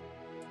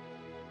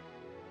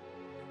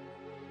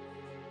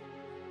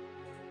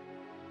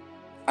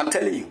 I'm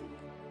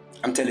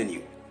telling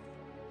you.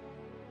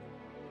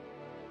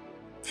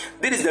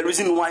 This is the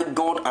reason why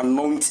God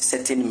anoints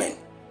certain men.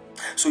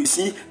 So you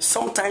see,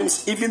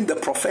 sometimes even the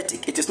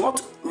prophetic, it is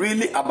not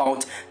really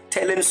about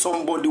telling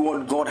somebody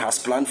what God has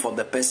planned for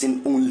the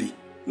person only.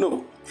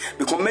 No.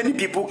 Because many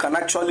people can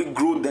actually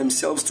grow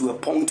themselves to a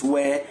point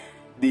where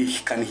they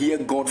can hear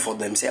God for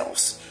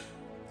themselves.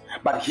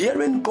 But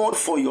hearing God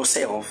for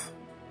yourself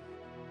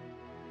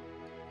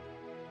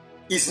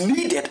is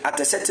needed at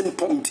a certain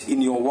point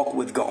in your walk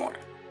with God.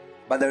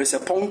 But there is a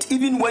point,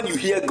 even when you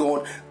hear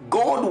God,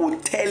 God will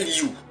tell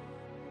you,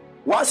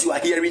 once you are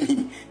hearing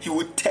Him, He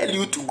will tell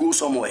you to go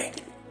somewhere.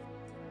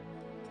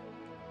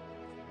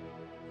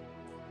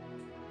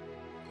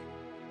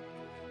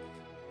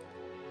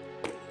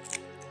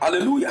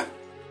 Hallelujah.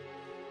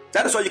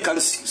 That is why you can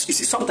see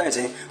sometimes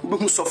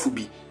when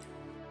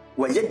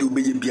you do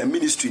a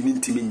ministry,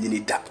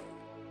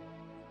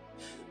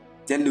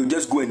 then they'll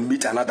just go and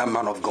meet another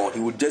man of God.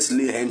 He will just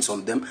lay hands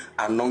on them,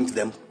 anoint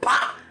them.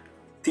 Bah!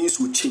 Things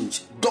will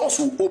change. Doors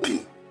will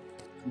open.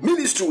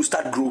 Ministry will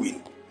start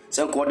growing.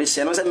 So God is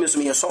saying, me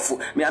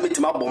am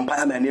to my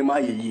bompire my name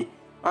ayi.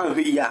 An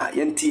hwe ya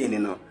yenti ene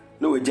no.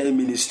 No we jai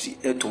ministry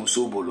eton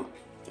so bolo.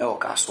 E o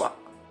kaswa.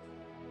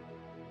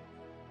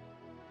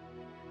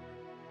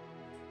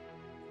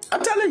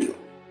 I'm telling you.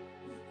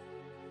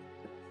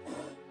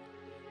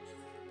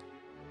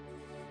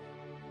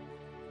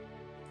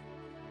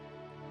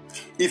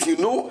 If you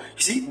know,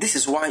 you see, this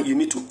is why you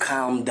need to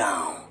calm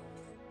down.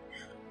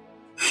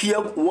 Hear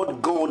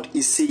what God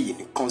is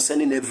saying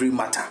concerning every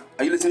matter.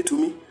 Are you listening to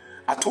me?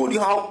 I told you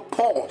how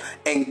Paul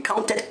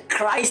encountered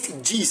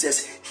Christ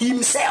Jesus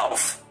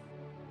himself.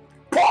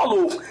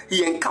 Paul,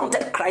 he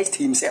encountered Christ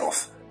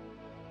himself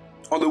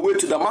on the way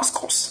to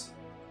Damascus.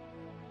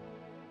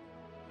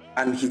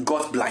 And he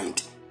got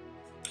blind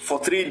for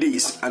 3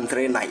 days and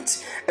 3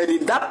 nights. And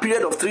in that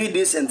period of 3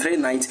 days and 3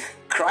 nights,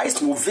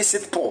 Christ will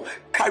visit Paul,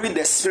 carry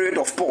the spirit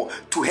of Paul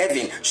to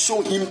heaven,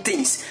 show him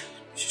things,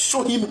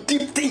 show him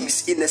deep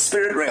things in the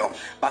spirit realm.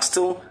 But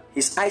still,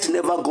 his eyes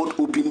never got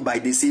opened by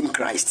the same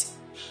Christ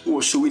who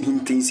was showing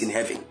him things in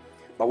heaven.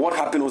 But what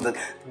happened was that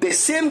the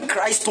same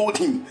Christ told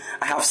him,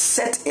 I have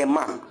set a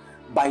man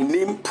by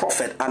name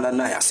Prophet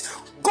Ananias.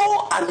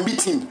 Go and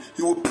meet him.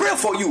 He will pray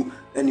for you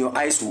and your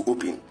eyes will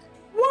open.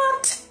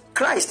 What?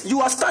 Christ,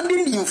 you are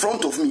standing in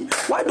front of me.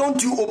 Why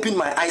don't you open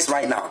my eyes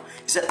right now?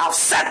 He said, I've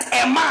set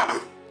a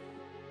man.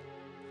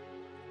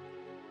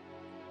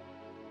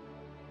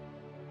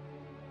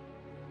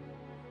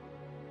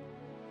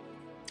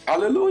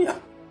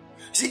 Hallelujah.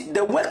 See,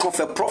 the work of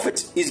a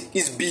prophet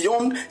is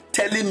beyond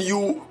telling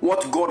you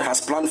what God has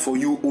planned for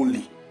you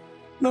only.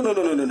 No.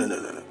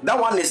 That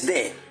one is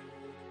there.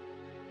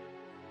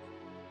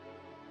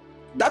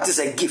 That is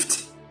a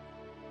gift.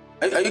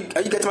 Are you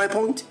getting my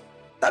point?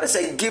 That is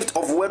a gift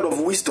of word of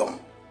wisdom,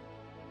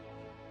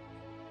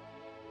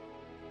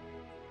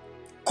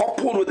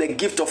 coupled with the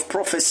gift of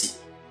prophecy.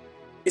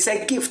 It's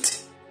a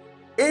gift.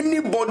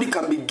 Anybody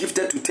can be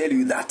gifted to tell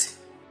you that.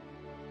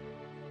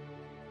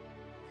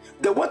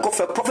 The work of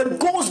a prophet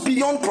goes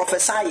beyond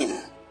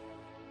prophesying.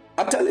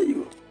 I'm telling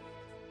you.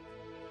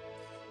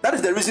 That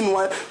is the reason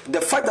why the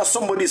fact that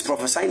somebody is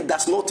prophesying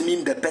does not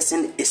mean the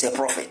person is a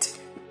prophet.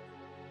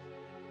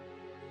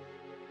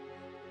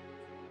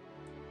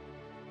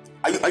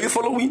 Are you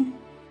following?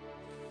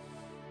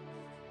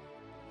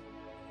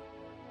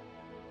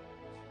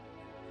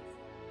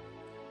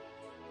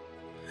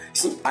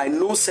 See, I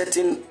know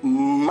certain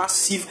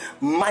massive,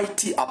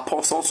 mighty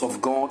apostles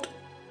of God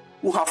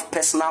who have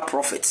personal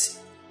prophets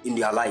in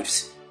their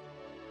lives.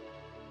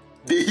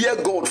 They hear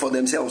God for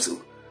themselves,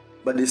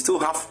 but they still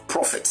have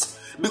prophets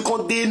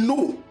because they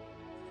know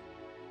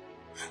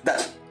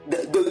that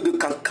they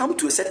can come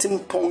to a certain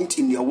point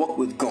in their walk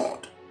with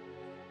God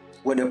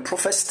where the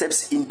prophet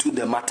steps into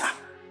the matter,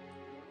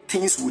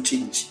 things will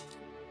change.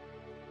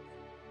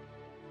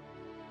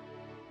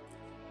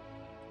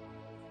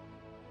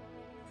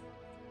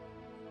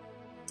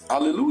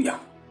 Hallelujah.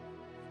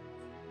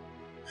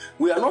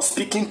 We are not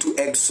speaking to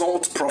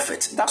exalt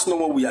prophets. That's not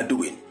what we are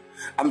doing.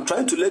 I'm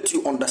trying to let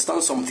you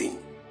understand something.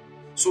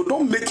 So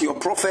don't make your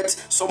prophet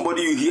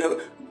somebody you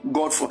hear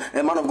God for.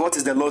 A man of God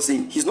is the Lord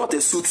saying, he's not a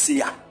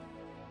soothsayer.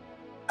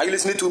 Are you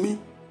listening to me?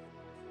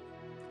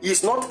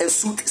 He's not a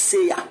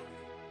soothsayer.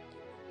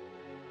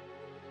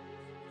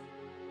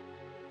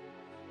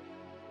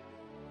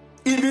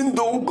 Even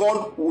though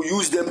God will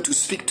use them to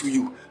speak to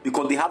you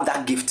because they have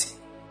that gift.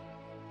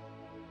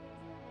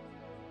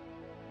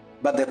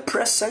 But the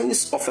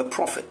presence of a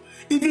prophet,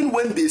 even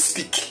when they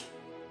speak,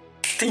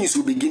 things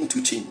will begin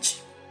to change.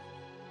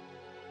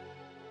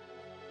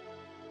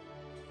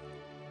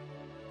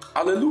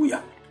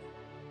 Hallelujah.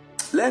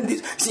 Learn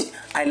this. See,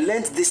 I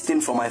learned this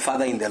thing from my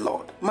father in the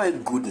Lord. My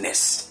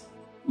goodness.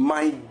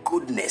 My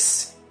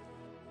goodness.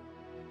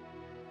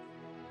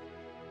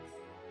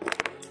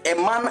 A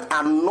man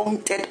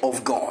anointed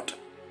of God.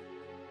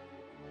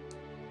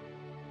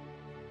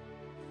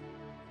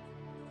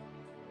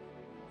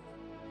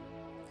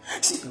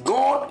 See,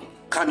 God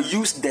can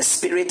use the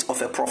spirit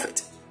of a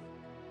prophet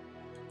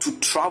to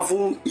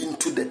travel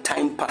into the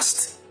time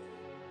past,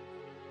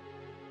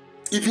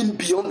 even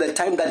beyond the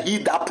time that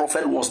that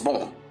prophet was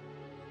born.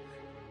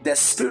 The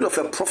spirit of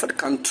a prophet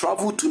can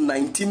travel to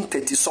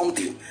 1930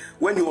 something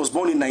when he was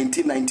born in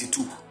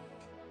 1992.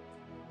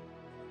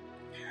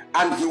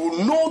 And he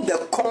will know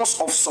the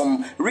cause of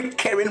some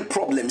recurring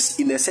problems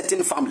in a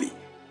certain family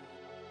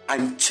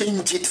and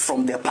change it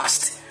from the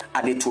past,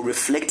 and it will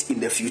reflect in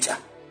the future.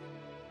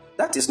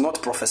 That is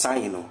not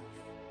prophesying, you know.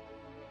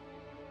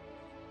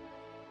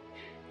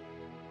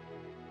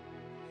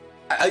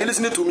 Are you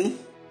listening to me?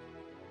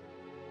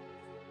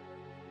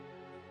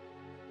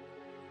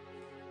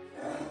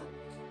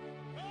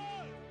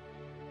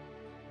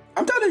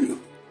 I'm telling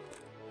you.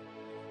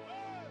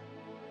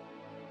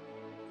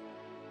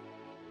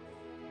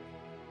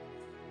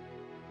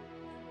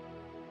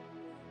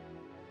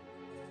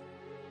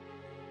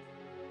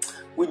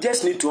 We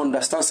just need to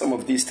understand some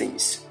of these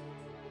things.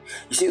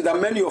 You see, that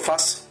many of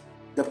us,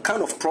 the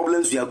kind of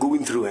problems we are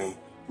going through,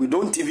 we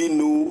don't even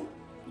know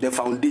the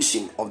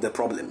foundation of the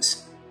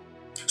problems.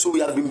 So we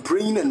have been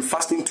praying and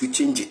fasting to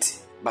change it,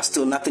 but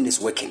still nothing is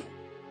working.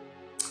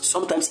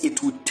 Sometimes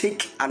it will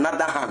take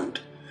another hand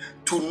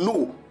to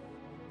know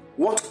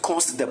what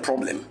caused the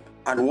problem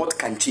and what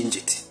can change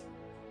it.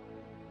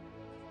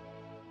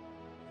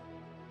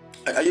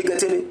 Are you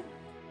getting it?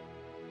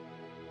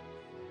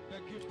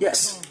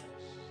 Yes.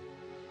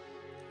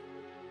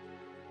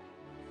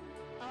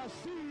 I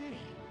see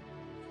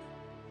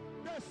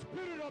the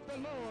Spirit of the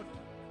Lord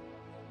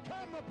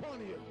come upon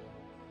you.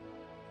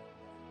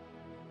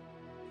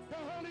 The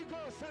Holy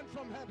Ghost sent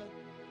from heaven.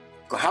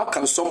 How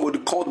can somebody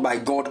called by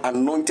God,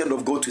 anointed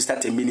of God, to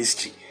start a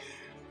ministry,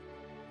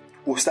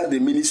 will start the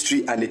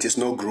ministry and it is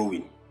not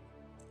growing?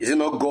 Is it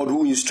not God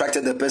who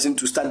instructed the person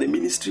to start the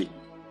ministry?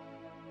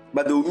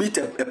 But they will meet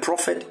a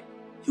prophet,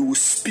 he will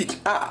speak.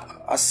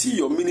 I see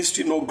your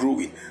ministry not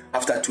growing.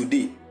 After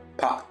today,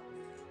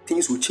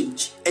 things will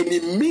change. And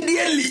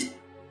immediately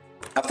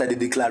after the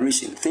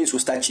declaration, things will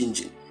start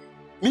changing.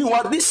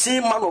 Meanwhile, this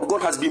same man of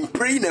God has been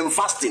praying and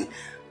fasting,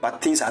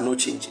 but things are not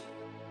changing.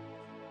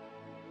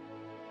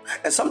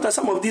 And sometimes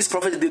some of these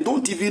prophets, they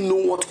don't even know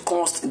what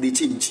caused the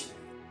change.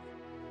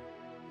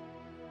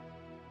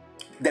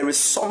 There is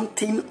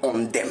something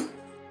on them.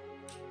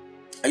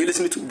 Are you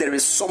listening to? There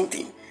is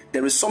something.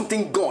 There is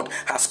something God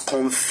has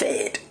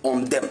conferred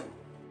on them.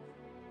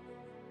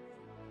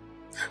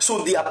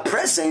 So their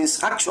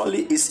presence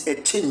actually is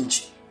a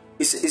change.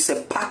 It's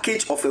a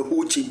package of a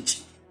whole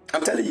change.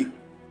 I'm telling you.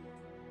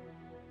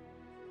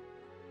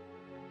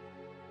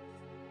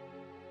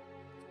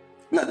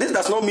 Now, this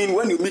does not mean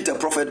when you meet a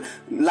prophet,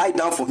 lie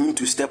down for him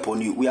to step on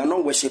you. We are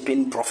not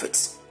worshiping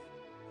prophets.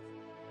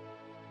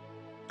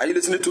 Are you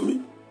listening to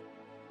me?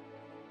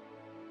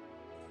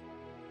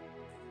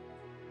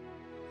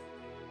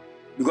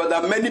 Because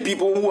there are many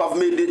people who have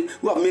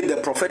made the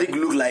prophetic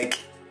look like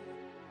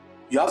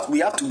we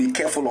have to be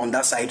careful on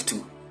that side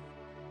too.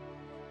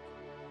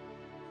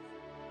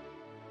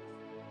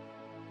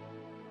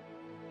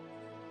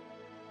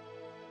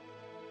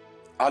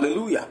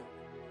 Hallelujah.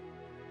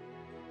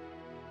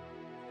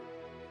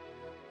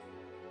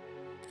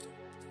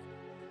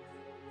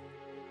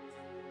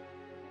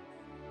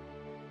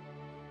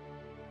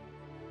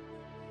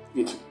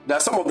 There are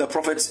some of the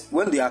prophets,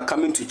 when they are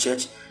coming to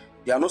church,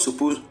 their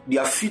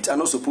feet are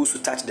not supposed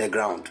to touch the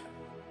ground.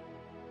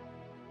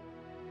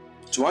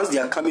 So once they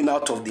are coming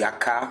out of their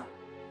car,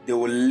 they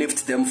will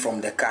lift them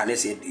from the car and they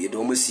say, you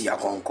don't see a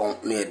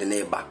concon near the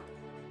neighbor.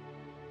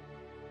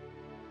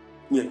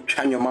 You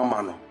turn your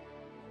mama.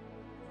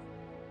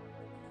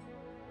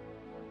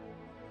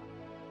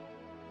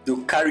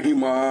 They'll carry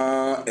him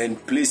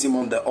and place him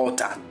on the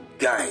altar.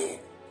 Guy.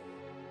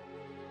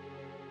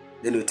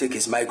 Then he'll take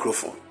his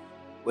microphone.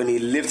 When he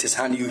lifts his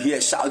hand, you hear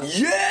a shout,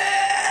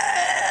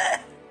 yeah!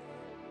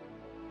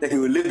 Then he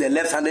will lift the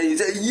left hand and he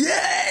say,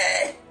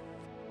 yeah!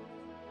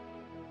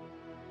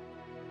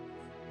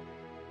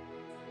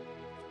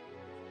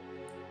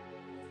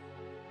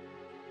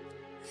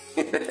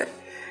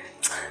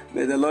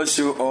 May the Lord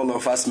show all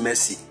of us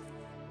mercy.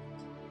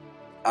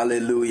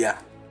 Hallelujah.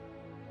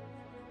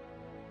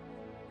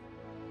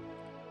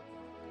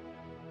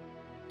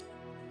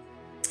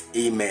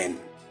 Amen.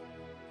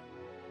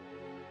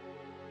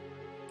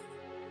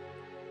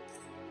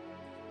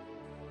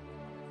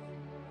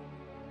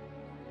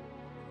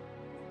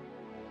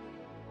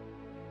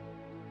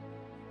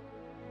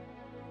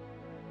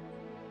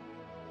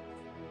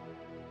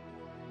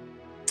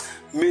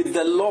 May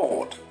the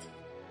Lord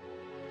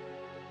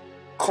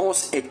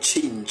cause a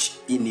change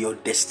in your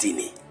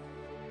destiny.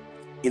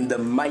 In the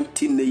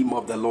mighty name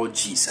of the Lord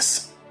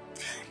Jesus.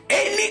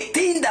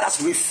 Anything that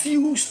has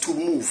refused to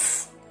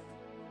move,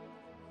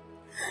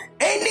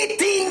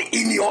 anything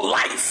in your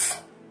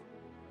life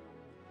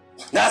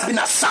that has been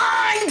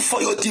assigned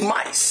for your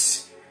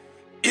demise,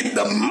 in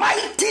the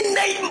mighty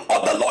name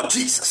of the Lord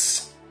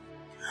Jesus,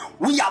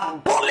 we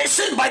abolish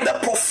it by the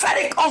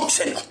prophetic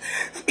unction.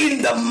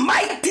 In the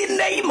mighty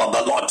name of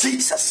the Lord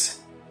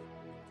Jesus,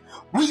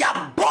 we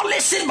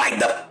abolish it by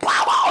the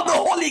power of the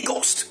Holy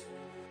Ghost.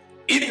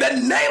 In the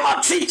name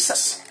of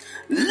Jesus,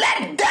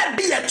 let there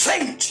be a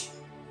change.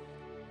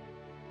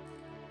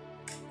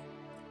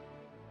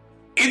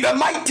 In the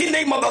mighty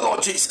name of the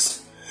Lord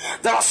Jesus.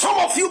 There are some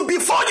of you,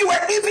 before you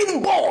were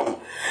even born,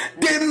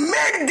 they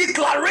made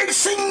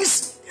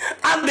declarations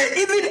and they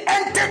even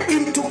entered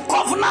into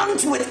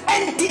covenant with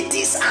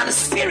entities and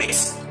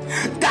spirits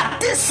that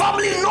this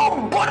family,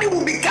 nobody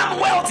will become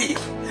wealthy.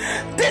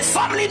 This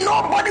family,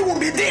 nobody will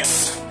be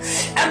this.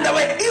 And there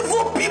were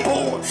evil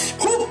people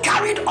who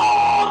carried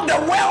all the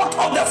wealth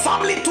of the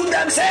family to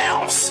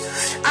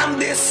themselves.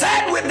 And they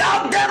said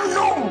without them,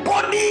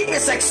 nobody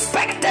is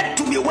expected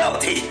to be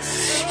wealthy.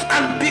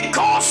 And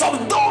because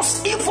of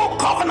those evil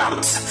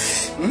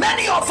covenants,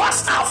 many of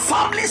us, our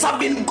families have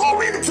been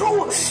going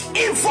through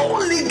evil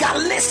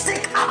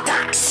legalistic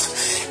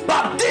attacks.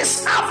 But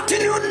this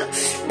afternoon,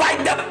 by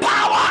the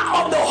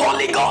power of the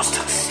Holy Ghost,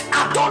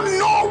 I don't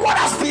know what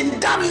has been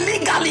done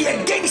legally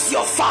against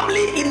your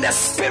family in the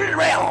spirit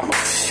realm.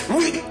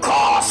 We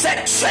cause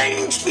a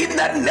change in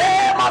the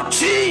name of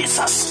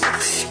Jesus.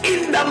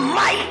 In the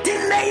mighty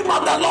name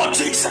of the Lord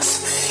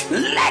Jesus.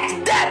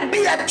 Let there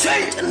be a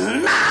change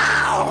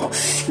now.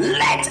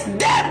 Let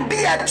there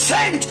be a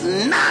change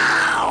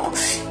now.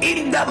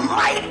 In the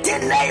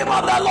mighty name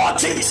of the Lord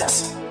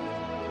Jesus.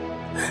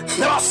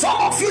 There are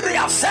some of you, they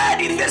have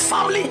said in this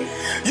family,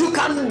 you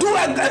can do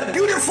a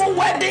beautiful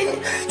wedding,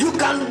 you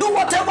can do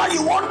whatever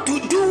you want to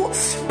do,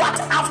 but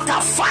after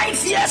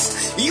 5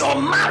 years,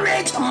 your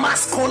marriage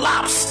must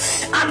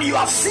collapse. And you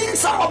have seen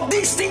some of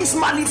these things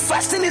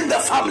manifesting in the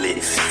family.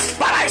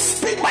 But I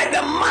speak by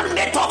the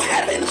mandate of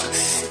heaven.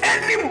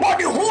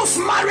 Anybody whose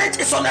marriage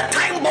is on a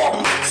time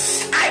bomb,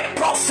 I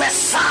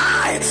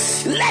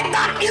prophesy, let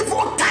that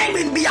evil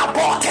timing be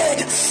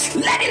aborted.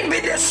 Let it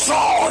be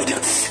destroyed.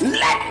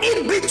 Let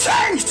it be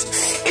changed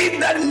in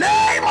the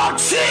name of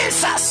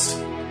Jesus.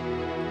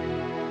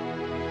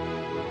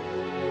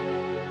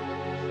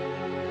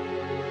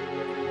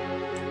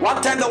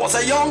 One time there was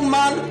a young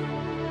man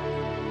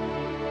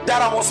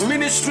that I was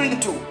ministering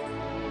to,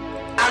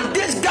 and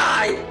this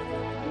guy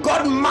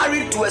got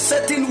married to a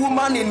certain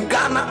woman in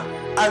Ghana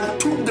and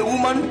took the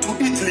woman to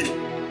Italy.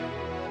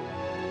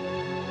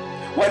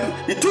 When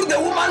he took the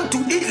woman to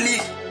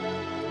Italy,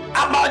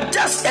 about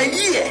just a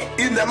year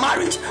in the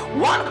marriage,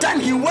 one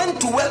time he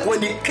went to work.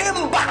 When he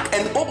came back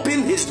and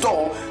opened his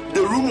door,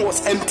 the room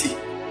was empty.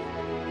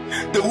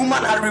 The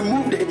woman had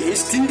removed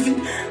his TV,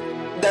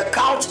 the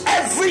couch,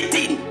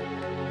 everything.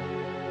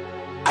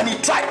 And he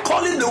tried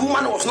calling the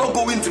woman, was not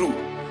going through.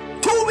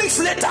 2 weeks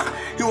later,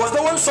 he was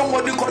the one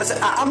somebody called and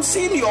said, I'm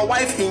seeing your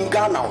wife in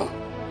Ghana.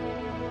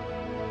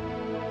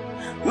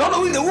 Not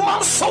only the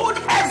woman sold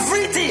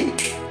everything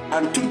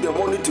and took the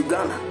money to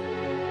Ghana.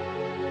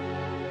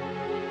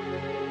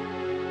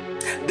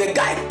 The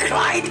guy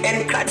cried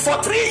and cried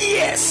for 3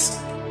 years.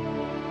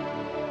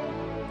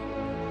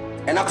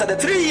 And after the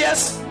 3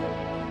 years,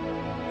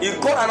 he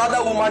got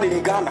another woman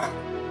in Ghana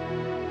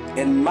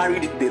and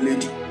married the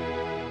lady.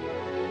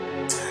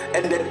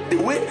 And the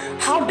way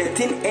how the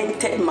thing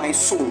entered my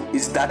soul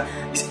is that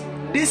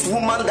this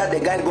woman that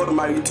the guy got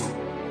married to,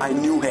 I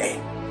knew her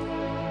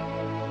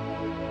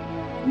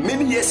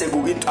many years ago,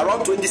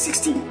 around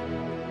 2016.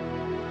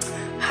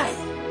 Hi.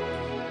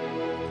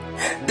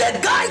 The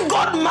guy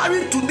got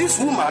married to this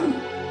woman,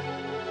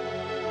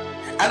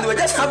 and they were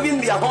just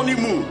having their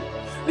honeymoon.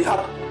 They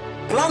had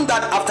planned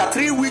that after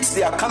 3 weeks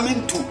they are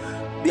going to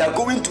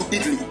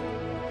Italy.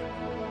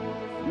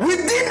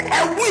 Within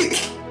a week,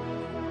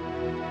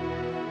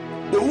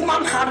 the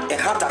woman had a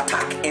heart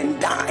attack and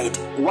died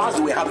whilst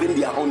they were having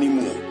their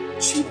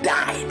honeymoon. She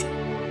died.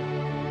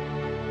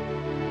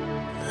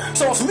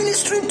 So I was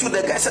ministering to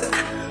the guy. I said,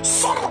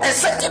 a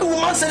certain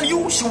woman said,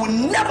 she will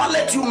never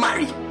let you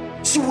marry.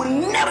 She will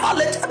never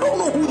let. I don't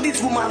know who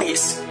this woman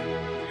is.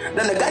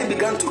 Then the guy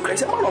began to cry. He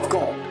said, man of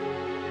God,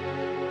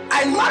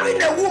 I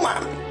married a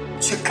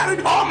woman. She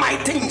carried all my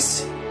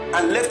things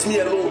and left me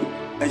alone,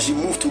 and she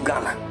moved to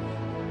Ghana.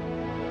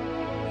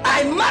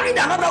 I married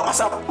another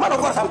man of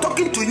God. I'm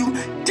talking to you.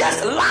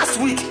 Just last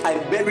week, I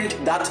buried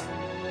that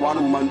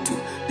one woman too,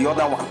 the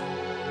other one.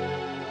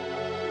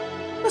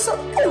 I said,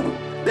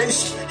 oh. Then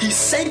he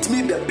sent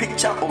me the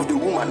picture of the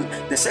woman,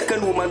 the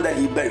second woman that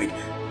he buried.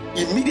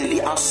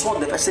 Immediately I saw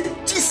that. I said,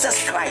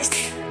 Jesus Christ,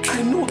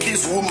 I know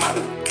this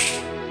woman.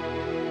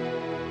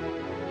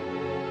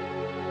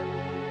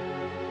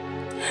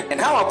 And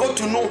how I got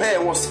to know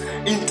her was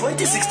in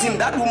 2016,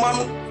 that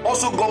woman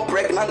also got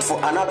pregnant for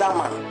another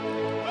man.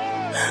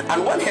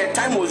 And when her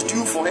time was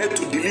due for her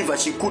to deliver,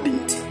 she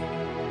couldn't.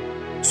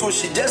 So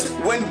she just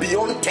went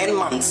beyond 10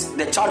 months.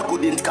 The child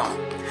couldn't come.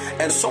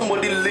 And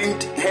somebody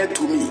linked her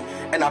to me.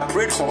 And I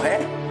prayed for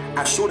her.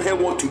 I showed her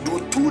what to do.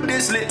 2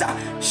 days later,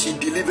 she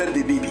delivered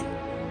the baby.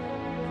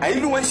 And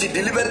even when she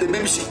delivered the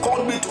baby, she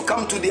called me to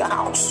come to their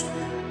house.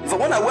 So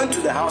when I went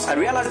to the house, I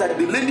realized that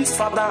the lady's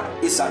father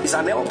is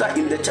an elder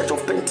in the Church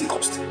of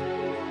Pentecost.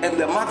 And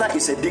the mother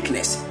is a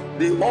deaconess.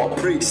 They all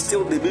prayed,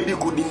 still the baby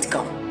couldn't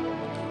come.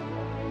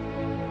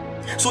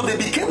 So they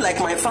became like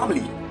my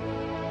family.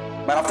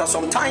 But after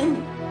some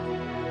time,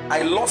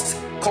 I lost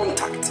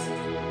contact.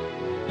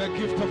 The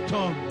gift of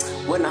tongues.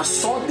 When I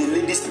saw the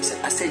lady's picture,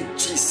 I said,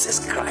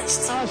 Jesus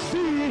Christ. I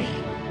see.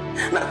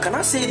 Now, can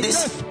I say The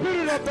this?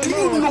 Spirit of the Do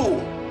you Lord.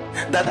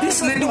 know that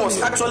this lady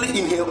was actually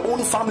in her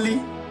own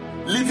family,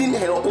 living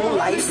her own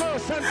life?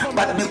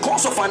 But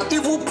because of an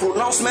evil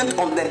pronouncement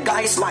on the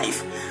guy's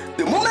life,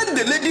 the moment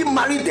the lady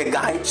married the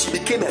guy, she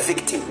became a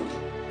victim.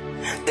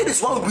 That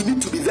is why we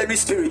need to be very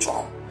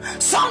spiritual.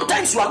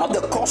 Sometimes you are not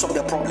the cause of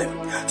the problem.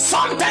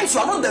 Sometimes you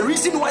are not the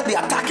reason why the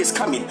attack is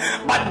coming.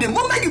 But the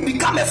moment you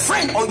become a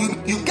friend or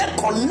you get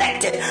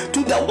connected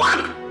to the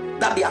one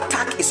that the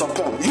attack is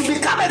upon, you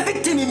become a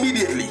victim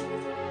immediately.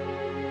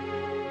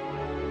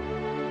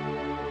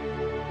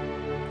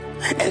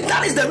 And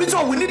that is the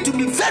reason we need to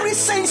be very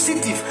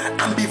sensitive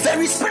and be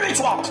very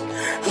spiritual.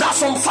 There are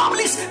some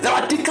families, there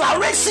are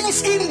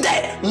declarations in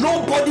there,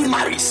 nobody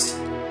marries.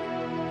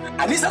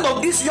 And instead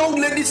of these young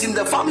ladies in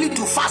the family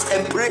to fast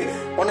and pray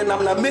on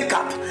a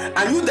makeup,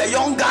 and you the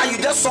young guy, you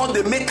just saw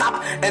the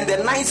makeup and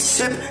the nice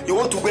shape, you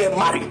want to go and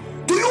marry.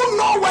 Do you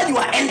know where you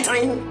are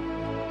entering?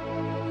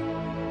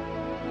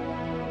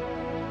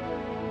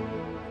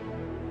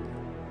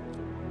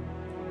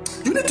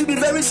 You need to be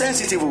very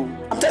sensitive.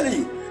 I'm telling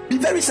you, Be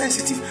very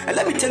sensitive. And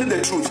let me tell you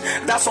the truth.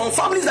 There are some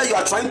families that you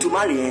are trying to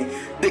marry.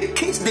 The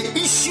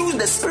issues,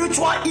 the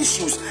spiritual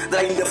issues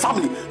that are in the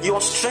family, your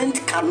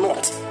strength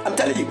cannot. I'm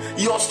telling you,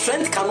 your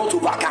strength cannot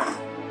overcome.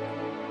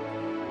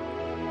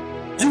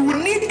 You will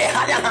need a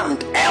higher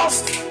hand.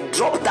 Else,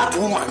 drop that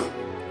woman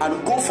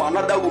and go for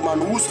another woman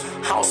whose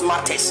house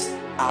matters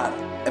are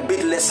a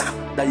bit lesser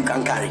than you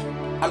can carry.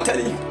 I'm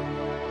telling you.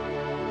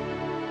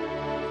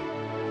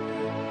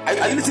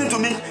 Are you listening to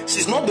me?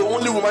 She's not the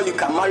only woman you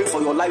can marry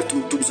for your life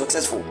to be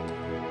successful.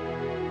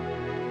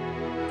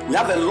 We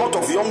have a lot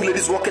of young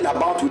ladies walking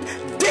about with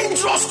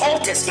dangerous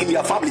altars in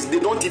their families. They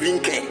don't even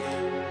care.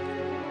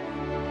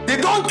 They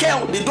don't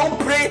care. They don't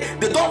pray.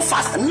 They don't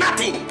fast.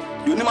 Nothing.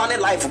 You need money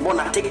life born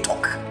at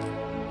TikTok.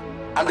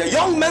 And the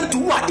young men too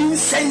who are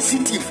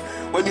insensitive.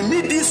 When you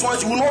meet these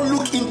ones, you will not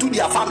look into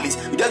their families.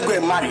 You just go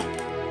and marry.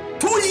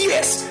 2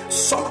 years,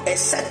 a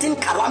certain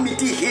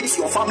calamity hits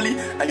your family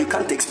and you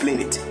can't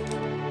explain it.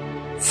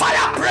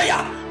 Fire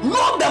prayer.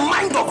 Know the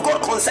mind of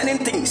God concerning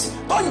things.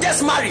 Don't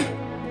just marry.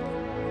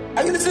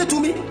 Are you listening to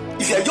me?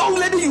 If you're a young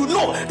lady, you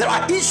know there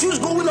are issues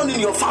going on in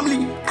your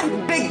family. I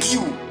beg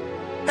you.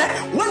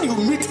 When you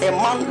meet a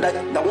man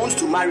that wants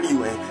to marry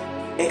you,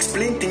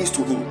 explain things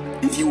to him.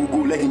 If you will go,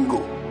 let him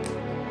go.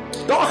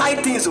 Don't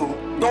hide things.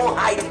 Don't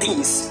hide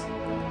things.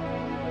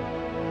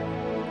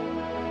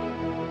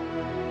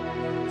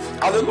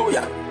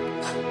 Hallelujah.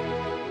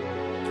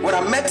 When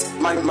I met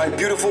my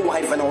beautiful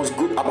wife and I was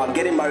good about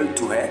getting married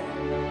to her,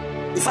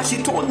 in fact,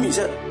 she told me, she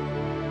said,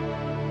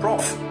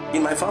 Prof,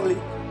 in my family,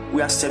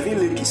 we are 7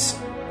 ladies.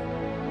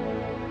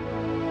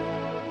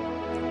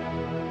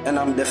 And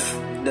I'm the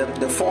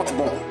 4th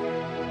born.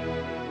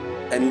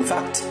 And in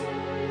fact,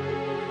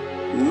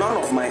 none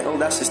of my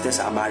elder sisters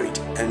are married.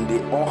 And they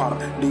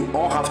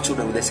all have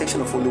children with the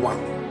exception of only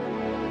one.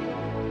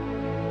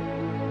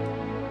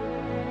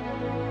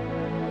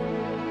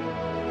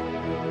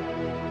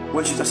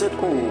 When she said,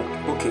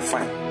 oh, okay,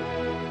 fine,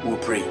 we'll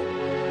pray.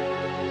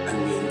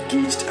 And we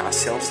engaged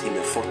ourselves in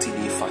a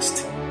 40-day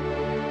fast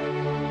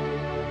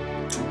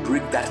to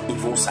break that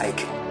evil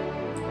cycle.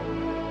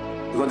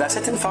 Because there are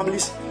certain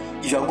families,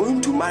 if you are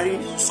going to marry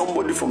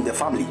somebody from the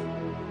family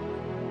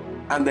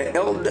and the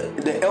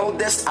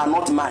eldest are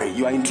not married,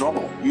 you are in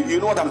trouble. You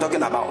know what I'm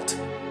talking about.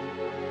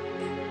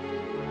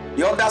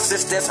 The elder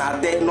sisters are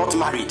there not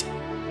married,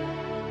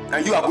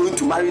 and you are going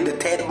to marry the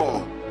 3rd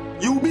born.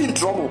 You will be in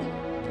trouble.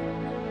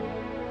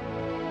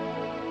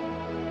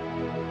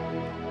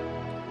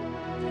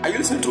 Are you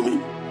listening to me?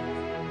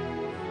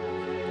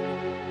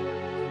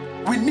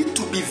 We need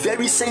to be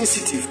very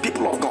sensitive,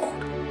 people of God.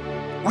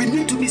 We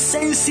need to be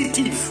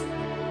sensitive.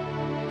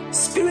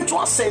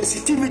 Spiritual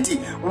sensitivity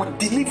will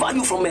deliver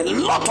you from a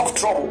lot of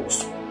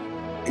troubles.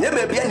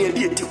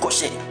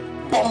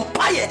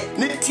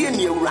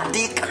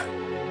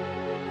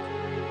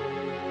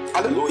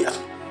 Hallelujah.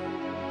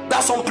 There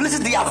are some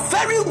places they are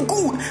very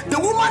good. The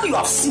woman you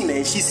have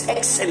seen, she's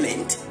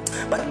excellent.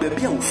 But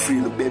baby, I will free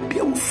no. Baby,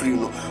 I will free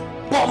no.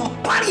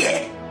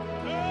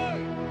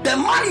 The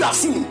man you have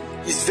seen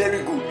is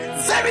very good.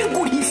 Very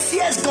good. He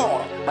fears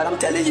God. But I'm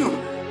telling you,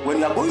 when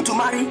you are going to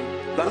marry,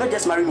 you are not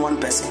just marrying one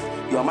person.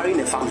 You are marrying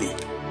a family.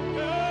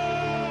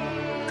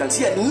 You can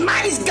see a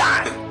nice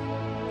guy,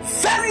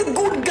 very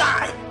good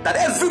guy that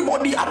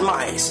everybody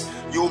admires.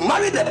 You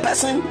marry the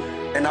person,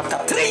 and after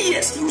 3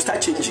 years, you will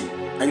start changing.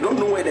 And you don't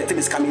know where the thing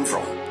is coming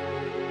from.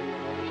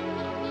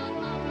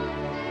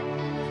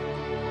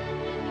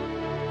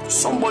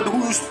 Somebody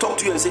who used to talk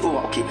to you and say, oh,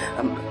 okay,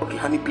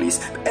 honey, please.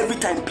 Every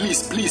time,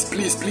 please.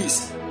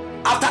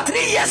 After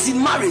 3 years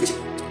in marriage,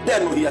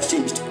 then he has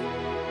changed.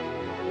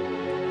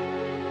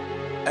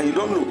 And you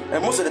don't know.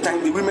 And most of the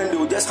time, the women, they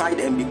will just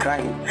hide and be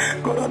crying.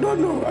 God, I don't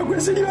know. I'm going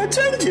to say, you are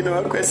changing.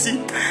 I'm going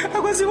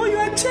to say, well, you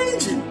are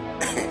changing.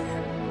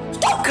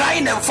 Stop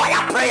crying and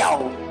fire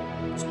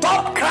prayer.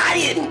 Stop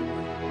crying.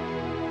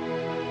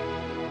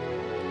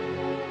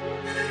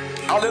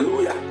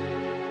 Hallelujah.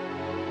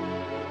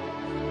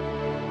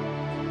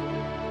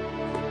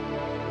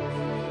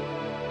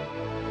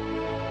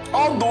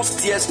 All those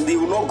tears, they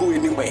will not go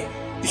anywhere.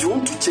 If you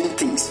want to change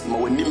things,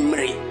 are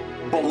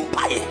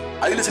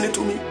you listening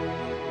to me?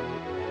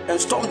 And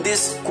stop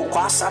this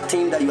kokwasa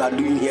thing that you are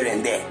doing here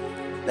and there.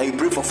 That you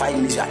pray for 5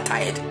 minutes, you are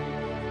tired.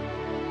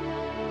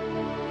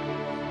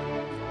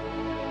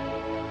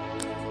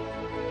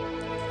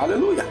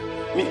 Hallelujah.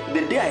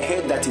 The day I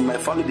heard that in my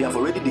family they have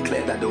already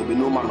declared that there will be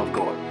no man of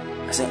God,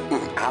 I said,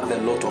 I have a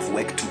lot of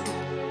work to do.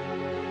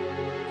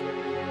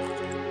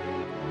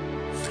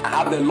 I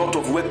have a lot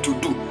of work to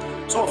do.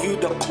 Some of you,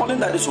 the calling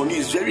that is on you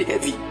is very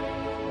heavy.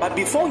 But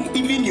before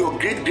even your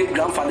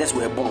great-great-grandfathers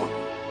were born,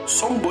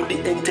 somebody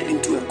entered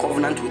into a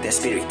covenant with the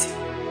spirit.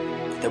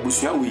 The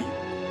Busuawi,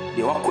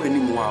 they were calling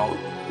him wow,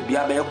 be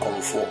a bear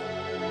comfort.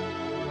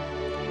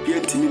 Be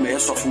a team may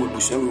suffer with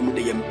Busuawi,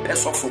 they am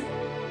suffer.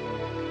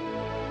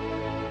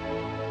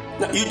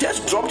 Now, you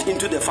just dropped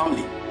into the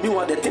family.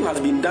 Meanwhile, the thing has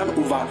been done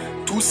over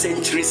 2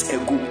 centuries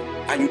ago,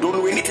 and you don't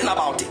know anything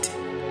about it.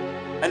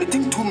 And you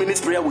think 2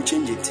 minutes prayer will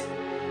change it.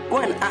 Go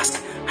and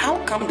ask, how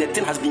come the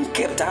thing has been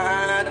kept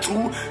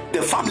through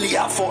the family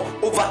for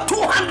over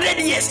 200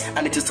 years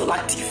and it is still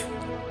active?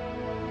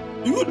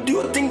 Do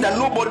you think that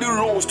nobody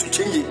rose to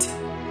change it?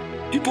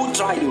 People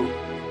tried though.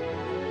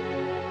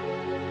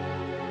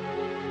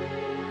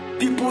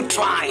 People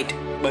tried,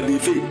 but they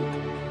failed.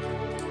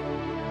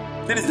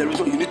 That is the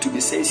reason you need to be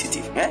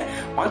sensitive.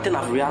 One thing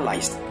I've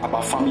realized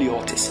about family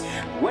altars,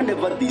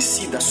 whenever they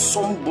see that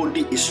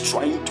somebody is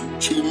trying to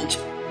change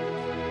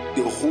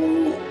the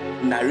whole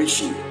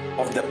narration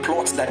of the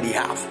plot that they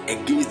have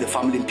against the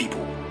family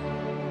people,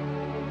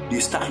 they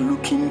start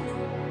looking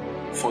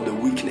for the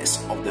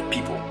weakness of the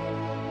people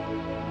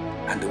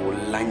and they will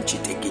launch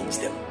it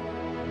against them.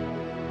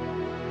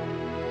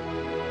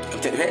 I'm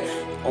telling you,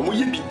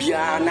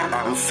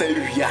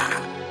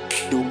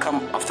 they will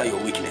come after your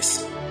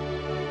weakness.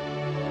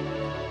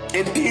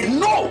 And they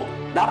know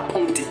that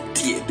point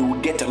there, they will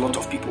get a lot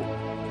of people.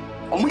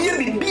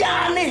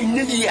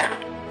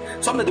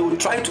 Sometimes they will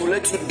try to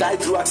let you die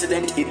through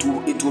accident, it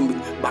will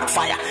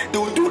backfire. They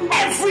will do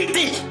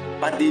everything,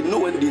 but they know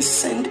when they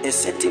send a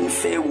certain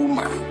fair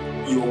woman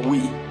your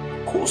way,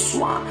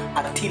 Koswa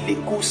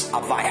Atilikus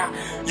Avaya,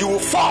 you will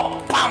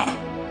fall. Bam!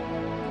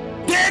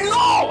 They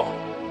know.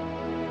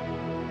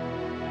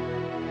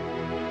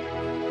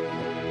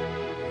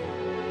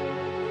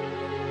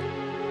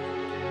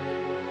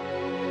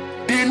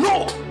 They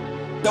know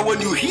that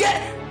when you hear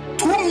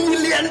 $2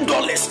 million,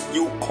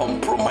 you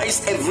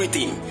compromise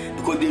everything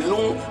because they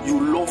know you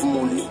love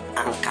money.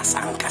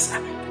 Ankasa.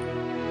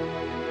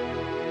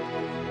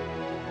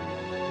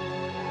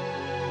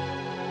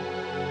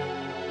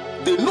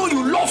 They know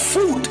you love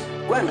food.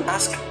 Go and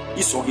ask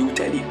Esau, he will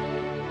tell you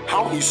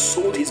how he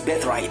sold his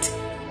birthright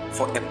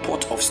for a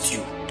pot of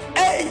stew.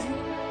 Hey!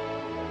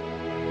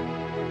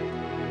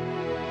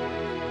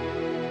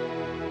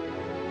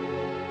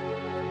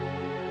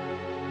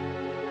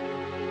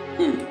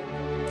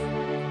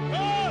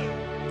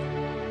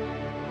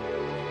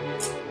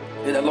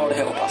 May the Lord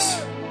help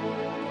us.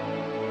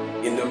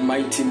 In the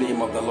mighty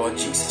name of the Lord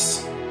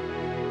Jesus.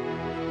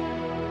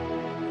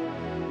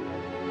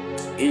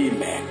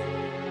 Amen.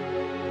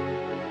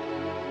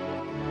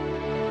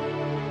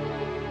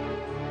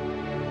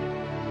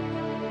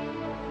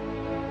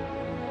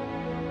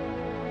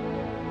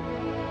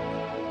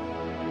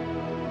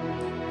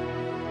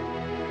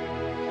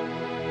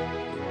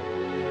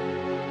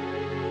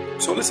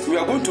 So listen, we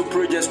are going to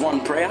pray just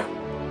one prayer.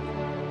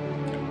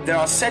 There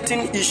are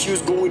certain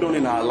issues going on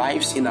in our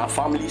lives, in our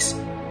families.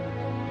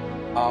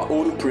 Our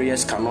own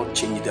prayers cannot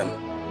change them.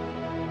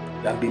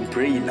 We have been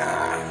praying.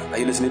 Are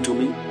you listening to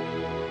me?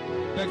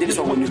 This is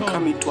why when you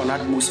come into an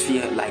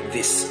atmosphere like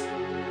this,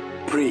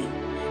 pray.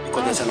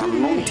 Because there's an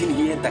anointing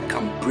here that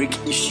can break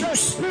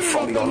issues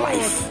from your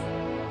life.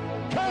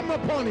 Come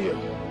upon you.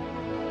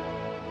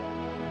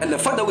 And the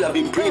fact that we have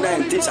been praying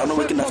and things are not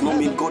working does not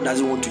mean God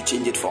doesn't want to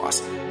change it for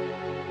us.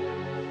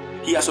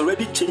 He has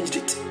already changed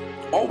it.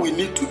 All we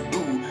need to do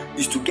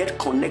is to get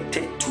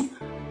connected to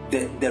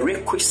the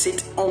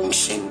requisite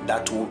unction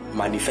that will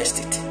manifest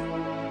it.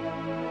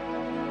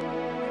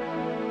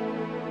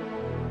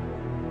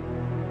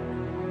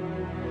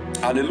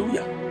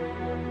 Hallelujah.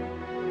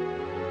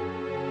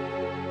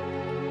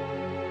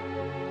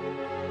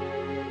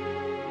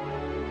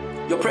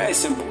 Your prayer is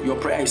simple. Your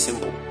prayer is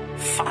simple.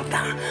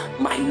 Father,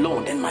 my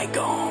Lord and my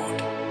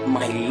God,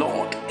 my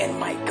Lord and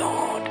my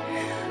God,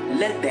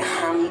 let the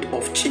hand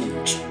of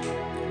change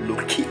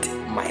locate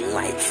my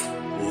life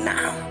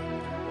now.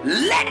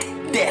 Let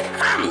the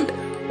hand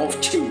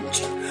of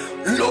change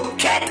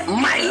locate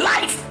my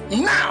life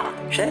now.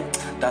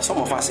 That some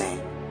of us saying,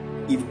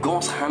 if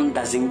God's hand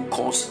doesn't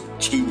cause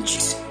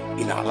changes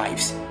in our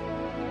lives,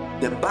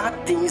 the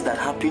bad things that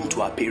happen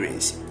to our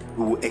parents,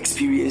 we will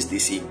experience the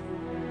same.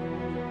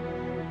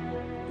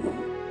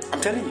 I'm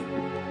telling you.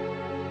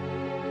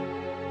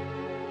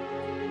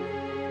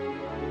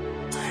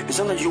 It's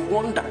not that you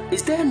wonder,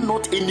 is there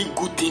not any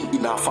good thing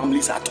in our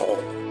families at all?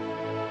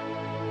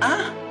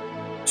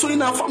 So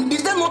in our family,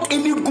 is there not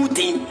any good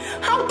thing?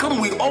 How come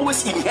we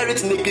always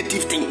inherit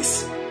negative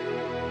things?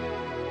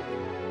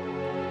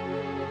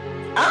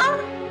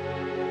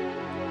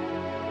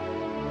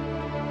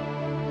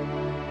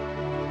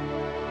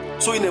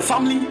 So in a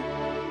family,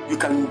 you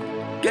can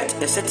get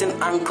a certain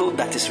uncle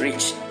that is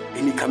rich,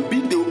 and he can be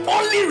the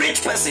only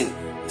rich person.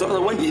 So that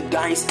when he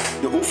dies,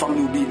 the whole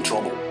family will be in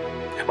trouble.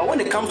 But when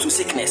it comes to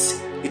sickness,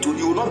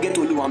 you will not get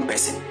only one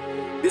person.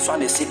 This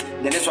one is sick,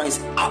 the next one is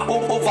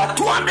over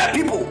 200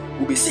 people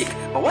will be sick.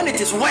 But when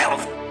it is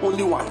wealth,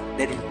 only one.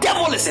 The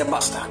devil is a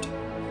bastard.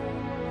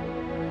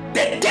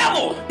 The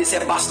devil is a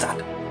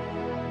bastard.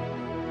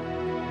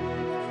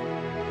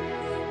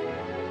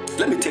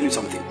 Let me tell you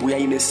something. We are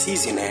in a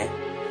season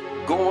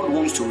God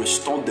wants to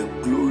restore the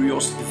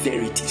glorious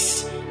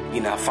verities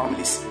in our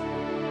families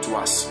to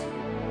us.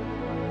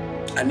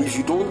 And if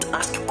you don't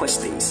ask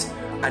questions,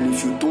 and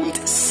if you don't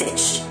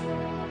search,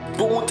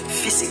 both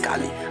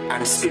physically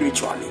and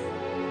spiritually,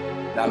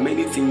 there are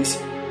many things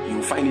you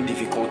will find it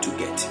difficult to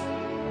get.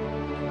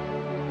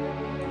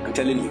 I'm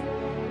telling you.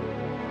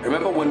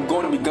 Remember when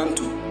God began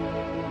to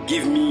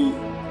give me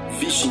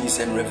visions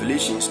and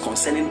revelations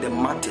concerning the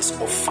matters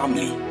of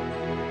family,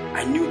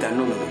 I knew that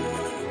no.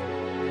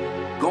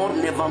 God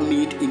never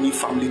made any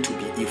family to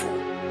be evil.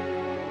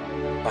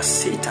 But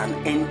Satan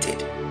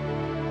entered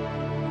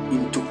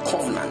into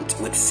covenant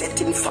with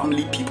certain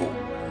family people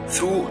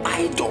through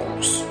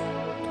idols,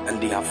 and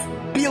they have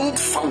built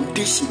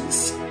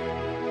foundations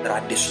that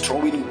are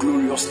destroying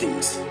glorious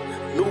things,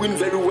 knowing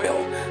very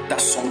well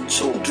that some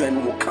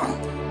children will come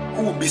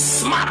who will be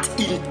smart,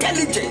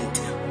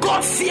 intelligent,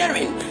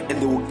 God-fearing,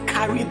 and they will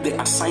carry the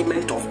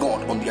assignment of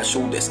God on their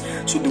shoulders.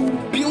 So they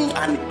will build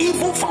an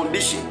evil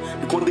foundation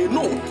because they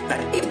know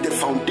that if the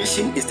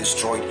foundation is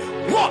destroyed,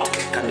 what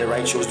can the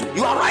righteous do?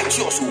 You are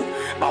righteous,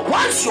 but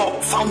once your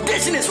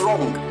foundation is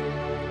wrong,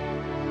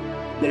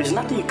 there is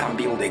nothing you can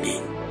build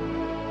again.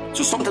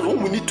 So sometimes what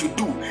we need to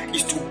do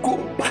is to go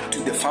back to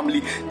the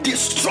family,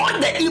 destroy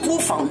the evil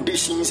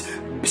foundations,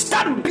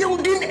 start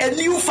building a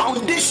new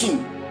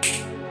foundation.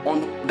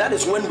 That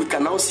is when we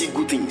can now see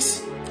good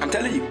things. I'm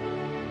telling you,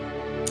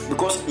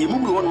 because you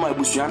move on my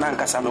bushana and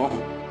Casano,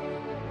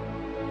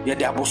 yet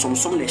there was some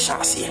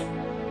chance here.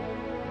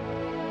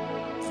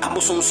 I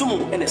was some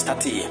and a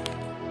stati.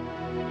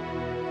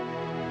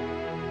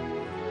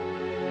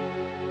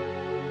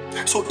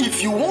 So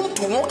if you want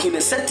to walk in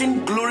a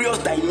certain glorious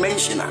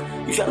dimension,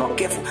 if you are not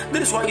careful,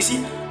 that is why you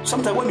see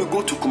sometimes when you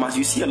go to Kumasi,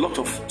 you see a lot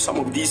of some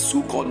of these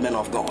so-called men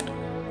of God.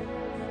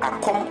 I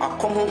come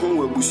home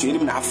where bushini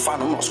and have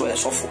fun and also a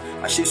sofa.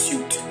 I say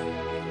suit.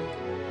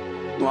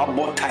 No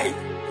about tie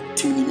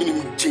to the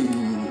minimum gym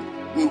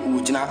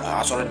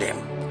them.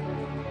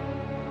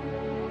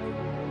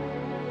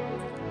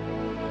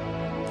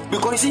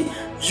 Because you see,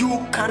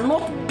 you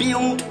cannot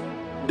build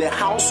the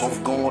house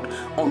of God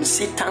on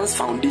Satan's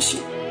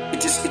foundation.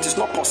 It is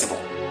not possible.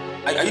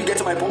 Are you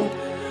getting my point?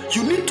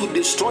 You need to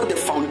destroy the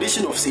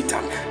foundation of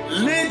Satan,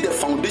 lay the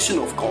foundation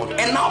of God,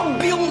 and now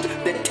build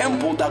the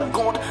temple that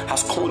God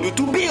has called you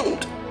to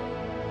build.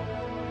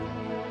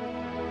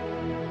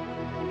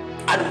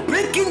 And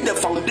breaking the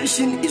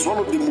foundation is one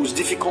of the most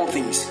difficult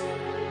things.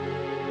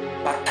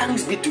 But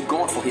thanks be to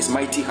God for his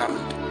mighty hand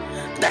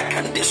that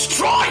can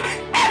destroy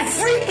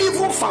every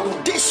evil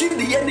foundation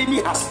the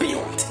enemy has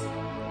built.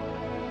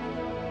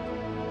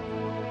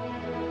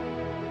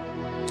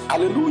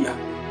 Hallelujah.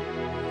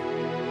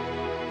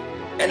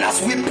 And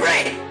as we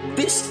pray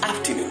this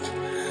afternoon,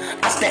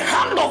 as the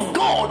hand of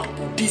God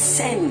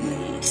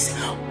descends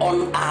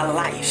on our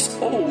lives,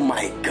 oh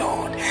my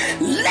God,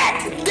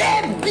 let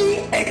there be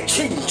a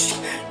change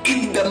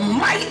in the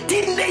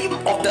mighty name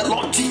of the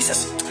Lord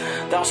Jesus.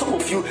 There are some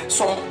of you,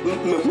 some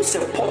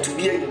support to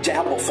be a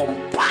jab or some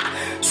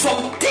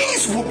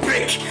things will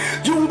break.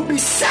 You will be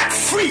set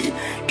free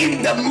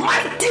in the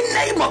mighty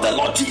name of the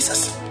Lord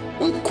Jesus.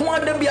 And the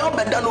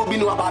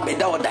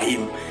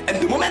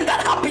moment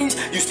that happens,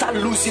 you start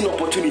losing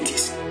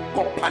opportunities.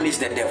 God punish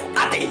the devil.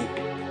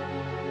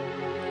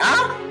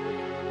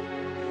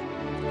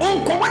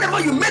 Whenever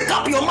you make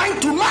up your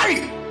mind to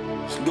marry,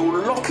 they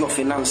will lock your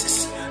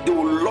finances, they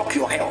will lock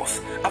your health.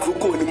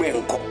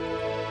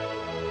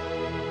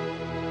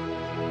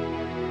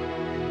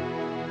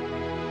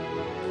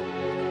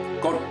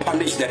 God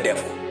punish the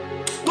devil.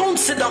 Don't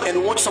sit down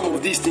and watch some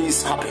of these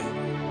things happen.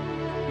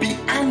 Be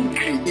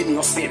angry in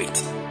your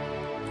spirit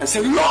and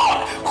say,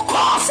 Lord,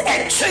 cause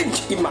a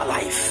change in my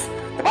life.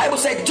 The Bible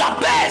said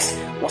Jabez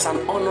was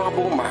an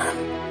honorable man,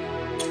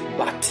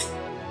 but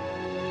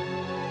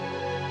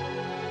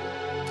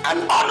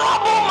an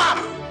honorable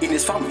man in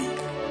his family,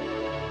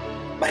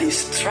 but he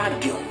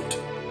struggled.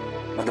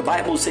 But the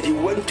Bible said he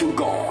went to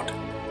God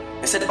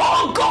and said,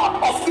 oh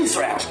God of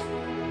Israel,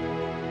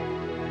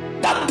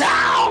 that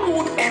thou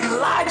would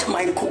enlarge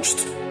my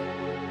coast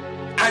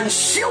and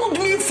shield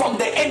me from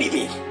the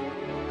enemy.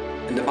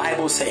 And the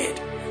Bible said,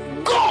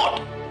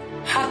 God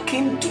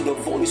hearkened to the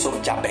voice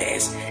of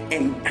Jabez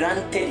and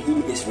granted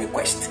him his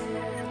request.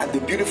 And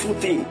the beautiful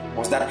thing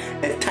was that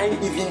a time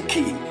even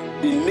came,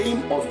 the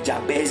name of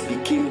Jabez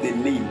became the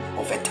name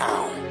of a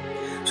town.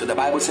 So the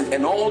Bible said,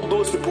 and all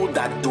those people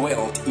that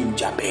dwelt in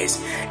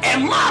Jabez, a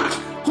man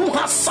who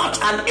has such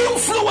an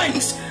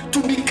influence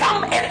to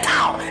become a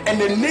town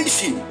and a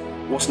nation,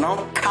 was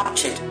now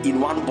captured in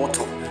one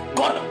bottle.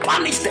 God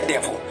punished the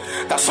devil.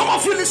 That some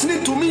of you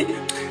listening to me,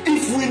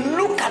 if we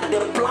look at the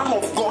plan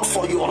of God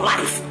for your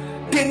life,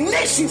 the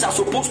nations are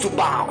supposed to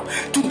bow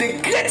to the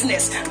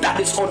greatness that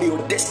is on your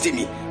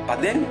destiny.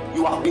 But then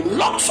you have been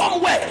locked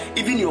somewhere.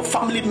 Even your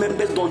family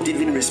members don't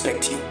even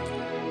respect you.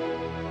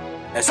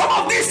 And some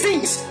of these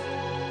things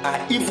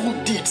are evil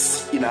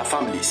deeds in our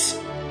families.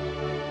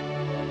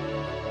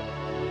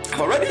 I've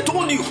already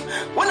told you,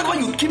 whenever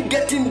you keep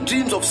getting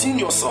dreams of seeing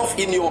yourself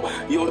in your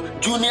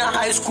junior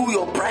high school,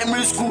 your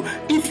primary school,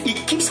 if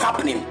it keeps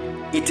happening,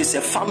 it is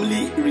a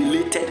family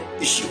related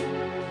issue.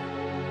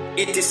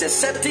 It is a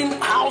certain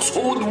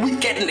household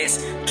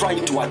wickedness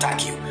trying to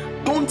attack you.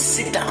 Don't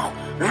sit down.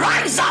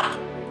 Rise up.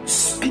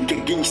 Speak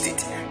against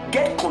it.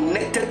 Get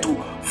connected to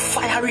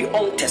fiery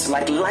altars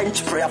like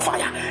lunch prayer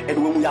fire.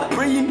 And when we are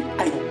praying,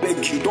 I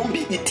beg you, don't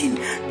be eating.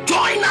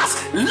 Join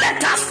us.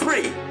 Let us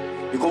pray.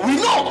 Because we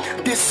know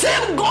the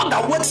same God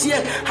that works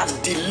here has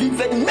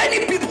delivered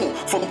many people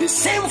from the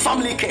same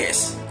family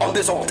curse on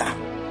this altar.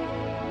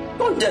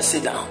 Don't just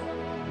sit down.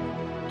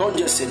 Don't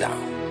just sit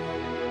down.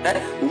 But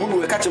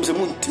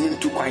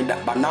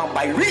now,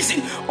 by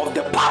reason of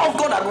the power of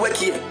God at work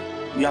here,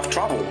 you have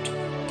traveled.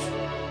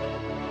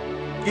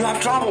 You have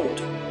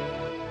traveled.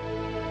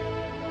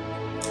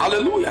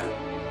 Hallelujah.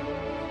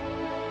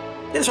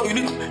 That's why you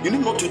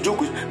need not to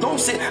joke with. Don't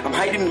say, I'm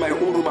hiding in my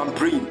own room, I'm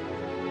praying.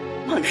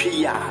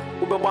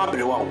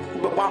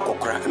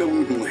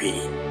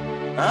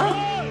 Huh?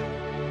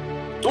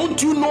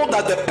 Don't you know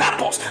that the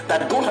purpose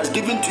that God has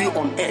given to you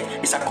on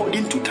earth is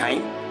according to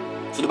time?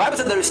 So the Bible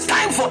says there is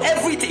time for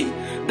everything.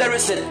 There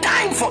is a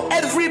time for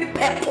every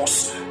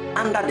purpose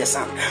under the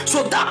sun.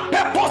 So that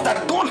purpose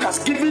that God has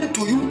given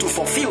to you to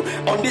fulfill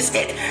on this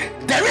earth,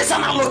 there is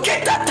an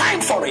allocated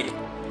time for it.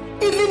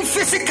 Even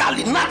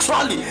physically,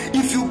 naturally,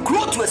 if you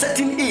grow to a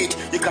certain age,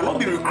 you cannot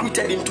be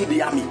recruited into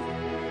the army.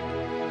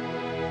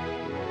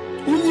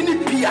 I'm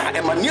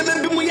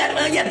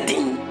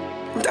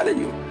telling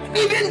you,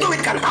 even though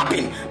it can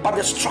happen, but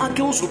the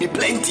struggles will be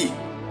plenty.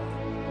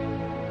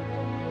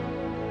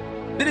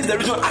 That is the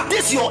reason at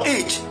this your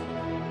age,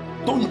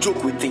 don't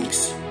joke with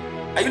things.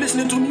 Are you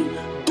listening to me?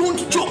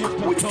 Don't joke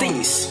with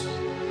things.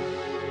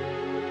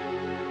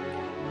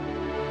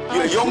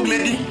 You're a young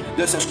lady,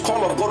 there's a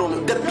call of God on the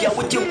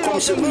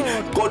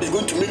God is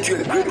going to make you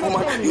a great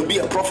woman. You'll be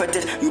a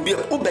prophetess. You'll be a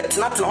boys,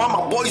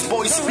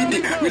 be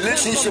the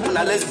relationship and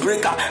let's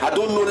break up. I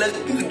don't know, let's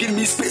give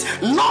me space.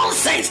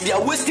 Nonsense. They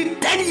are wasting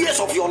 10 years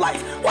of your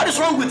life. What is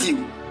wrong with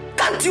you?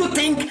 Can't you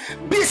think?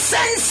 Be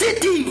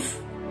sensitive.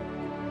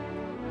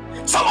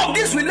 Some of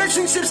these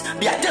relationships,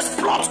 they are just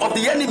plots of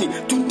the enemy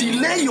to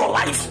delay your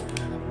life.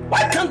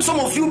 Why can't some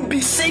of you be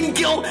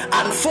single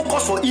and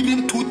focus for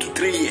even 2 to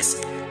 3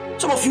 years?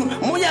 Some of you,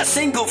 when you are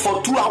single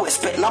for 2 hours,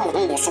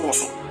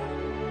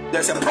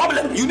 there's a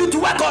problem. You need to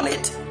work on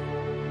it.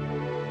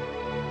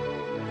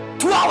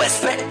 2 hours,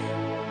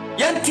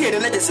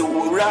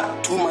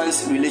 2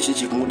 months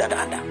relationship.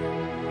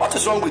 What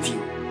is wrong with you?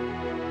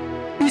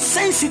 Be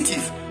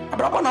sensitive.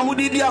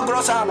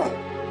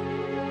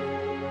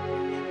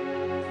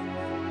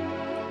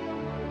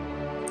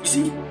 You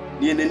see,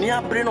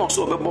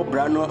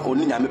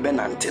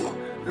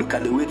 look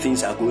at the way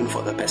things are going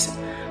for the person.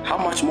 How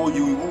much more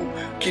you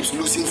keeps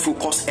losing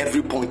focus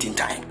every point in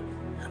time.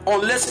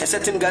 Unless a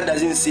certain guy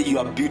doesn't say you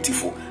are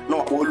beautiful,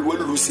 no, all will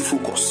lose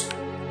focus.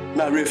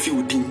 Now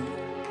refuting.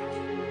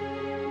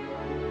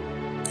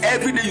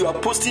 Every day you are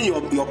posting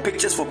your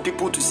pictures for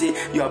people to say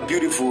you are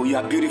beautiful, you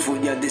are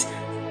this.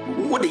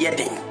 What are you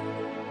doing?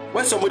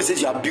 When somebody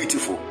says you are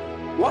beautiful,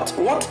 what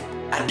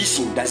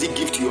addition does it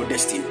give to your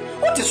destiny?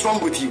 What is wrong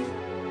with you?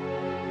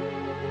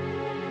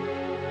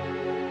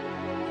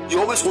 You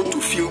always want to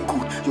feel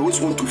good. You always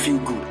want to feel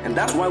good. And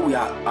that's why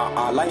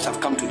our lives have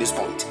come to this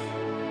point.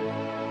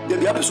 Then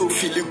the other person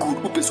feeling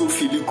good, person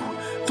feeling good.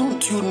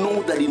 Don't you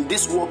know that in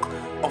this walk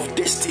of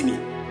destiny,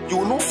 you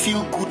will not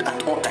feel good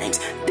at all times?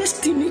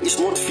 Destiny is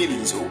not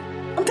feeling so.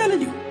 I'm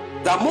telling you.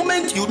 The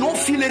moment you don't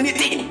feel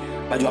anything,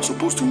 but you are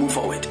supposed to move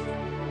forward.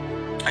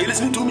 Are you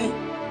listening to me?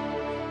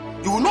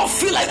 You will not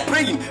feel like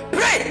praying.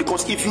 Pray,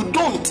 because if you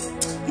don't,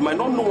 you might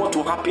not know what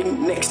will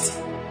happen next.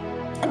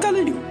 I'm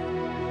telling you.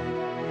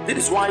 That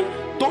is why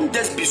don't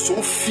just be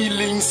so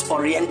feelings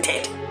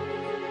oriented.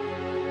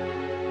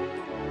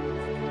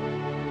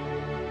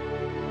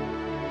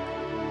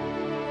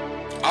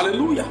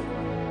 Hallelujah.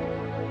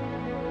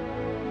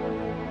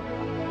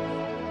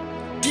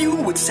 Deal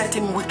with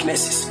certain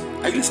weaknesses.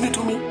 Are you listening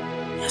to me?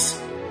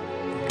 Yes.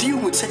 Deal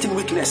with certain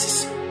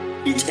weaknesses.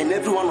 Each and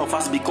every one of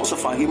us, because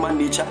of our human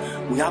nature,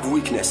 we have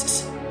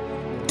weaknesses.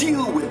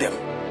 Deal with them.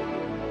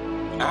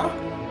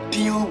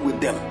 Deal with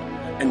them.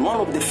 And one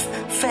of the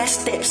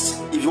first steps,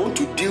 if you want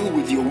to deal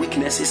with your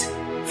weaknesses,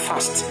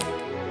 fast.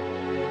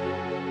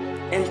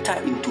 Enter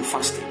into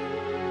fasting.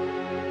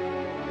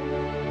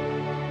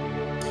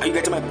 Are you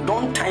getting my?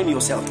 Don't time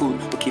yourself. Oh,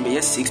 okay,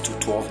 maybe 6 to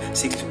 12,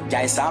 6 to.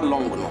 There is how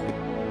long or no?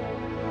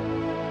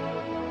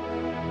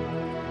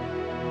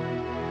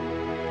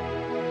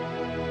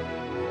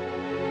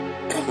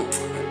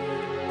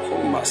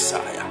 Oh,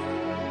 Messiah.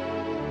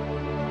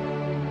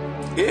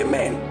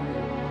 Amen.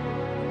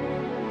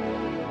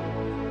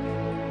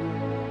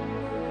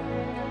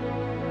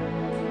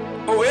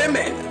 Oh,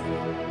 amen.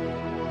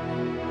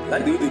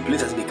 Like the way the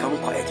place has become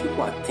quiet,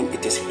 people think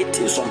it is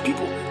hitting some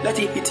people. Let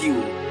it hit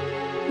you.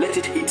 Let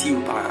it hit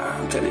you.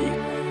 I'm telling you.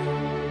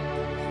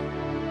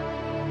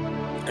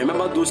 I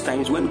remember those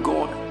times when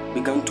God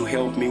began to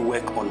help me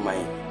work on my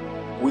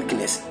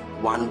weakness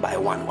one by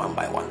one.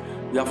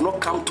 We have not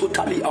come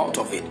totally out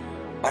of it,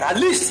 but at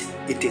least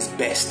it is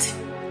best.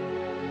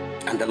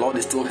 And the Lord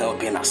is still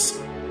helping us.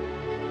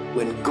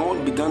 When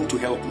God began to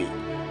help me,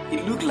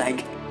 it looked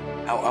like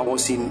I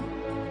was in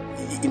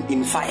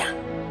fire.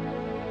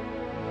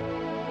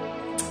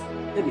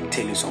 Let me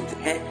tell you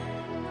something.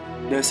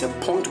 There's a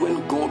point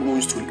when God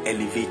wants to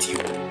elevate you.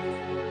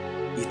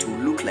 It will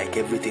look like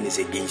everything is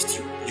against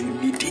you. You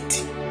need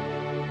it.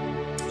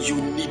 You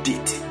need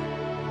it.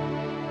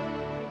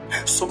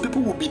 Some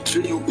people will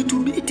betray you.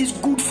 It is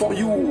good for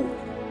you.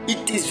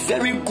 It is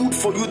very good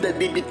for you that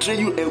they betray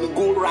you and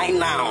go right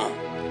now.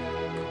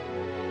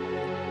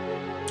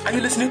 Are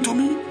you listening to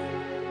me?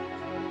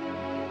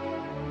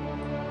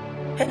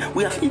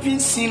 We have even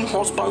seen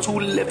husbands who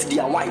left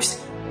their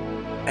wives,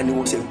 and it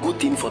was a good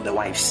thing for the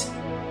wives.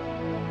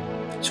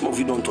 Some of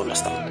you don't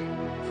understand.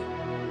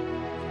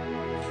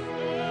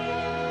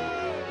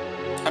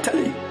 I'm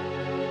telling you.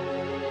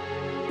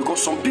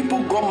 Because some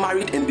people got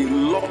married and they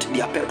locked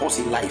their purpose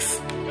in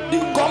life. They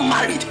got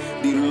married,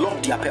 they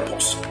locked their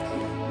purpose.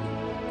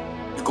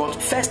 Because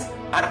first,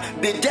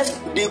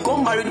 they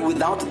got married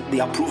without the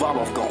approval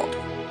of God.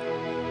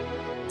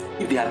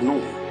 If they had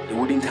known, they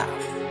wouldn't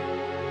have.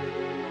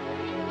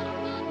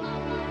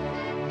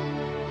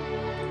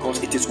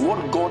 Because it is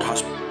what God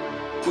has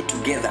put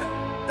together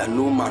that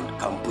no man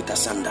can put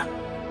asunder.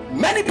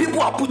 Many people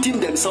are putting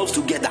themselves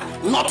together,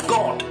 not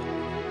God.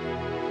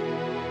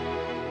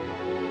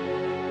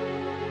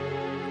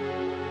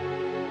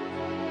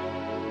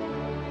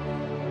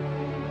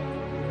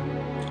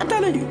 I'm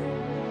telling you.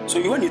 So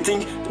when you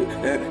think,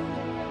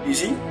 you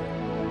see,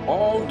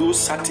 all those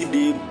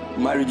Saturday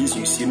marriages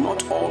you see,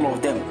 not all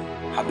of them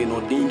have been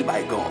ordained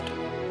by God.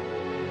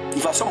 In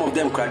fact, some of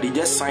them, they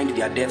just signed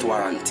their death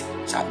warrant.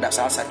 That's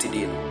our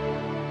Saturday.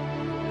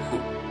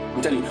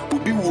 I'm telling you,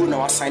 we will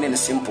now signing the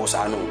simple,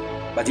 I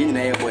know. But in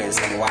the airport and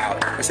say, wow,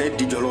 I said,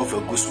 did you love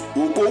a goose?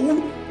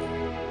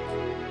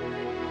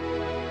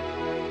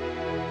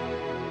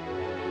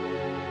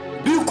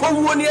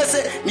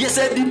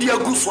 Did you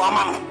goose?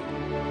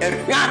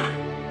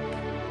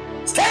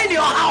 Stay in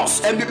your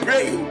house and be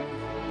praying.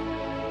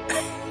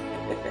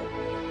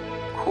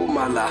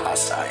 Kumala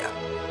Hasaya.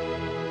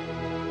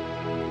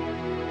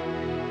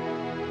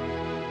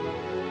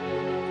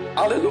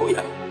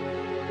 Hallelujah.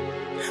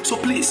 So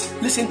please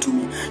listen to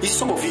me. You see,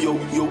 some of you,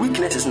 your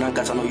weakness is not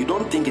Nankasano. You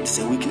don't think it is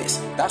a weakness.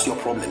 That's your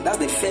problem. That's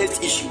the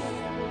first issue.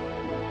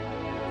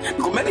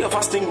 Because many of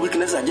us think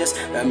weaknesses are just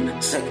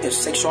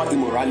sexual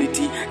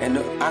immorality and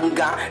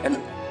anger. And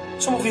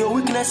some of your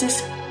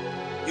weaknesses,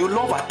 you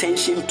love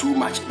attention too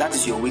much. That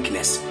is your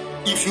weakness.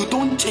 If you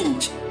don't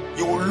change,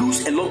 you will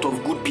lose a lot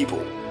of good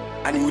people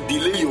and you will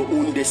delay your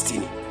own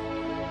destiny.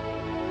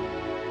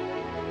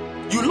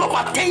 You love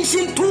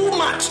attention too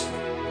much.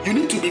 You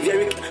need to be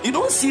very. You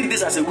don't see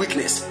this as a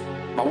weakness.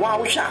 But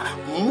wow,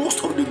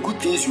 most of the good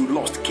things you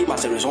lost came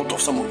as a result of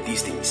some of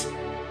these things.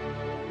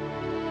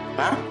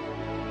 Huh?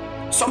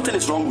 Something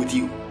is wrong with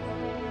you.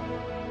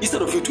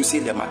 Instead of you to say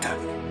the matter,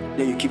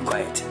 then you keep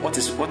quiet. What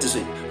is it? What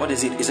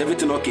is it? Is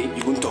everything okay?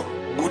 You won't talk.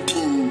 Good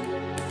thing.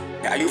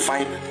 Are you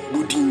fine?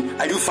 Good thing.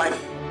 Are you fine?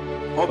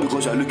 All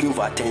because you are looking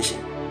for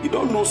attention. You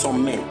don't know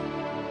some men.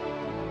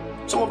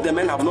 Some of the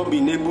men have not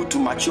been able to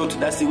mature to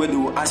that stage where they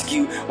will ask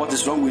you what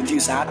is wrong with you.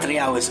 Say 3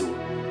 hours ago.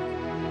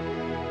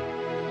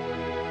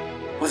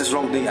 What is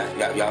wrong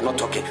there? You are not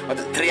talking. But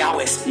 3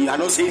 hours, you are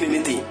not saying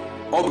anything.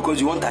 All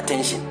because you want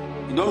attention.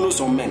 You don't know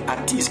some men.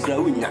 At least cry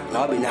with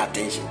now be no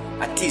attention.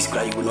 At least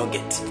cry you will not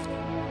get.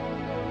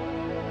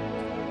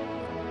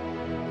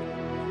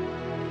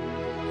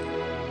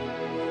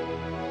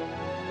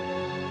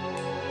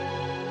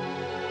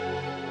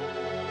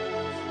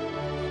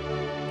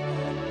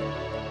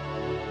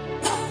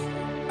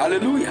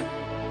 Hallelujah.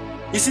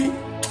 You see,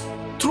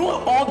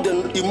 throw all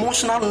the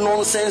emotional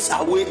nonsense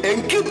away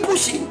and keep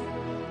pushing.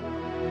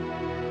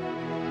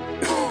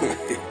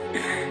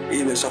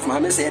 Even of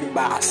Mama said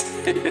bass.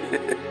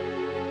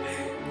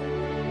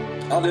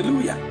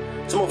 Hallelujah.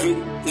 Some of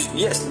you,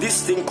 yes,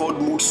 this thing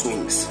called mood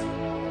swings.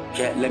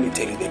 Here, let me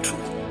tell you the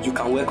truth. You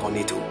can work on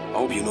it too. I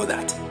hope you know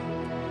that.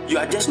 You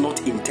are just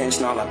not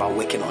intentional about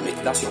working on it.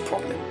 That's your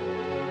problem.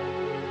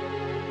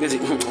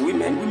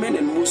 Women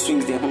and mood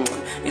swings,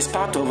 it's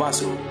part of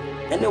us.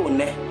 And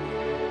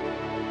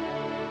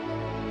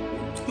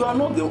you are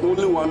not the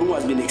only one who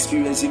has been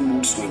experiencing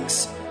mood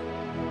swings.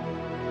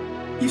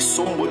 If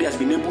somebody has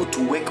been able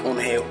to work on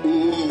her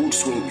own mood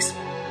swings,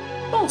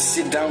 don't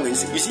sit down and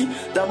see. You see,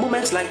 there are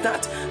moments like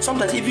that.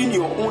 Sometimes even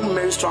your own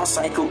menstrual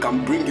cycle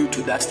can bring you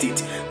to that state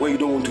where you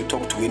don't want to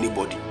talk to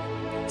anybody.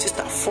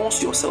 Sister,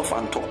 force yourself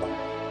and talk.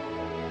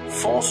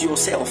 Force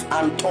yourself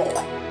and talk.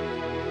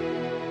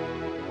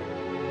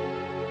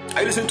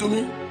 Are you listening to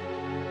me?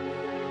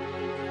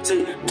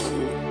 Say,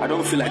 I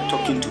don't feel like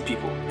talking to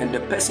people. And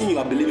the person you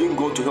are believing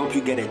God to help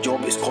you get a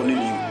job is calling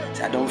you.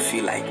 Say, I don't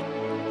feel like.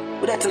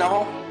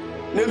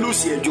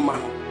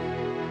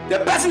 The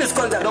person is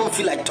calling, I don't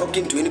feel like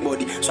talking to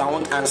anybody, so I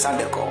won't answer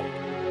the call.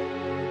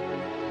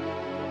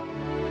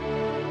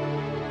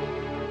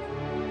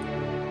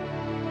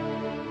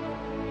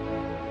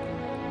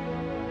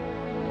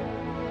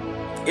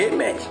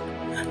 Amen.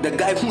 The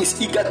guy who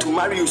is eager to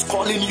marry you is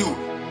calling you,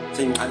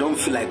 saying, I don't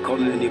feel like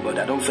calling anybody,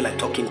 I don't feel like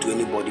talking to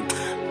anybody.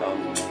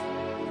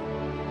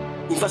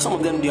 In fact, some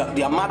of them,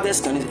 their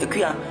mothers can say,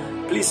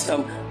 please,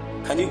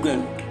 can you go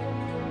and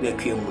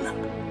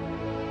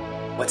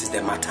what is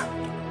the matter?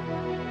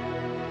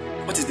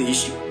 What is the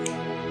issue?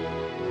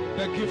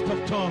 The gift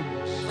of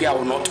tongues. I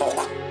will not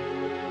talk.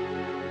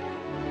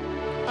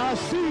 I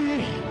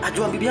see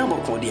Adwa bibia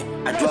mboko de.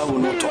 Adwa will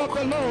not the talk.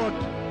 Lord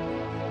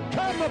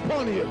come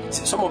upon you.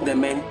 See, some of the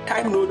men,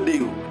 time no day.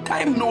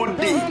 Time no The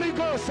day. Holy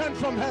Ghost sent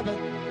from heaven.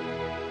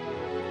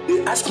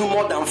 They ask you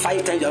more than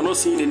 5 times, you are not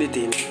seeing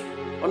anything.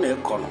 On the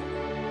corner.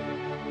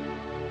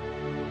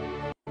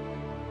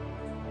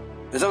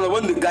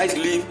 When the guys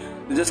leave,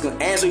 they just go,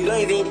 so you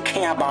don't even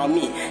care about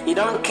me. You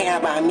don't care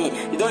about me.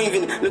 You don't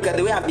even look at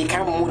the way I've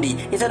become moody.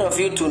 Instead of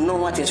you to know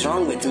what is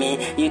wrong with me,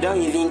 you don't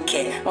even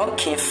care.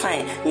 Okay,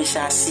 fine, we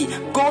shall see.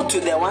 Go to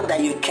the one that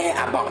you care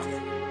about.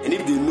 And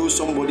if they know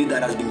somebody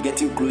that has been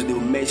getting close, they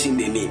will mention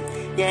the name.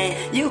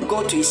 Yeah, you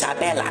go to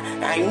Isabella.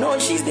 I know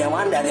she's the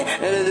one that...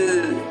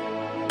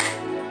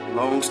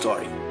 Long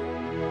story.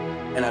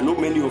 And I know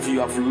many of you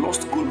have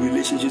lost good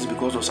relationships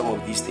because of some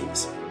of these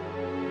things.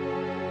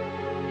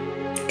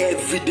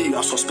 Every day you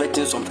are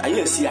suspecting something. Are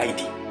you a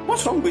CID?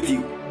 What's wrong with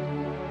you?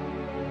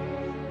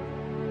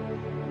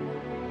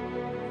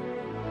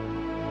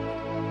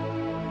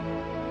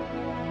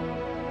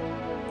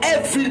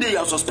 Every day you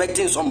are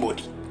suspecting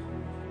somebody.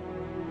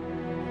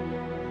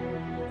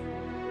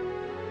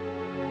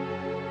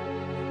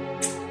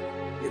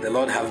 May the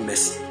Lord have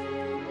mercy.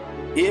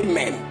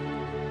 Amen.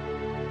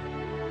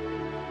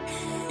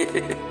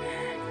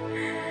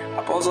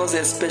 Apostles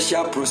and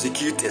special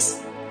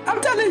prosecutors. I'm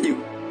telling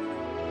you.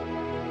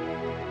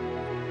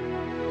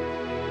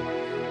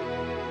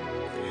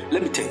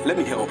 Let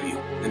me help you.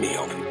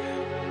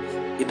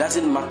 It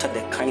doesn't matter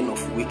the kind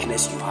of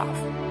weakness you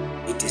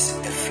have. It is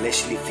a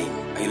fleshly thing.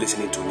 Are you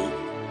listening to me?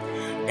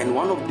 And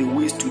one of the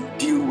ways to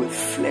deal with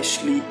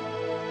fleshly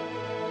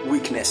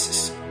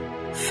weaknesses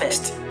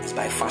first is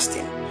by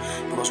fasting.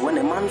 Because when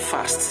a man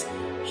fasts,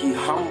 he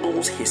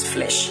humbles his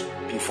flesh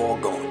before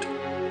God.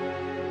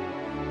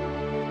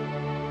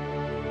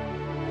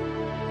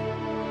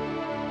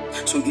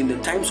 So in the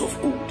times of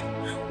old,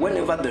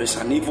 whenever there is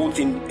an evil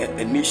thing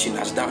a nation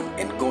has done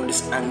and God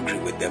is angry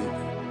with them,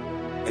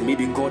 and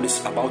maybe God is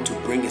about to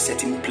bring a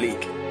certain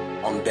plague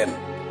on them,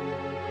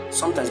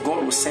 sometimes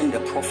God will send a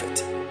prophet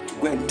to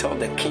go and tell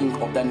the king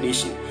of that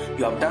nation,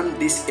 you have done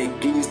this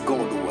against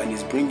God, and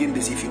he's bringing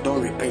this if you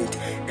don't repent.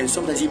 And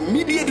sometimes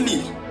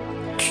immediately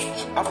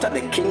after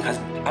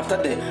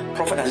the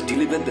prophet has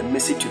delivered the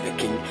message to the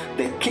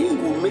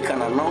king will make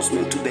an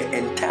announcement to the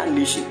entire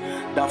nation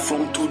that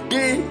from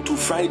today to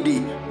Friday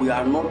we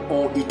are not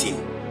all eating,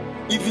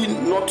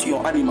 even not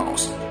your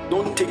animals.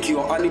 Don't take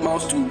your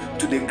animals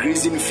to the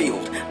grazing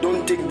field.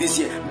 Don't take this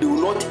here. They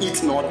will not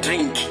eat nor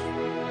drink.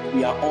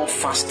 We are all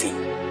fasting.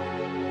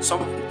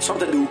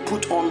 Sometimes they will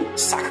put on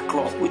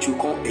sackcloth, which we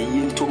call a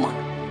yentoma.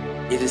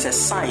 It is a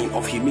sign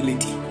of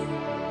humility.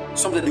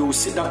 Sometimes they will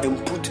sit down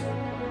and put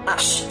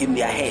ash in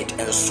their head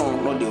and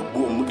song, not they'll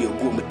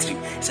go tree.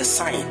 It's a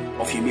sign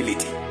of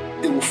humility.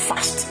 They will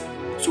fast.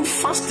 So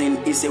fasting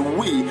is a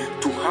way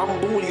to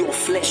humble your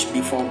flesh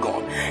before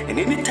God. And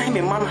anytime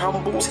a man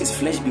humbles his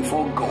flesh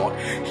before God,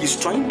 he's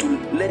trying to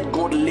let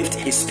God lift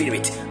his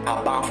spirit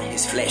above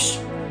his flesh.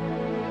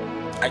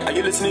 Are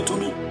you listening to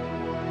me?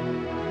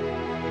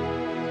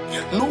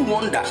 No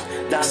wonder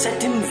there are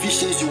certain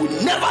visions you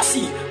will never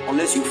see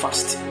unless you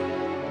fast.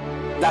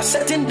 There are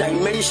certain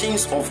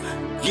dimensions of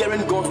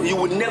hearing God you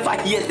will never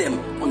hear them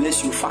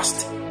unless you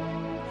fast.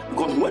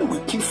 Because when we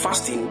keep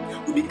fasting,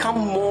 we become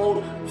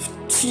more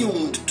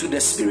tuned to the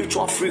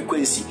spiritual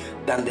frequency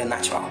than the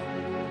natural.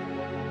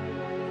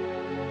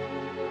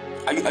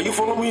 Are you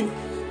following?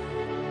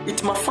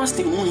 It's my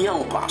fasting.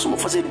 Some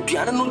of us say,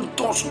 "Biana no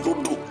dos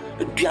do.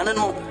 Biana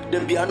no the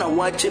biana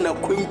watching a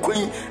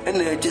queen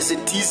and just a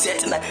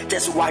T-set and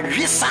just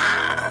warisa."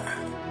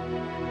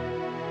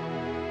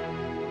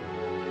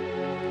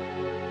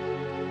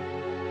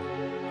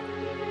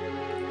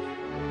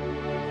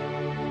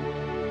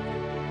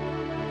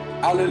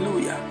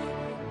 Hallelujah.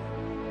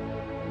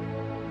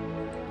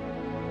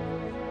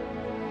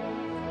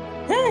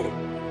 Hey,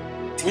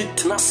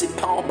 Tmitnasi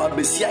power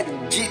babesia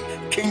G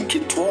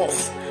Kinky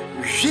 12.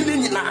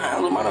 Really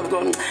now, the man of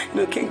God.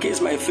 Kinky is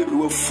my favorite.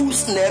 We're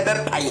fools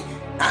never pay.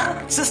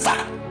 Sister,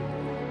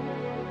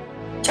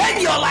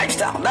 change your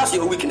lifestyle. That's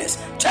your weakness.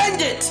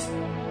 Change it.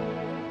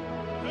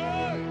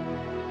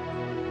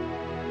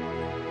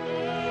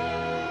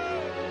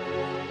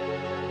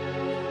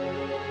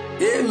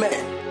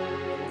 Amen.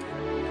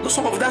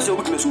 Some of that's your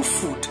weakness with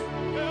food.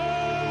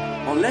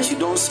 Unless you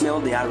don't smell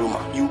the aroma,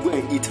 you go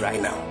and eat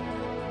right now.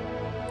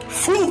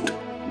 Food,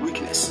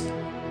 weakness.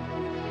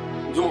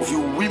 Some of you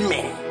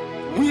women,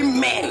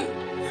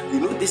 you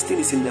know this thing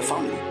is in the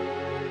family.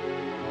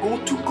 Go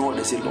to God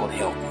and say, Lord,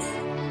 help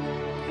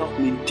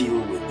me deal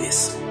with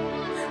this.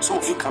 Some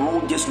of you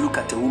cannot just look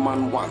at a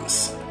woman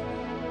once.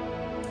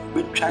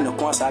 We're trying to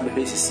cause our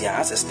basis here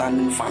as a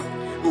standing fan.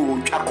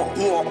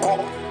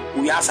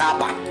 We ask our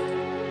back.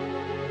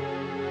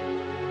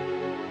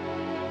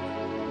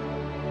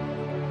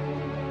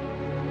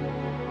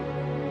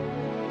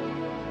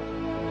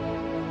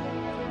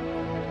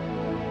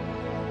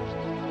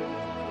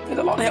 May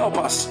the Lord help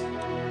us.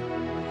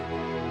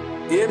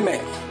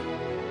 Amen.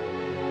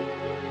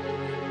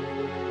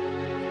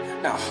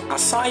 Now,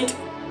 aside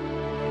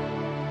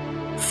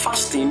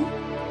fasting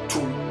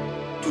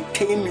to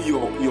tame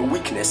your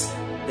weakness,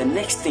 the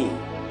next thing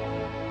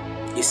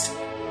is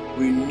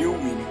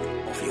renewing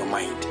of your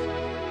mind.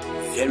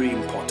 Very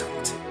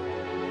important.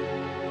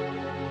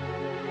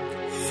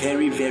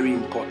 Very, very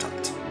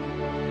important.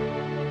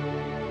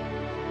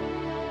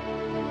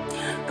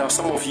 There are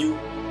some of you,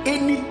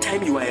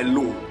 anytime you are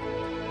alone,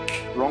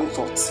 wrong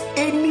thoughts.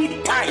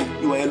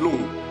 Anytime you are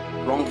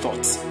alone, wrong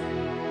thoughts.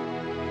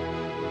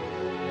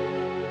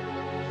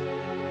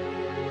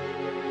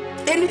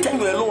 Anytime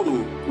you are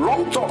alone,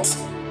 wrong thoughts.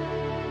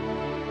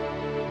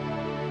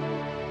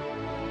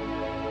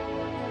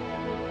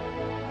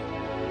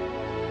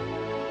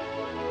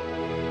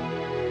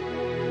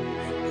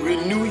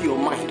 Renew your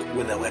mind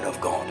with the word of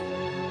God.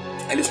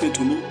 And listen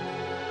to me.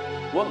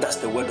 What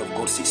does the word of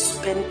God say?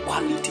 Spend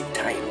quality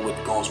time with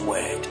God's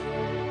word.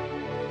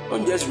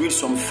 Don't just read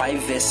some 5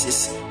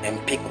 verses and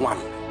pick one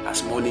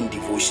as morning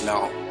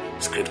devotional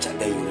scripture,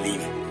 then you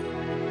leave.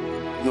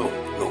 No.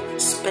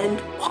 Spend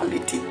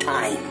quality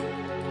time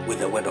with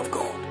the word of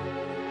God.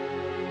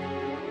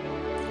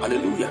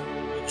 Hallelujah.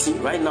 See,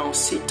 right now,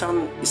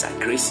 Satan is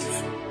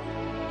aggressive.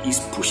 He's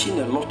pushing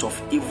a lot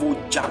of evil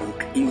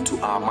junk into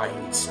our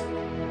minds.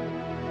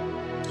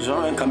 So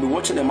I can be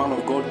watching a man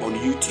of God on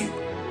YouTube,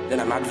 then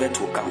an advert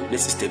will come.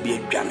 This is the be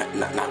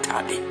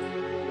Natade.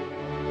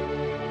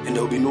 And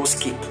there will be no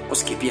skip, or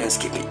skippy and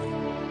skippy.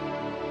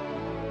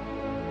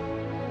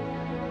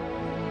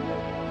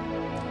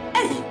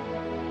 Hey!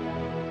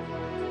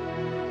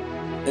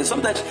 And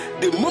sometimes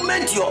the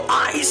moment your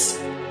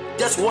eyes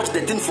just watch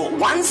the thing for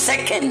 1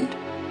 second,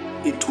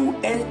 it will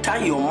enter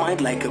your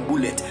mind like a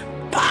bullet.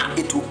 Bah!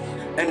 It will,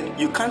 and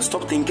you can't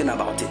stop thinking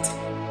about it.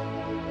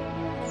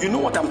 You know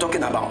what I'm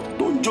talking about.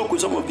 Don't joke with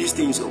some of these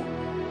things. Oh.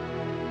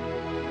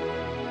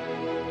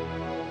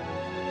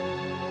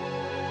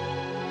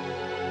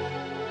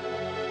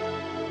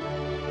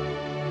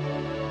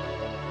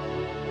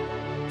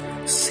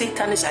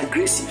 Satan is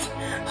aggressive.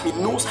 He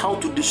knows how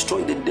to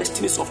destroy the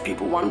destinies of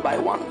people one by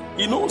one.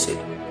 He knows it.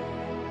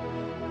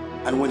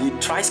 And when he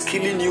tries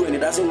killing you and it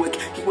doesn't work,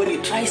 when he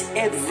tries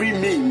every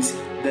means,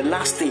 the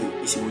last thing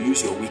is he will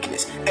use your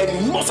weakness.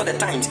 And most of the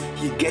times,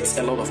 he gets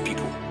a lot of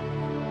people.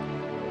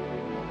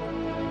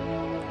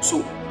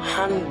 So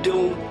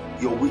handle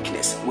your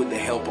weakness with the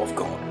help of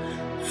God.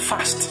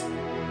 Fast,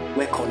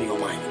 work on your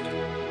mind.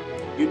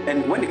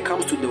 And when it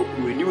comes to the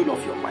renewing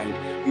of your mind,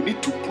 you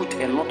need to put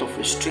a lot of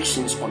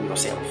restrictions on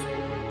yourself.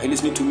 Are you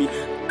listening to me?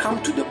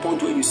 Come to the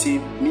point where you say,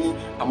 me,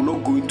 I'm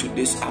not going to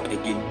this app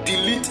again.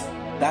 Delete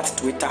that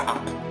Twitter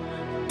app.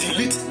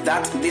 Delete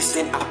that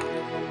Listen app.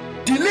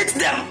 Delete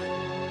them.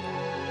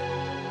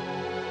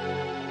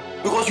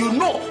 Because you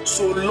know,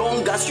 so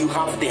long as you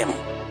have them,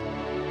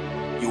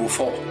 you will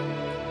fall.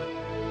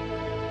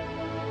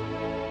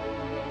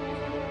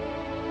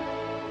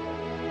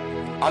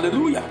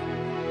 Hallelujah.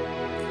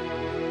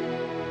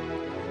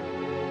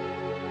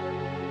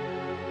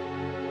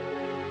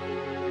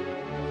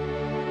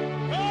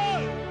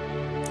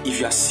 If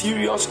you are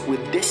serious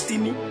with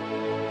destiny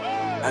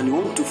and you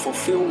want to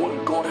fulfill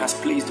what God has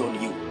placed on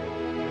you,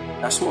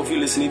 now some of you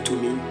listening to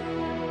me,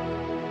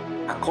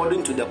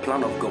 according to the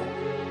plan of God,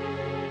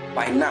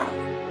 by now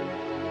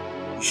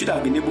you should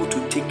have been able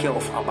to take care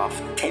of about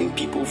 10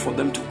 people for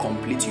them to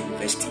complete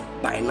university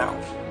by now.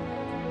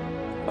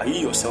 But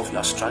you yourself, you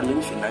are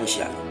struggling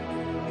financially.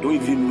 You don't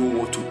even know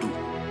what to do.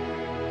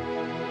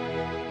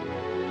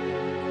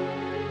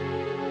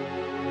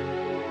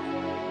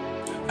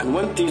 And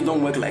when things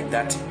don't work like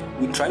that,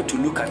 we try to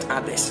look at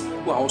others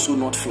who are also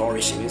not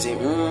flourishing. You say,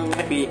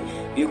 maybe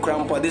you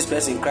grandpa, this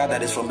person cried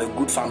that is from a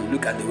good family.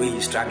 Look at the way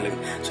he's struggling.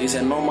 So it's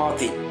a normal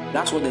thing.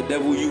 That's what the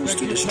devil used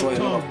to destroy a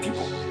lot of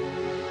people.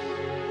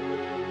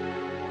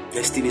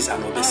 Destinies are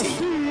not the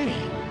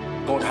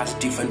same. God has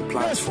different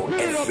plans for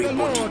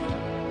everybody.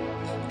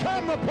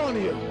 Come upon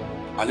you.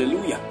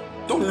 Hallelujah.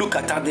 Don't look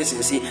at others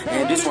and say,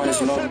 this one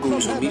is not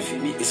good, so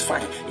it's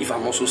fine if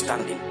I'm also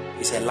standing.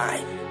 It's a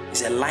lie.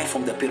 It's a lie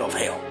from the pit of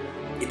hell.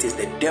 It is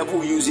the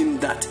devil using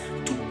that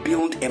to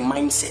build a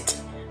mindset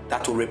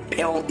that will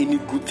repel any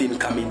good thing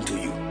coming to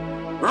you.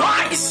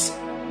 Rise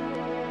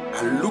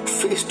and look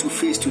face to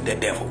face to the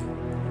devil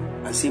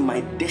and say,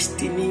 my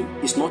destiny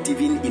is not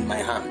even in my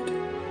hand.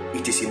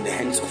 It is in the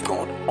hands of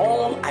God.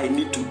 All I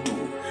need to do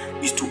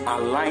is to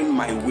align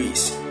my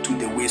ways to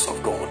the ways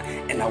of God,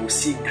 and I will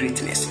see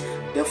greatness.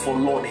 Therefore,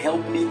 Lord,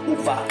 help me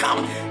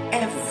overcome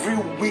every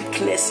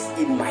weakness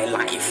in my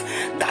life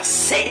that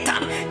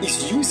Satan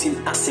is using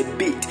as a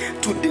bait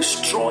to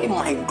destroy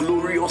my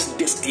glorious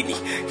destiny,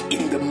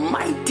 in the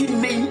mighty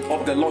name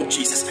of the Lord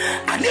Jesus.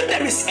 And if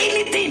there is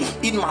anything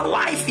in my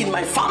life, in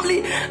my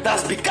family,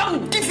 that's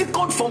become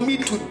difficult for me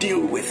to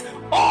deal with,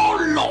 oh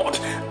Lord,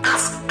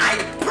 as I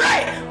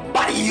pray,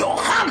 by your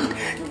hand,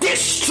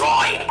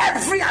 destroy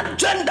every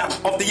agenda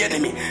of the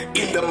enemy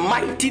in the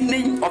mighty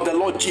name of the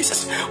Lord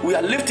Jesus. We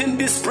are lifting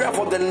this prayer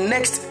for the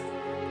next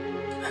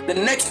The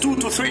next 2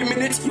 to 3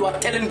 minutes, you are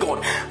telling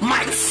God,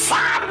 my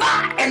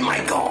Father and my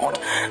God,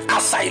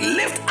 as I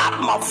lift up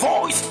my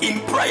voice in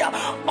prayer,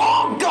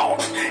 oh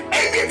God,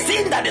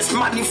 anything that is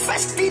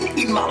manifesting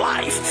in my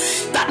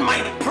life that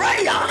my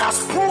prayer has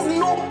proved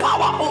no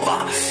power over,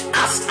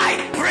 as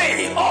I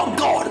pray, oh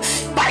God,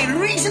 by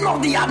reason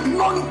of the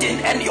anointing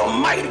and your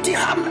mighty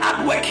hand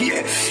at work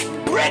here,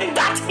 break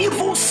that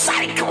evil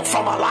cycle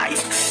from our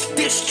life,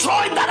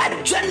 destroy that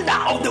agenda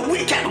of the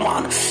wicked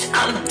one,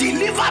 and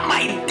deliver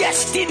my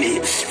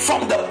destiny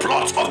from the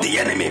plot of the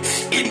enemy.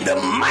 In the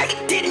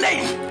mighty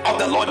name of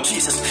the Lord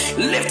Jesus,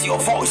 lift your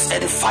voice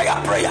and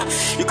fire prayer.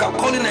 You can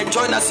call in and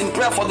join us in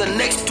prayer for the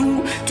next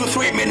 2 to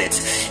 3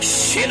 minutes.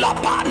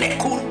 Shilapane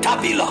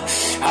kuntavila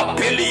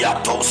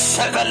abeliato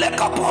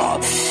sevelekapa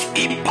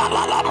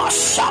ipalalama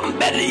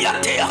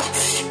shambeliatea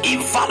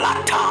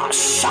ivalata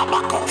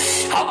shabaka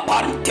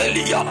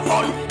apantelia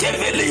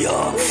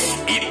pontevelia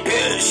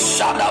ipe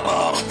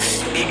shadaba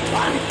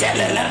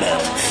ipantelelebe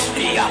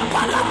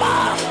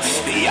yapalama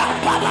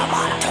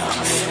yapalamata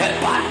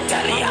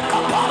epantelia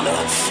kapala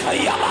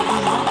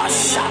yapalama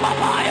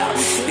shababaya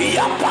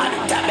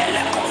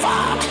yapantelelekova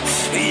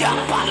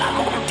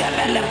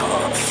yapalamonteleleko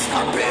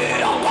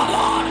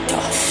Apalata,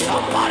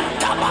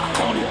 Apantama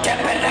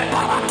Contebele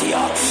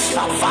Paratia,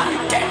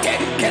 Avante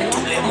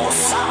Ketule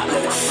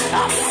Mosale,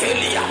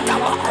 Afilia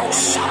Tabaco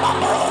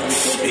Shababa,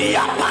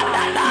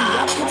 Yapadana,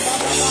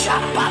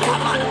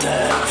 Shapalamante,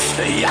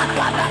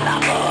 Yapadana,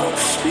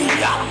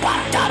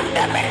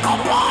 Yapatanda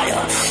Mekopaya,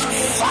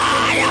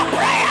 fire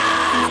prayer,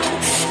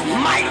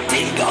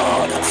 mighty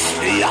God,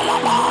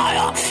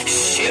 Yalamaya,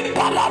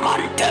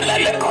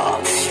 Shipalamanteleko,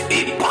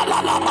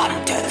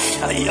 Ipalalamante,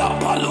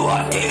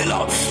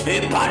 Yapaluatelo,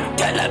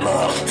 Ipantelemo,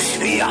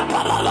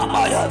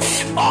 Yapalamaya.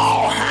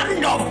 Oh,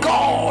 hand of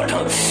God,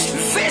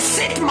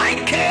 visit my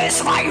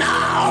case right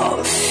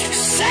now.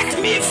 Set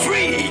me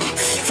free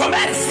from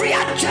every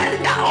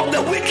agenda of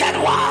the wicked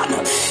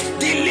one.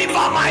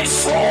 Deliver my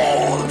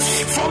soul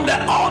from the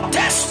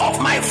altars of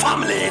my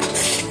family.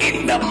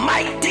 In the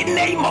mighty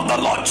name of the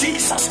Lord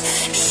Jesus.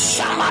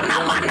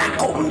 Shamana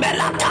manako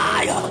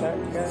melataya.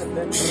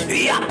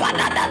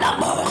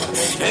 Yapadadaba,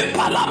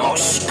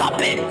 Epalamos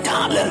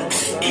Capental,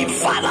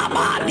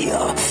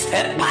 Ivalabania,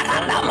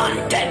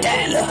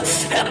 Eparadamantetel,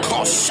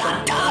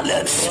 Ecosatal,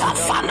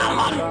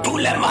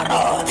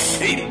 Afanamantulemara,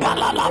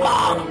 Ipalalaba,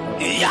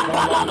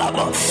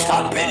 Yapalalaba,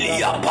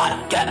 Abelia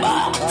Panteba,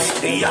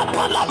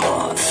 Yapalamo,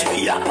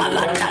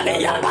 Yapalatale,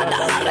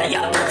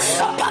 Yapadalaya,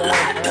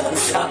 Apalata,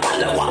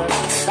 Apalawapa,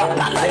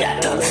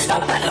 Apalayata,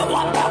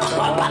 Apalawapa,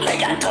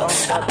 Apalayata,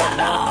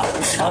 Apalawata,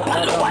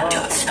 Apalawapa,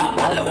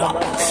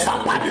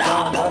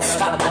 Apalaba,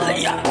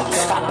 Apalayapa,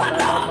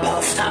 Apalaba,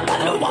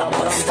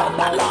 Apalawapa,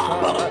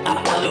 Apalaba,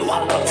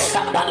 Apalawapa,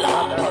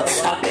 Apalaba,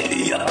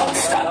 Apeliapa,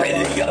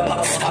 Apeliapa,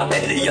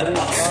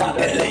 Apeliapa,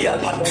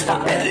 Apeliapa,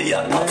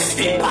 Apeliapa,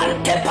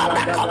 Ipante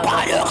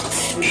Paracapaya,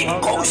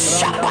 Ico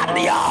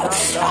Shapadia,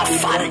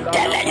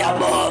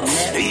 Afanteleamo,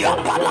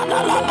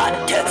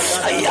 Yapalalabante,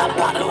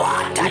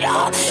 Yapaluataya,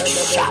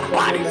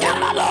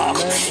 Shapandamalo,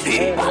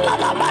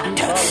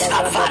 Ipalalabante,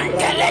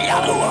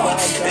 Afanteleamo,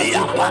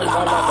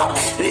 Yapalama,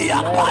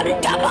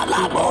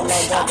 Yapantamalamo,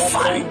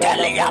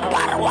 Afantelia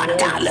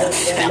Parwatale,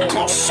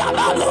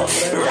 Ekosabalo.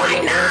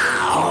 Right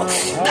now,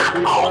 that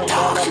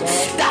altar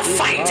that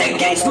fight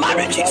against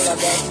marriages,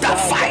 that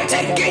fight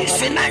against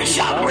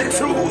financial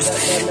breakthroughs,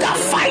 that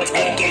fight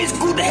against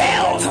good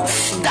health,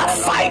 that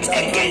fight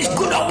against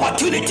good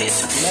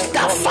opportunities,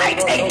 that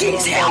fight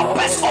against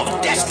helpers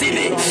of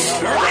destiny.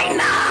 Right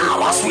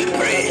now, as we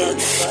pray,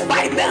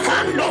 by the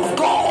hand of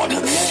God,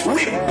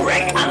 we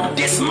break and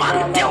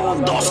dismantle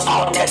those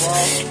altars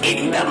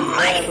in the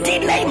mighty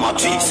name of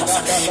Jesus.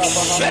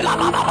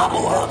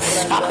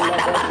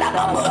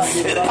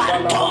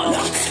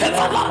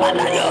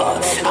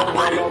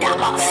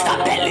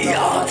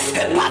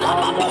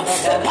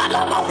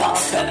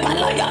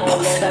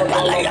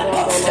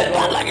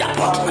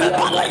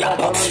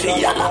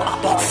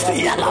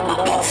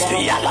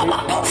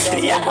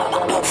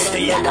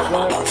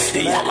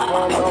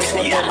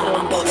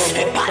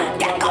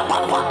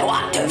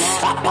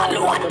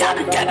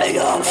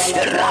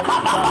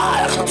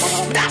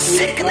 That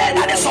sickness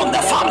that is on the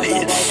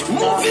family,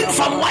 moving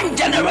from one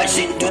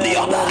generation to the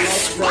other,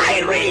 by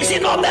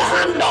reason of the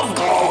hand of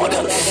God,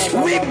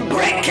 we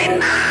break it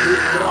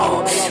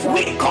now.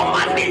 We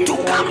command it to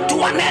come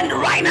to an end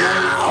right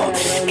now.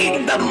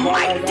 In the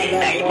mighty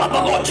name of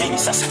the Lord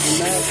Jesus.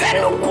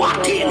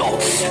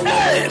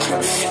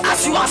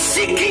 As you are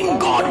seeking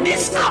God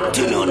this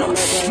afternoon,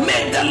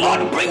 may the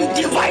Lord bring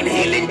divine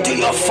healing to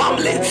your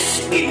family.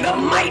 In the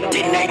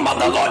mighty name of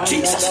the Lord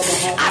Jesus.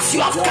 As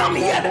you have come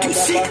here to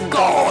seek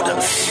God,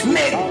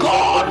 may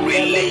God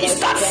release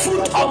that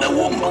fruit of the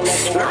womb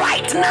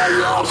right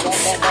now.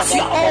 As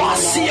you all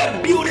see a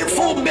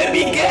beautiful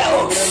baby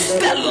girl,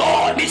 the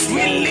Lord is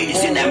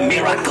releasing a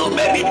miracle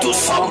baby to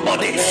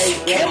somebody.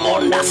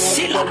 Kemonda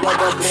sila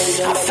para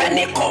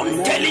afeni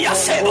kontelia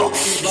sebo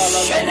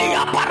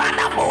shelia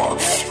paranamo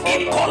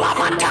ikola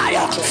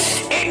mataya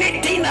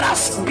anything that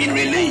has been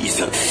released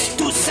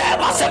to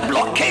serve as a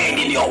blockade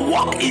in your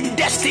walk in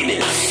destiny,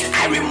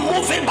 I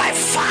remove it by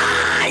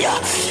fire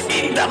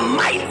in the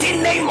mighty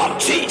name of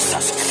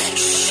Jesus.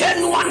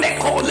 In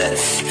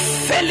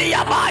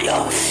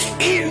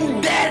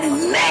the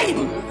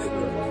name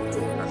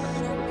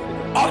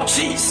of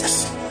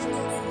Jesus.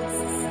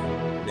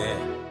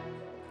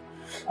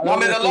 Now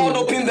may the Lord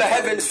open the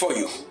heavens for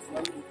you.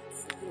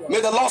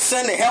 May the Lord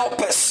send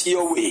helpers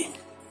your way.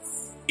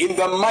 In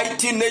the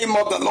mighty name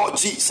of the Lord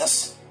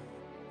Jesus.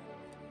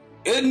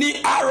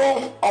 Any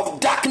arrow of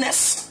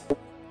darkness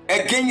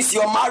against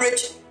your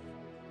marriage,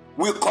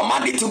 we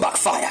command it to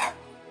backfire.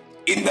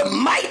 In the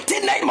mighty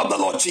name of the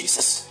Lord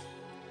Jesus.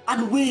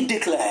 And we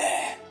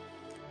declare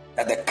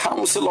that the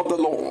counsel of the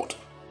Lord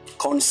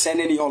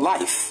concerning your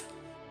life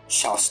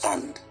shall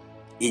stand.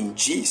 In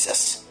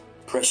Jesus'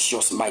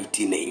 precious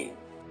mighty name.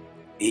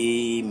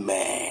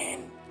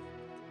 Amen.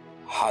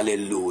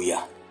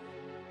 Hallelujah.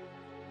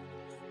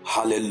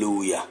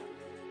 Hallelujah.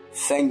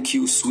 Thank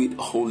you, sweet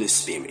Holy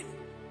Spirit.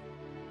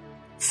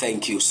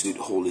 Thank you, sweet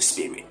Holy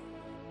Spirit.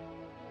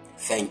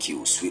 Thank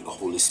you, sweet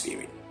Holy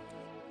Spirit.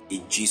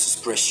 In Jesus'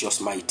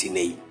 precious mighty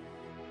name.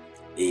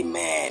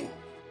 Amen.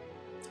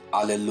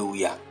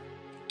 Hallelujah.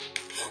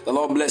 The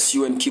Lord bless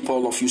you and keep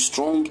all of you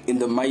strong in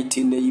the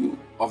mighty name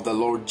of the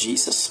Lord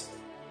Jesus.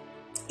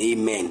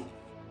 Amen.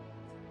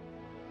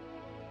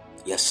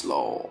 Yes,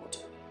 Lord.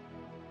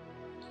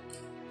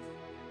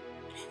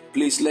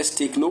 Please, let's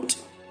take note.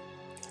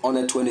 On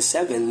the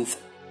 27th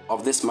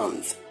of this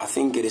month, I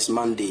think it is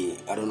Monday.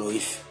 I don't know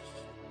if.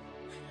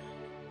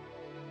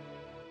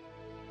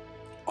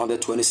 On the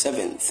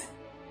 27th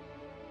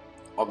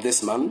of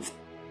this month,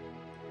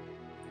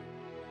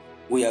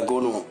 we are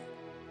going to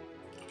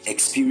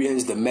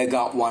experience the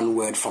mega one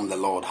word from the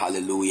Lord.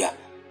 Hallelujah.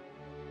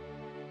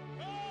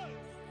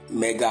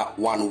 Mega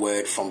one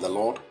word from the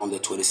Lord on the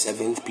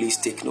 27th. Please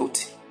take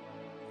note.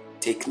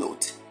 Take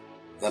note.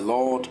 The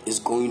Lord is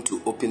going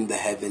to open the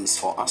heavens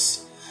for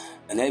us.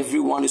 And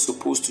everyone is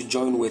supposed to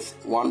join with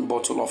one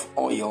bottle of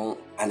oil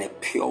and a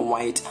pure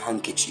white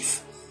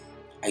handkerchief.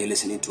 Are you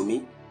listening to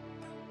me?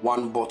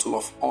 One bottle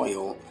of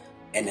oil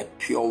and a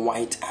pure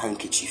white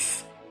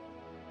handkerchief.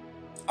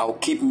 I'll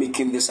keep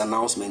making this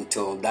announcement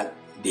till that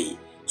day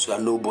so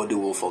that nobody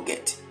will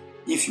forget.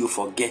 If you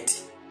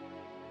forget,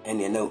 and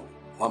you know,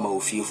 Mama will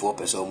feel for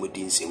person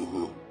within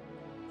him.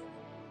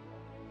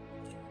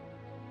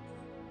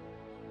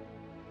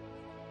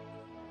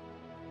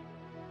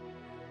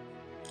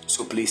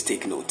 So please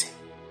take note.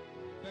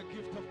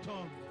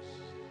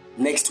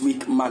 Next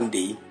week,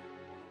 Monday.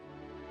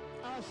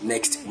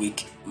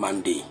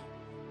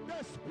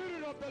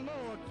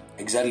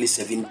 Exactly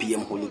 7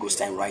 p.m. Holy Ghost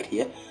time right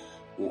here.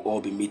 We'll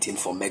all be meeting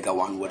for Mega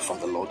One Word from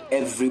the Lord.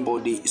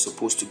 Everybody is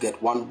supposed to get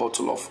one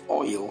bottle of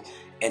oil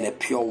and a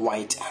pure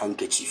white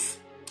handkerchief.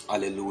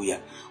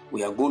 Hallelujah.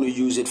 We are going to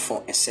use it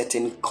for a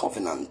certain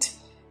covenant.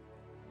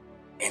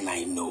 And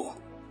I know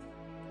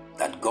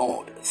that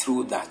God,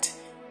 through that,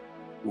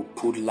 will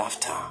put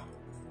laughter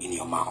in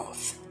your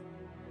mouth.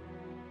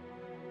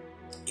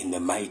 In the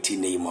mighty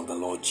name of the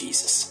Lord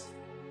Jesus.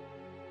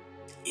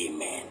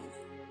 Amen.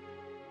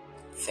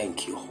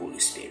 Thank you, Holy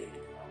Spirit.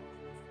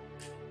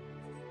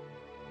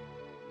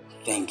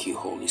 Thank you,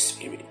 Holy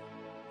Spirit.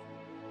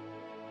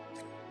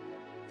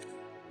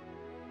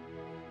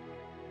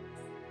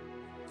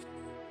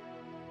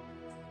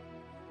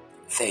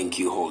 Thank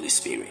you, Holy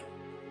Spirit.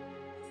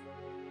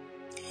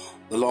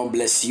 The Lord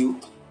bless you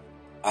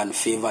and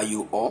favor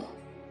you all.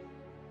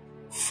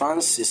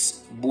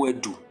 Francis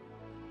Buedu.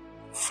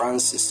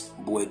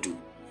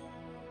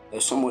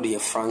 There's somebody here,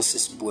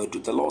 Francis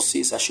Buedu. The Lord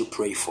says I should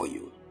pray for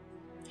you.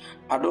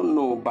 I don't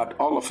know, but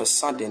all of a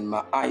sudden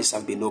my eyes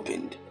have been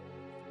opened.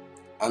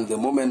 And the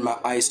moment my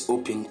eyes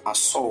opened, I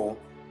saw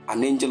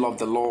an angel of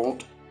the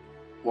Lord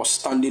was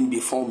standing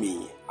before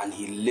me and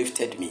he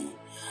lifted me.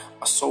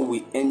 I saw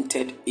we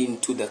entered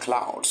into the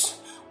clouds.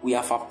 We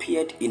have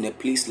appeared in a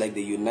place like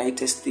the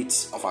United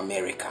States of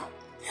America.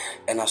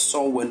 And I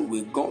saw when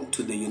we got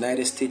to the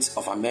United States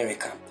of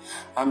America,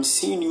 I'm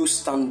seeing you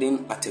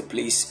standing at a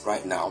place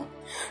right now.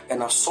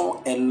 And I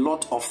saw a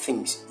lot of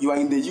things. You are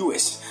in the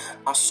US.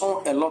 I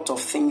saw a lot of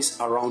things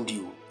around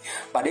you.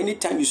 But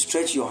anytime you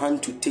stretch your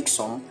hand to take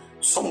some,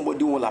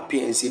 somebody will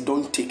appear and say,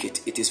 don't take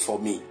it. It is for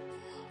me.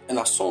 And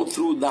I saw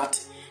through that,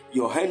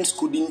 your hands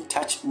couldn't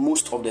touch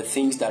most of the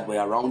things that were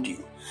around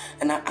you.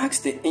 And I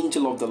asked the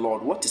angel of the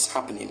Lord, what is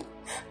happening?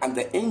 And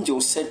the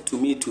angel said to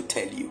me to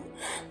tell you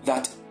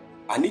that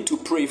I need to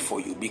pray for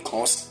you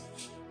because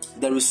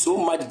there is so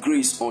much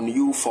grace on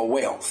you for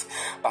wealth.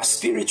 But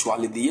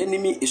spiritually, the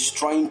enemy is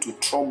trying to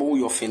trouble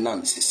your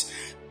finances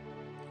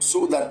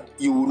so that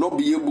you will not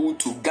be able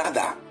to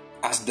gather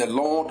as the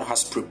Lord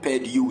has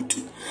prepared you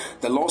to.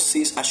 The Lord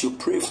says I should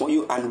pray for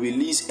you and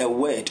release a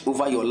word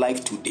over your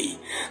life today,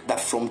 that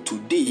from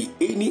today,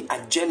 any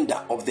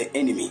agenda of the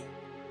enemy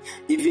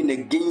even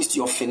against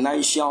your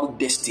financial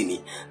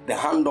destiny, the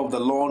hand of the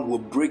Lord will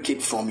break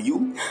it from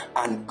you,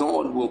 and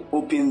God will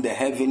open the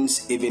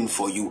heavens even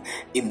for you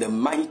in the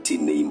mighty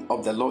name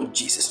of the Lord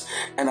Jesus.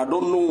 And I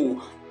don't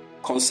know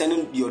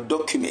concerning your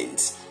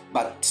documents,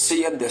 but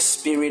saith the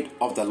Spirit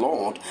of the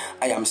Lord,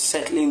 I am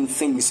settling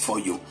things for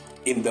you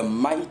in the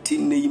mighty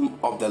name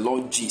of the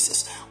Lord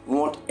Jesus.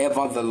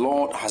 Whatever the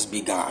Lord has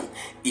begun,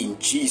 in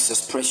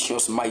Jesus'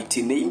 precious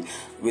mighty name,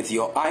 with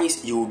your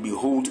eyes you will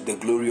behold the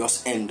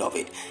glorious end of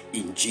it.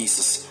 In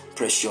Jesus'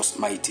 precious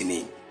mighty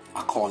name,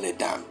 I call it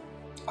down.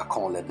 I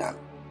call it down.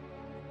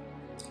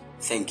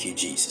 Thank you,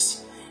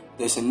 Jesus.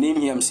 There's a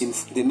name here I'm seeing.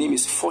 The name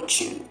is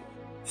Fortune.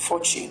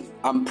 Fortune,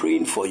 I'm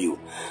praying for you.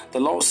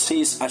 The Lord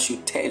says I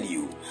should tell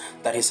you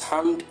that His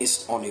hand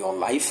is on your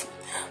life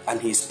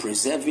and He is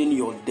preserving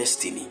your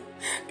destiny,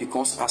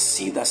 because I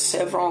see that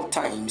several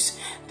times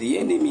the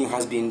enemy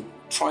has been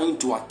trying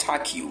to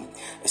attack you,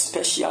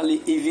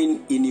 especially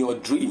even in your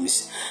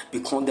dreams,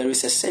 because there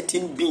is a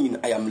certain being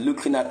I am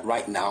looking at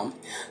right now.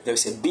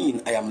 There's a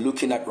being I am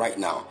looking at right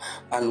now,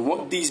 and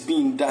what this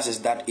being does is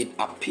that it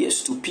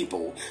appears to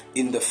people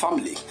in the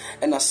family,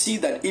 and I see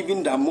that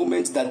even the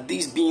moment that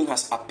this being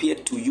has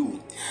appeared to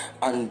you,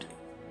 and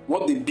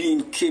what the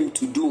being came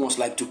to do was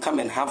like to come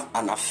and have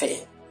an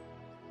affair.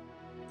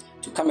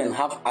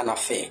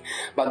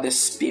 But the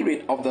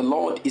Spirit of the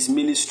Lord is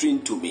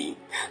ministering to me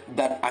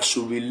that I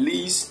should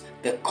release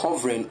the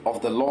covering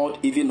of the Lord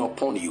even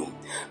upon you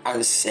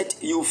and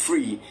set you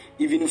free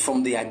even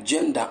from the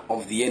agenda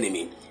of the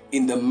enemy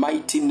in the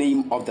mighty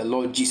name of the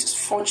Lord Jesus.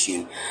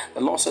 Fortune, the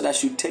Lord said I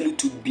should tell you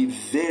to be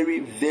very,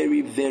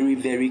 very, very,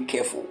 very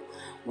careful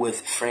with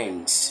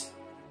friends.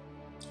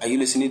 Are you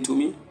listening to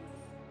me?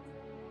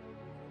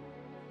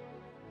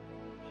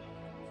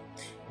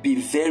 Be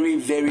very,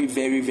 very,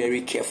 very, very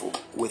careful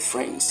with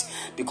friends,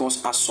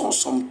 because I saw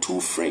some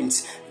two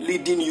friends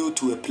leading you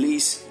to a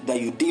place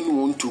that you didn't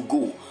want to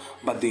go,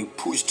 but they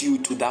pushed you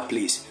to that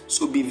place.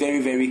 So be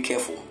very, very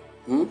careful.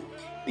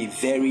 Be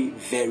very,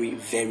 very,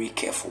 very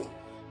careful.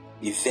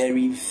 Be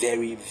very,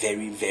 very,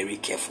 very, very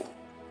careful.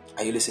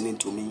 Are you listening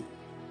to me?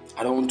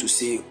 I don't want to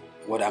say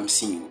what I'm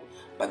seeing,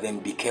 but then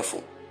be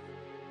careful.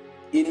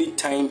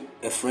 Anytime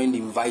a friend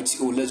invites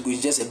you, oh, let's go,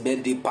 it's just a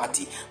birthday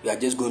party, we are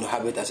just going to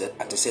have it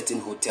at a certain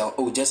hotel,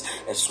 oh, just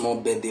a small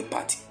birthday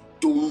party,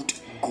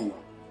 don't go.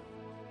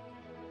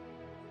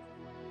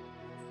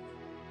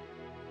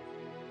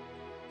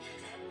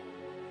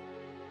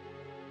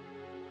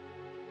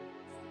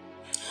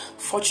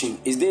 Fortune,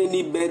 is there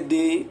any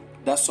birthday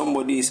that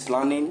somebody is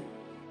planning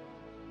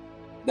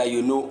that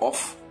you know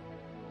of?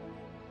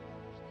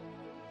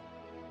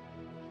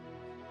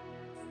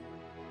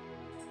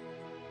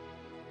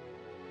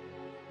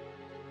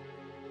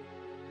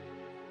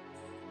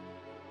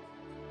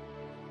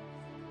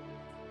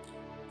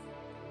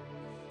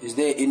 Is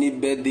there any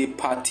birthday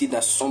party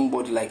that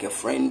somebody like a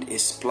friend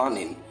is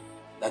planning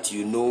that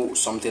you know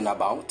something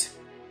about?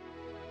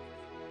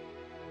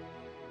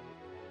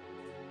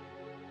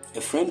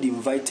 A friend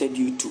invited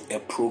you to a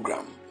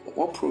program.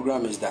 What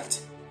program is that?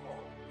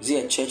 Is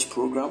it a church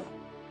program?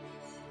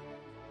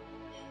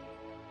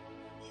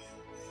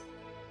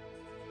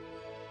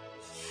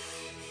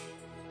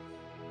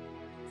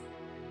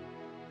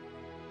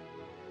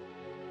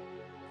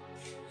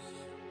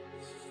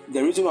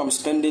 The reason I'm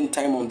spending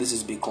time on this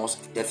is because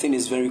the thing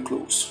is very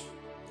close.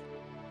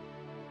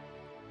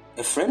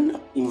 A friend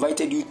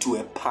invited you to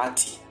a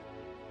party.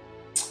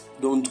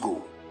 Don't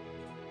go.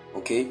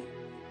 Okay?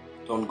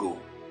 Don't go.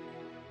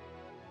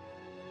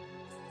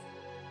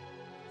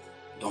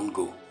 Don't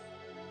go.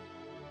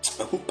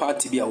 A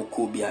party be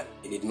it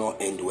did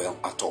not end well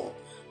at all.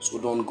 So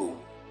don't go.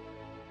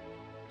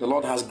 The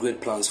Lord has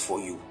great plans for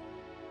you.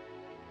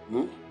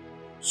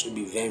 So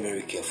be very,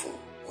 very careful.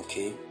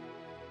 Okay?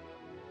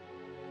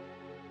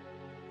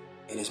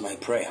 It is my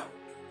prayer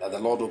that the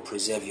Lord will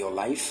preserve your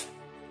life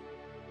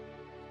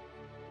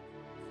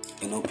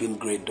and open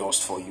great doors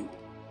for you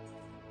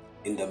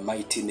in the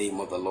mighty name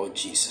of the Lord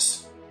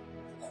Jesus.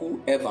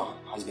 Whoever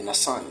has been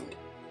assigned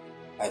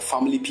by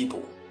family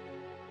people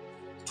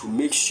to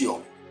make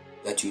sure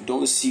that you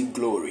don't see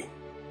glory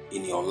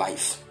in your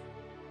life,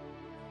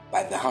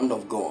 by the hand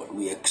of God,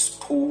 we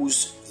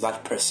expose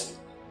that person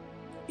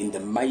in the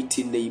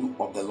mighty name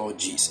of the Lord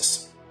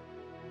Jesus,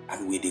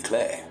 and we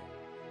declare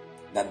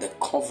that the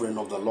covering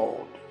of the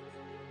Lord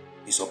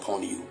is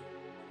upon you.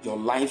 Your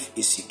life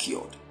is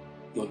secured.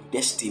 Your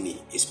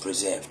destiny is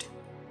preserved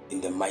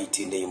in the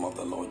mighty name of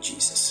the Lord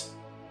Jesus.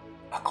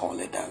 I call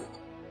it down.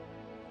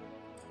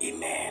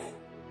 Amen.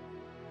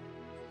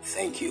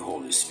 Thank you,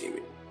 Holy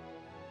Spirit.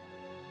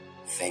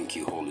 Thank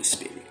you, Holy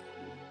Spirit.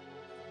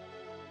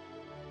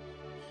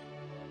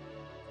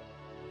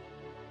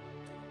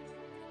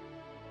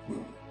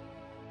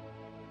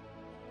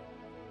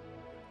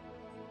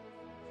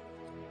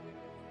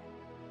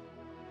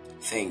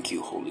 Thank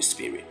you, Holy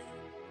Spirit.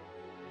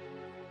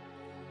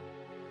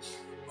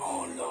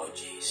 Oh, Lord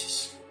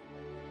Jesus.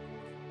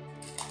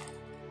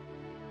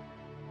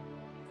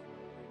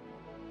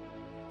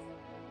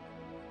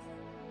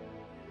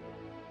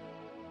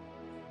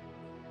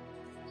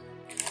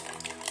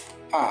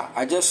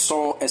 I just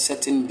saw a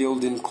certain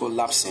building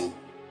collapsing.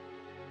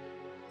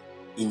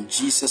 In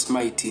Jesus'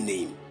 mighty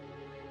name.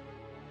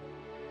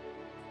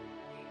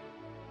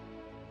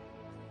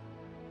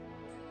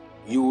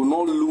 You will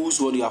not lose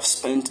what you have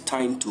spent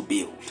time to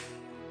build.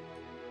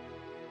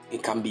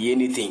 It can be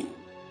anything.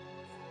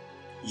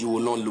 You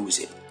will not lose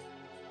it.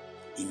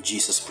 In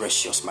Jesus'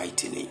 precious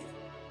mighty name.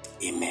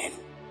 Amen.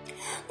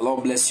 The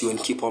Lord bless you and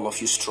keep all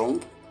of you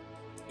strong.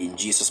 In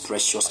Jesus'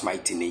 precious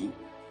mighty name.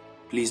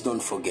 Please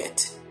don't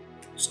forget.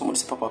 Someone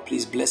say, Papa,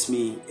 please bless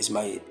me. It's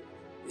my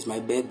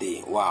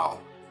birthday. Wow.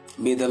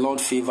 May the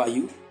Lord favor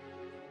you.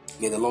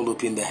 May the Lord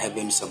open the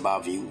heavens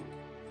above you.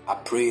 I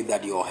pray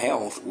that your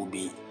health will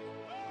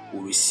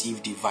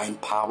receive divine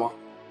power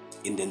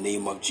in the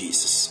name of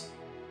Jesus.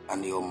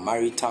 And your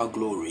marital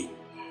glory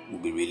will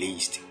be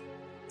released.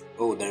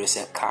 Oh, there is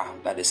a car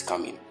that is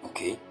coming.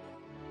 Okay.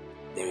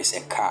 There is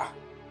a car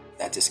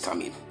that is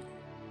coming.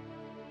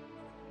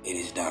 It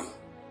is done.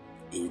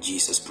 In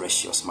Jesus'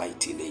 precious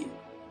mighty name.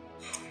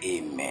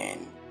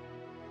 Amen.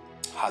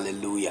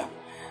 Hallelujah.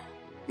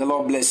 The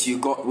Lord bless you.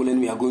 God willing,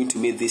 we are going to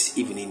meet this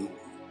evening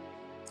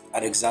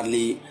at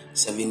exactly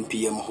 7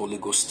 p.m. Holy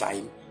Ghost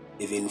time,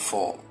 even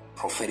for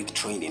prophetic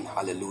training.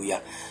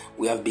 Hallelujah.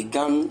 We have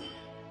begun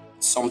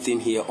something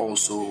here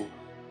also,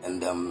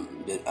 and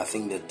I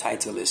think the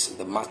title is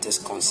The Matters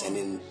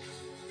Concerning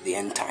the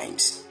End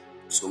Times.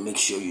 So make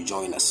sure you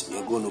join us. We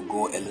are going to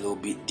go a little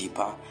bit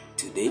deeper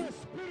today.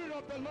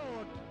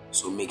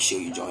 So make sure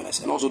you join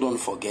us. And also don't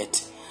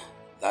forget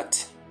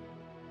that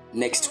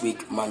next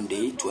week,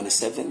 Monday,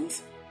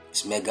 27th,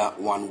 is Mega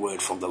One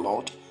Word from the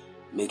Lord.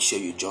 Make sure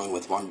you join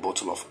with 1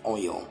 bottle of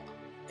oil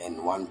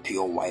and 1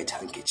 pure white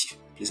handkerchief.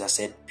 Please, I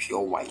said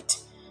pure white.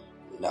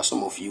 Now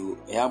some of you,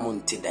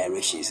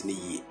 directions.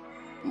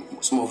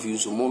 Some of you,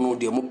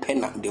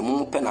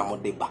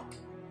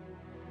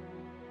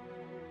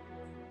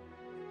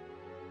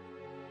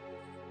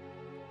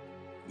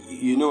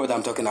 you know what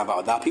I'm talking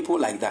about. There are people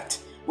like that.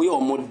 We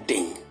are more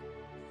ding.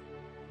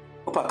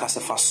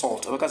 For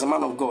salt, because a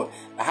man of God,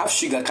 I have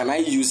sugar, can I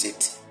use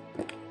it?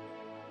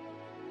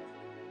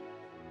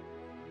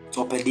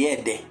 So be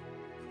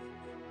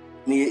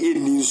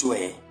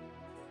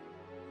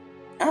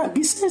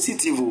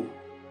sensitive.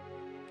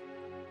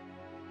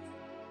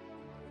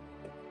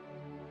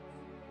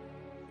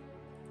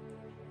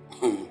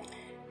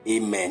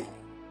 Amen.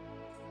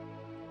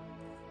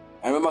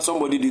 I remember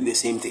somebody did the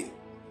same thing.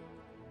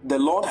 The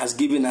Lord has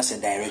given us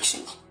a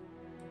direction.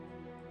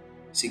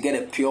 So you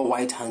get a pure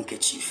white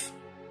handkerchief.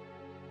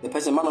 The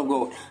person, man of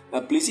God,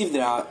 please, if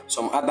there are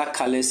some other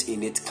colors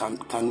in it,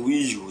 can we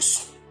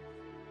use?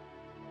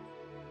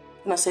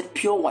 And I said,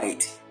 pure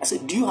white. I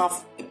said, do you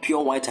have a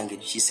pure white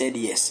handkerchief? She said,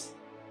 yes.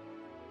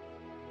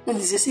 And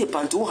he said,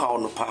 pantu ha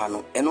ono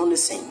pano, and on the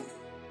same.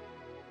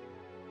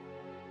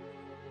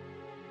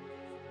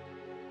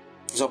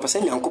 So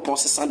person yankopon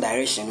se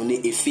direction no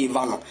e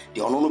favor no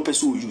the ono no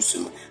person use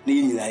no na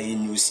nyina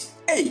use.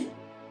 Hey.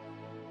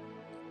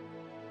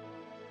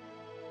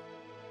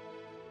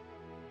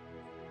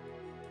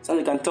 So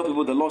you can tell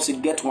people the Lord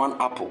said get 1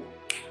 apple.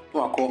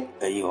 No akọ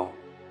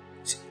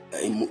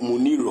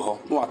Muniro ho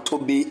no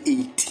atobe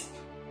 8.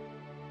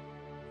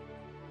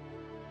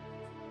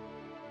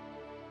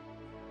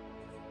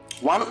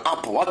 One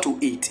apple what to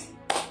 8.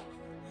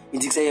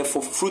 It is say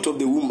for fruit of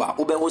the womb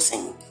obe wo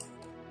sen.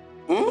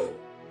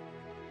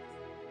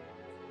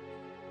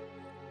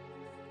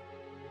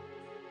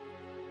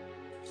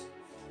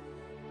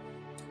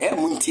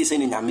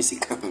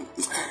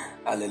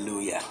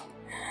 Hallelujah.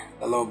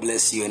 The Lord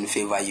bless you and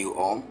favor you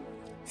all.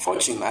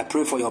 Fortune, I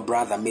pray for your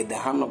brother. May the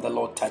hand of the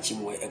Lord touch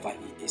him wherever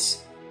he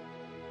is.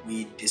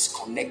 We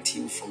disconnect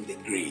him from the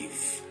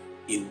grave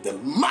in the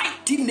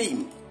mighty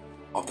name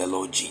of the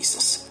Lord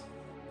Jesus.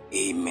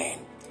 Amen.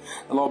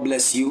 The Lord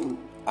bless you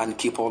and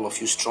keep all of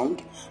you strong.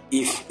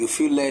 If you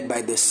feel led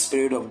by the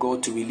Spirit of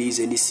God to release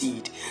any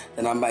seed,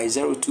 the number is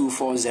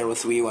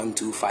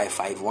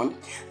 0240312551,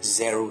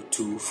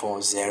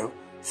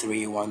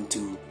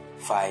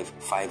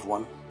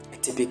 0240312551. A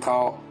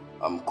typical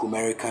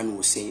Kumerican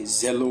will say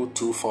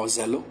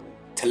 0240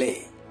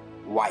 tele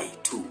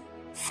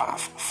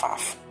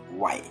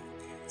Y255Y,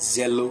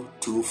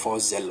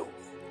 0240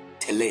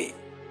 tele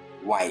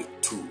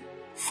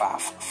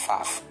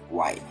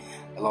Y255Y.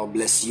 The Lord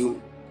bless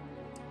you.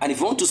 And if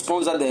you want to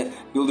sponsor the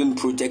building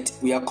project,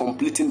 we are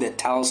completing the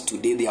tiles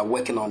today. They are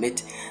working on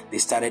it. They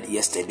started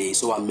yesterday.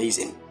 So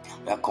amazing.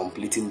 We are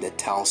completing the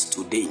tiles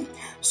today.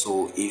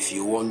 So if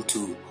you want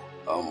to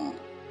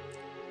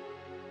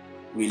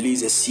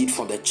release a seed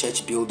for the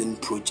church building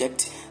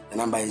project, the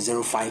number is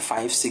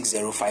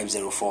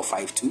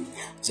 05560504552,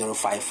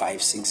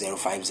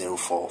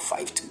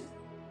 05560504552.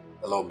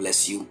 The Lord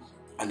bless you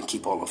and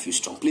keep all of you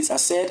strong. Please, I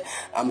said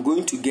I'm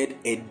going to get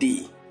a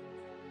day.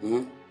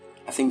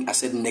 I think I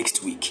said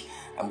next week.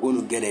 I'm going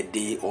to get a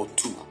day or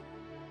 2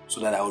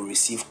 so that I will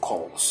receive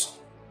calls.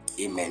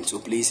 Amen. So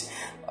please,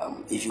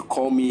 if you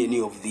call me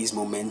any of these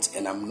moments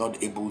and I'm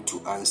not able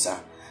to answer,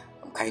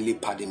 kindly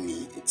pardon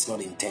me. It's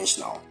not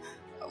intentional.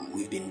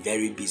 We've been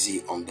very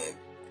busy on the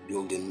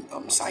building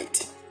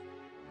site.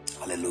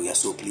 Hallelujah.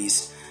 So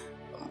please,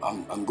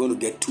 I'm going to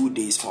get 2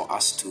 days for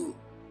us to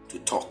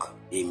talk.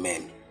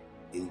 Amen.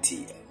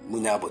 Inti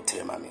munya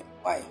abotre mame.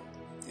 Why?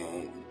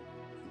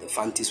 The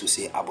Fantis will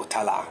say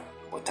abotala.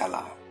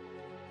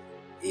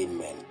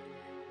 Amen.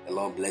 The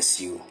Lord bless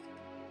you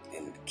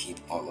and keep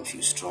all of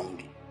you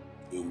strong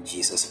in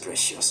Jesus'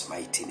 precious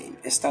mighty name.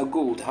 Esther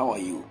Gold, how are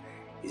you?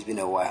 It's been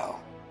a while.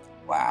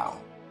 Wow.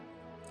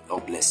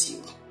 God bless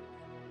you.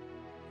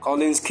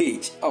 Collins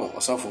Cage. Oh,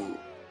 also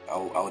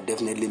I'll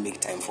definitely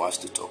make time for us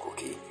to talk,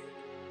 okay?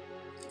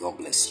 God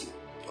bless you.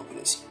 God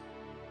bless you.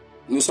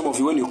 You know, some of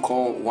you, when you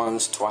call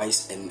once,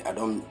 twice, and I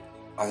don't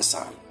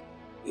answer,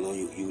 you know,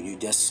 you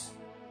just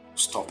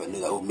stop and know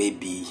that, oh,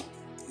 maybe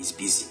he's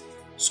busy.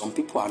 Some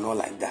people are not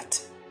like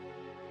that.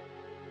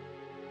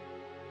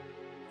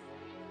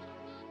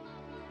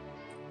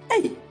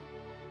 Hey!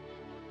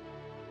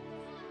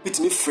 With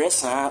me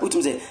fresh, with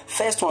me the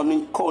first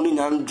one calling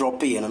and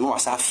dropping and I know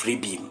as a free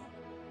beam.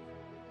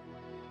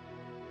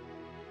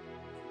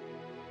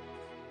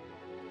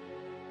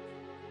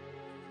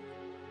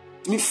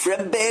 Me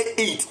fresh bed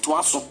 8 to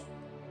us.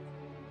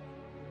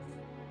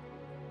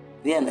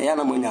 Then I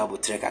am going to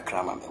trek a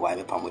cram and why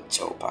me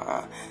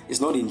pamuchopa. It's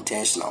not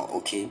intentional,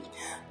 okay?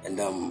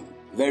 And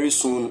very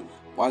soon,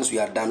 once we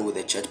are done with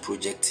the church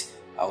project,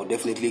 I will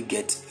definitely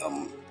get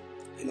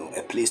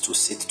a place to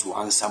sit to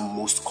answer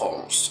most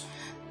calls.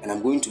 And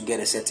I'm going to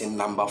get a certain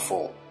number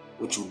for,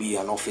 which will be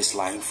an office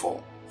line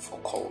for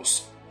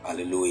calls.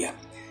 Hallelujah.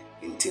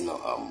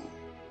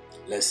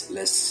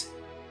 Let's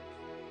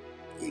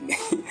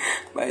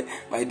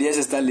my dear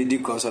sister Lady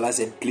Consola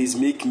said, please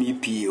make me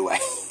PAY.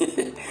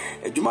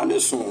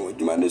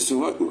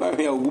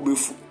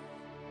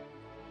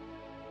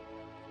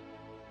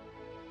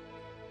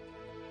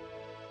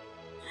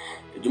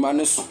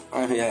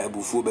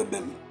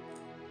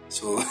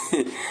 So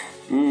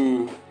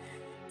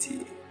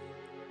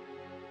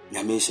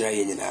Nyame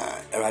ye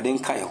nyina erade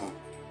nka ye ho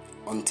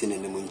onte ne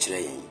mu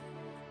nkyere ye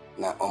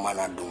na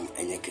omana dum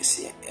enye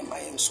kese ema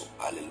ye nso.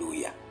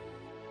 Hallelujah.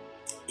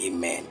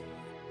 Amen.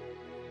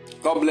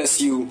 God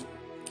bless you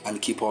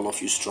and keep all of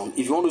you strong.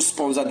 If you want to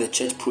sponsor the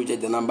church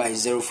project, the number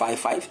is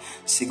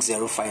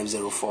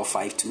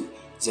 055-6050-452,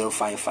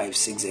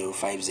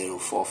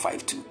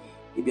 055-6050-452.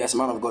 Maybe as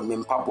man of God, me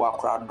mpabo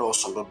akra do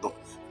so do.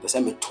 Because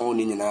I'm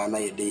turning in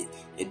a day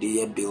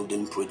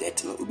building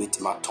project no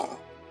ubetima ton.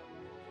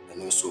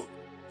 And also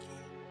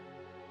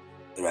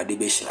Erade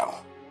Beshra.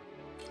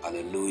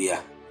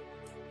 Hallelujah.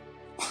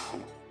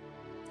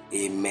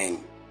 Amen.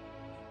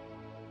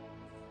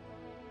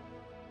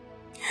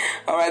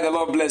 All right, the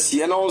Lord bless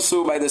you. And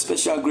also, by the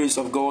special grace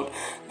of God,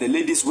 the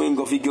ladies' wing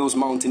of Eagles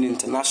Mountain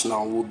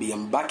International will be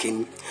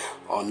embarking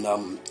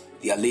on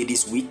their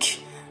Ladies'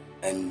 Week,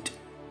 and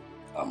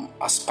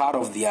as part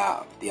of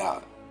their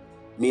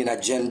main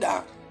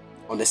agenda,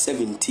 on the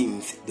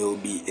 17th, they will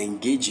be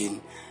engaging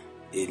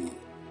in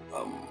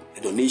a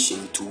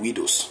donation to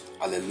widows.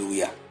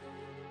 Hallelujah.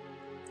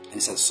 And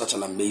it's such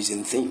an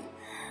amazing thing.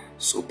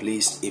 So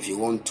please, if you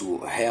want to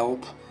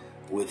help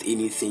with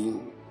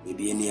anything,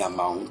 maybe any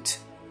amount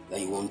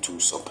that you want to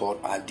support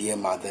our dear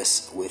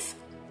mothers with,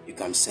 you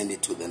can send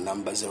it to the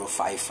number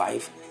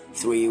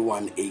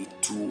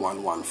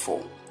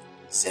 055-318-2114.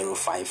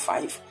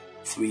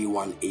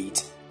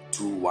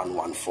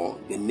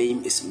 055-318-2114. The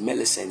name is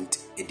Millicent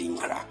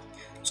Edinkra.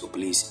 So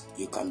please,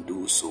 you can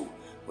do so.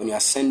 When you are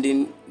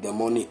sending the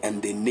money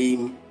and the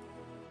name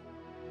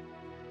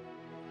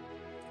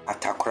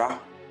Atakra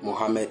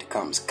Muhammad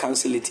comes,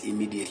 cancel it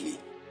immediately.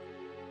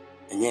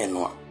 And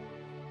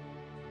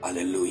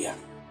hallelujah.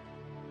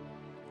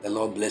 The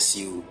Lord bless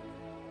you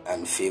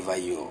and favor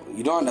you.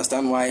 You don't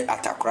understand why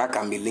Atakra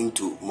can be linked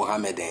to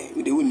Muhammad.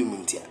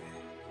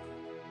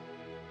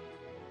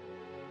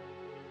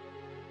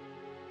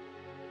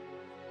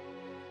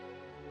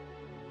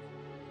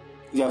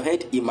 You have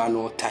heard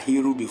Emmanuel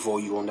Tahiru before.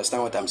 You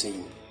understand what I'm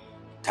saying?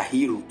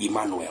 Tahiru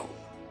Emmanuel.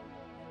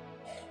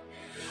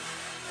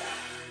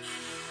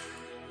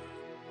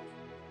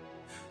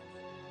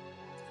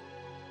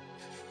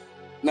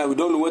 Now we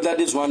don't know whether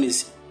this one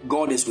is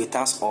God is with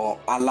us or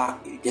Allah.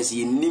 Yes,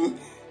 you name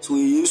so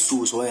you use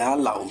so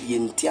Allah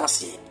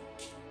yentiase.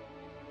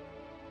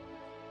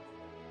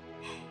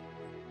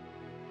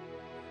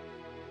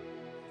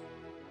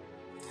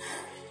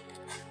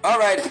 All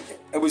right,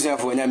 ebusia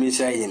for nyame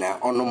sha yina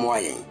onomo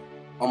ayen.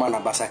 Oma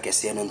na basa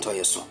kese no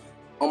ntoye so.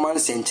 Oma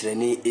nsenkyere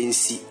ne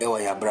ensi ewo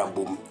ya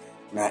brabom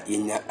na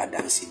yenya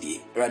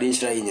adansidie. Rade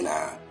nhyira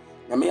yina.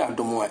 Nyame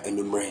adomo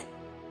anumre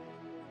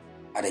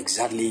at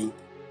exactly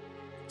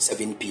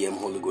 7 p.m.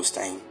 Holy Ghost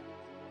time,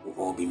 we'll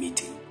all be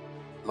meeting.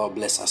 Lord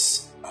bless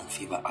us and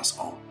favor us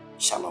all.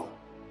 Shalom.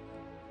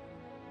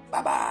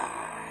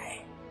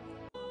 Bye-bye.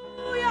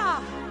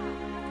 Hallelujah.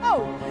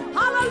 Oh,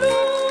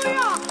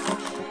 hallelujah.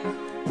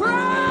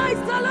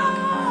 Praise the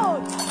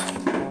Lord.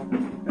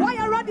 Why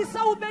are ready, sir?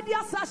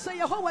 Ubedia Sasha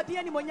Yehovah di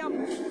animonyam.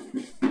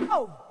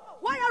 Oh,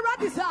 why are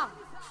ready, sir?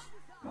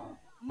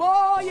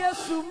 Mo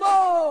Yesu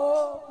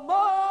mo.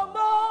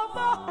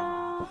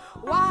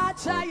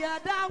 Watch ya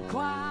down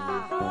kwa.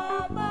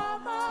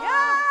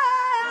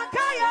 Yeah.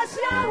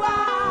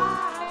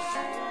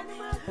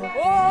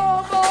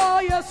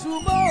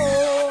 Hallelujah.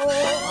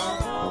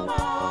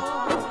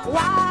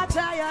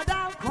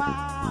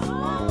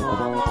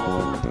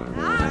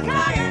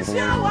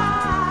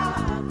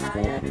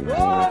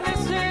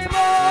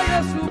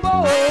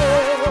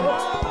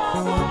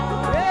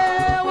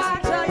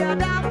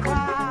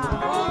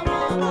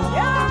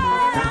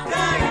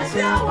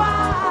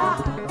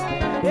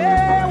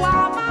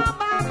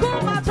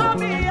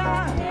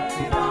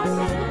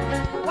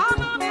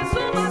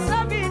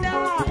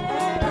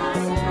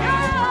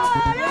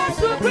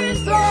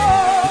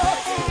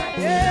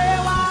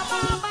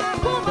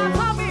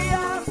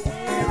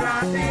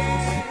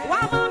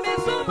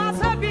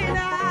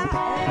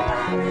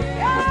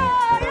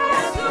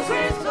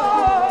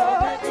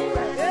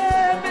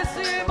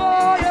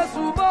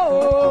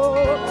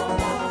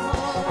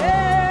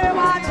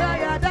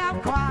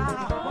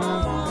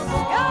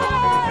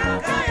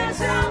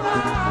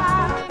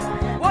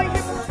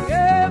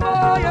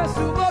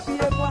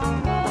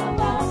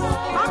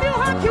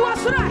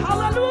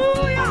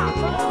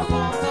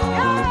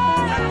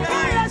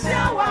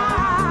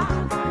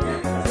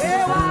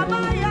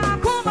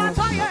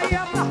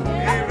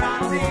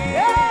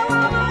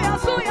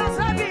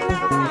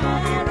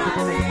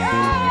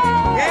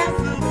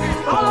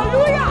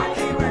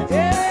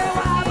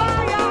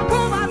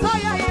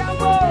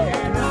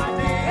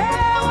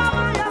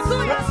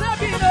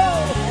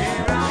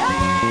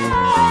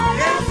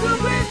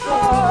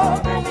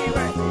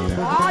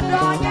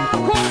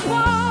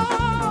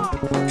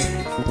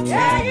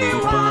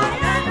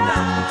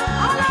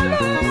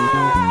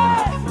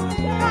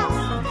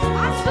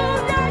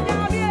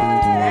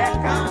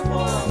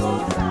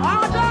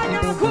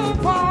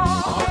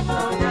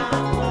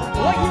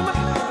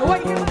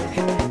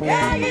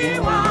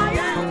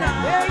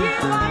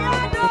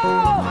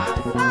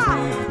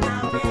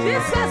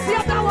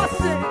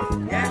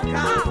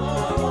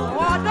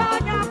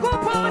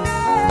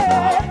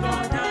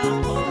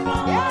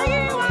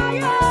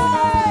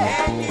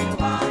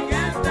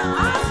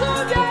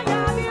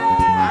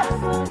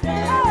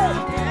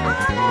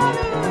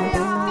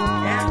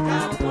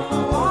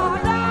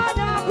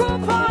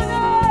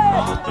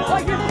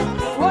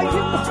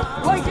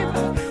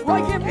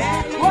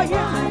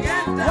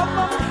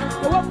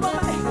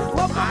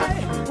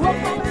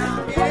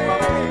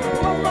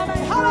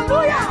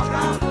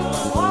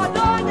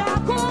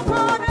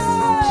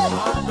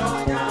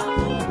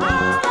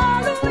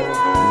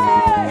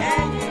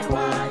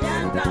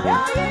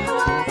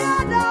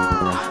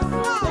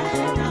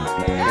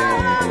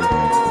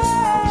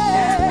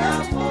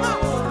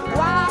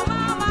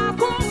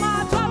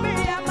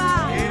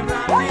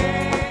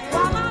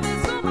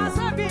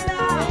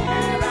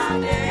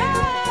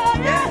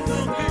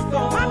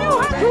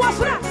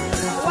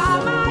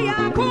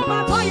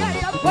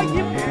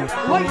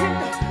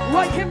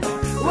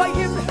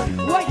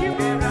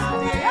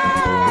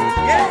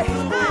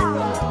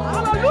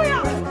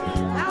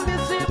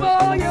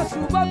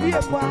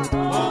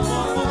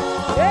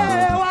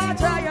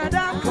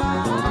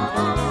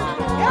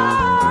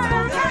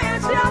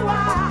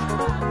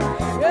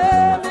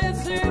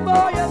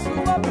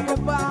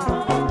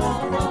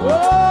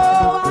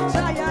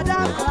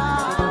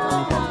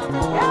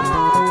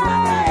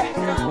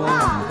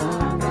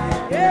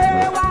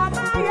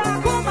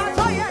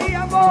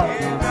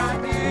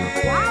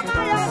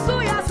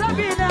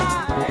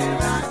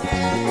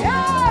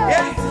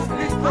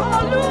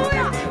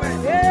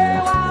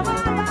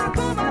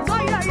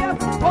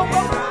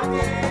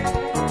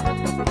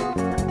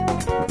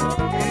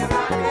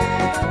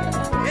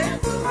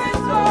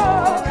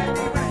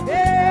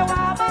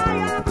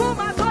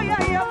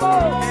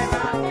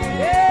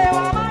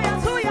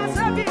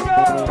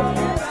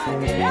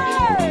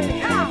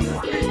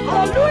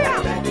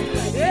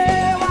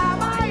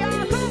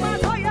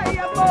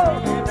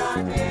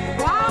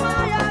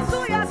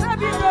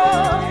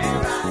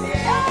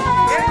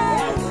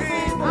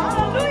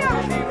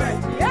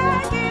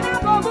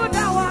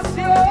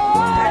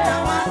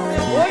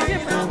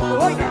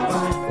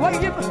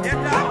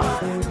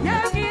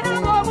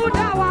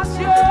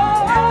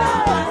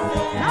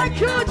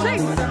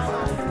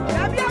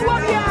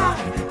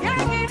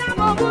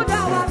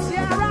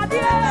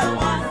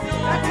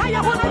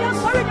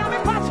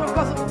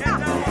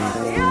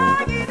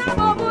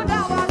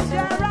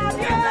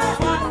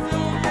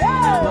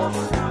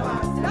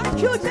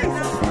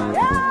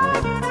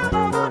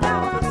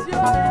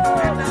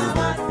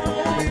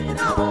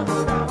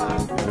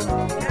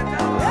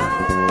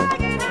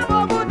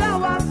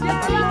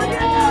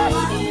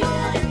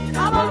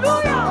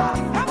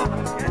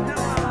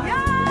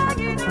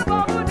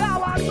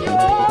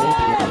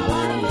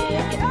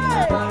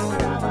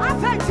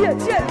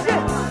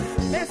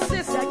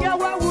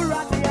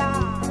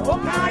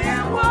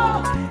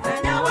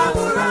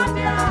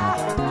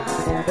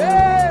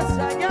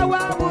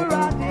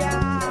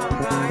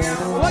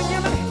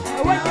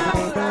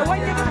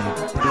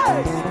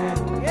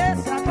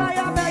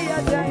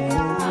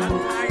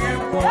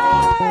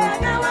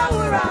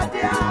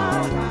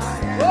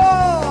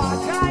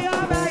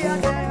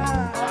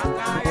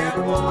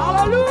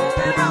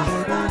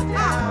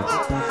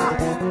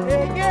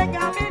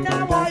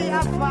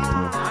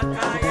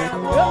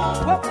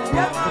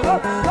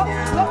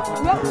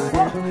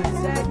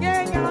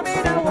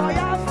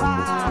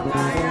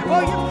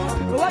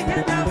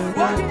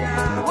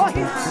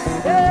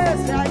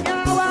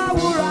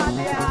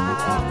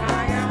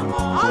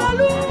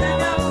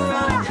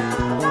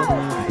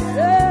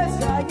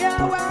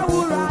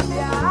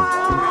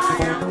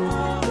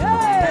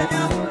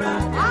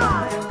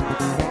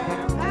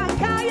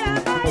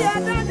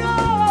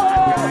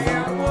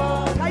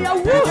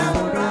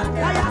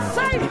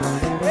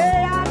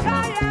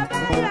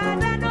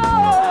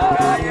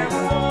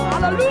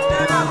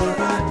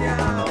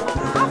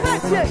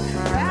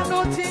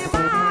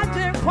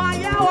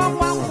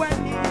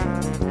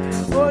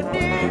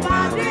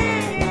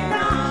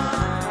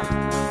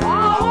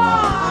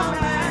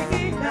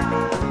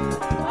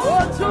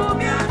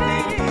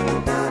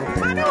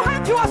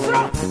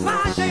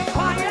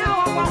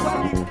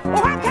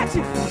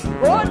 Give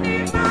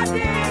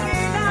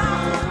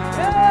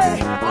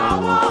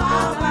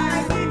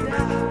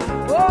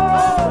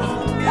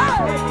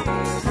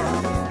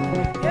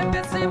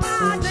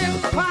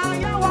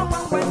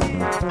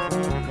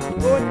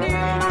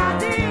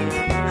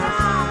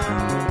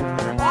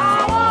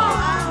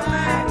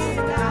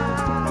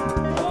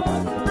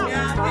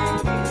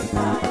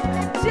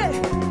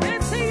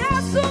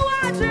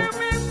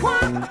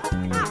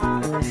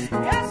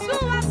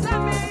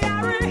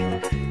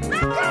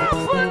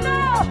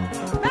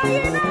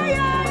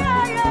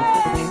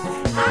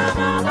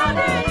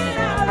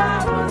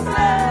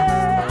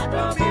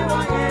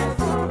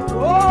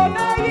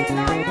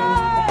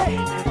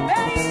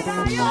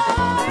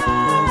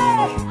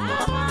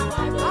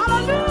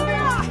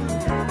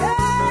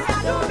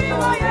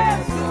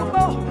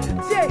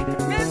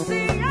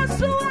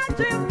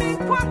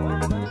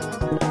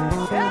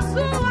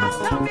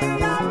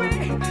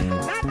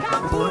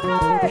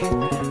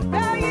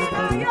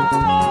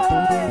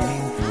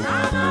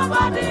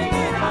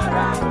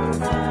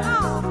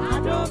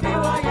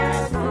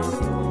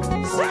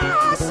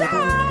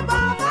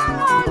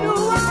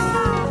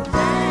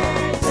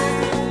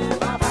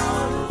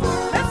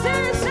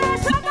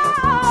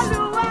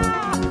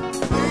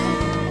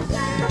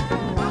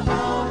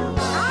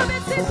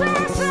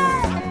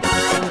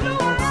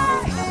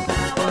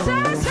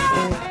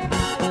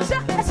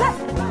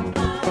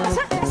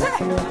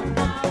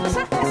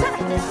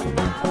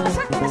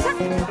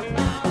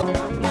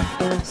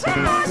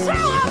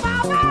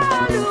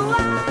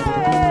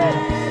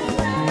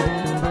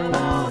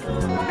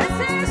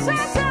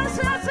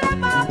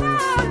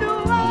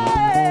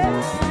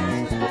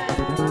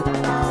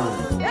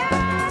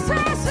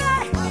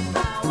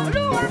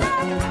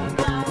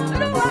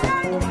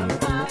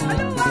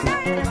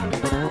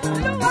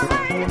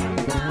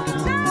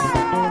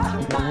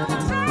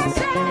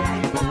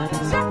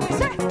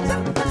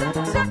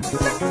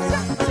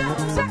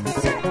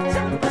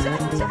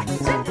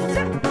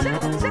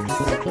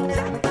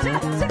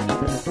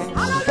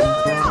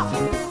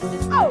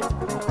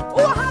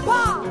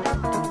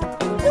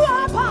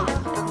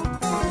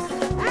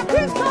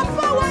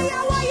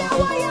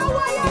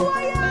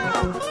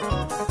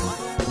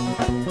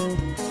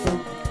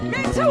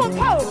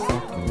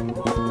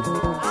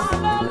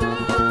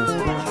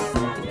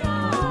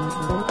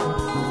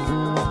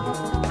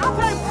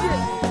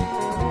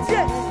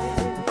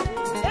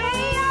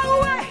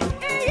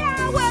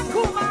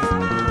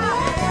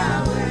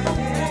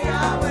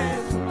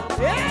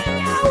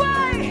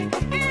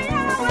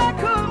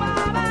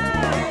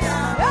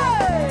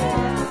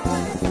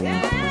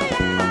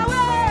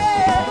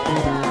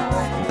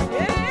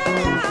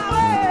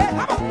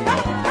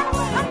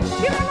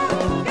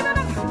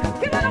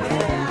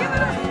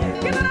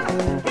it up.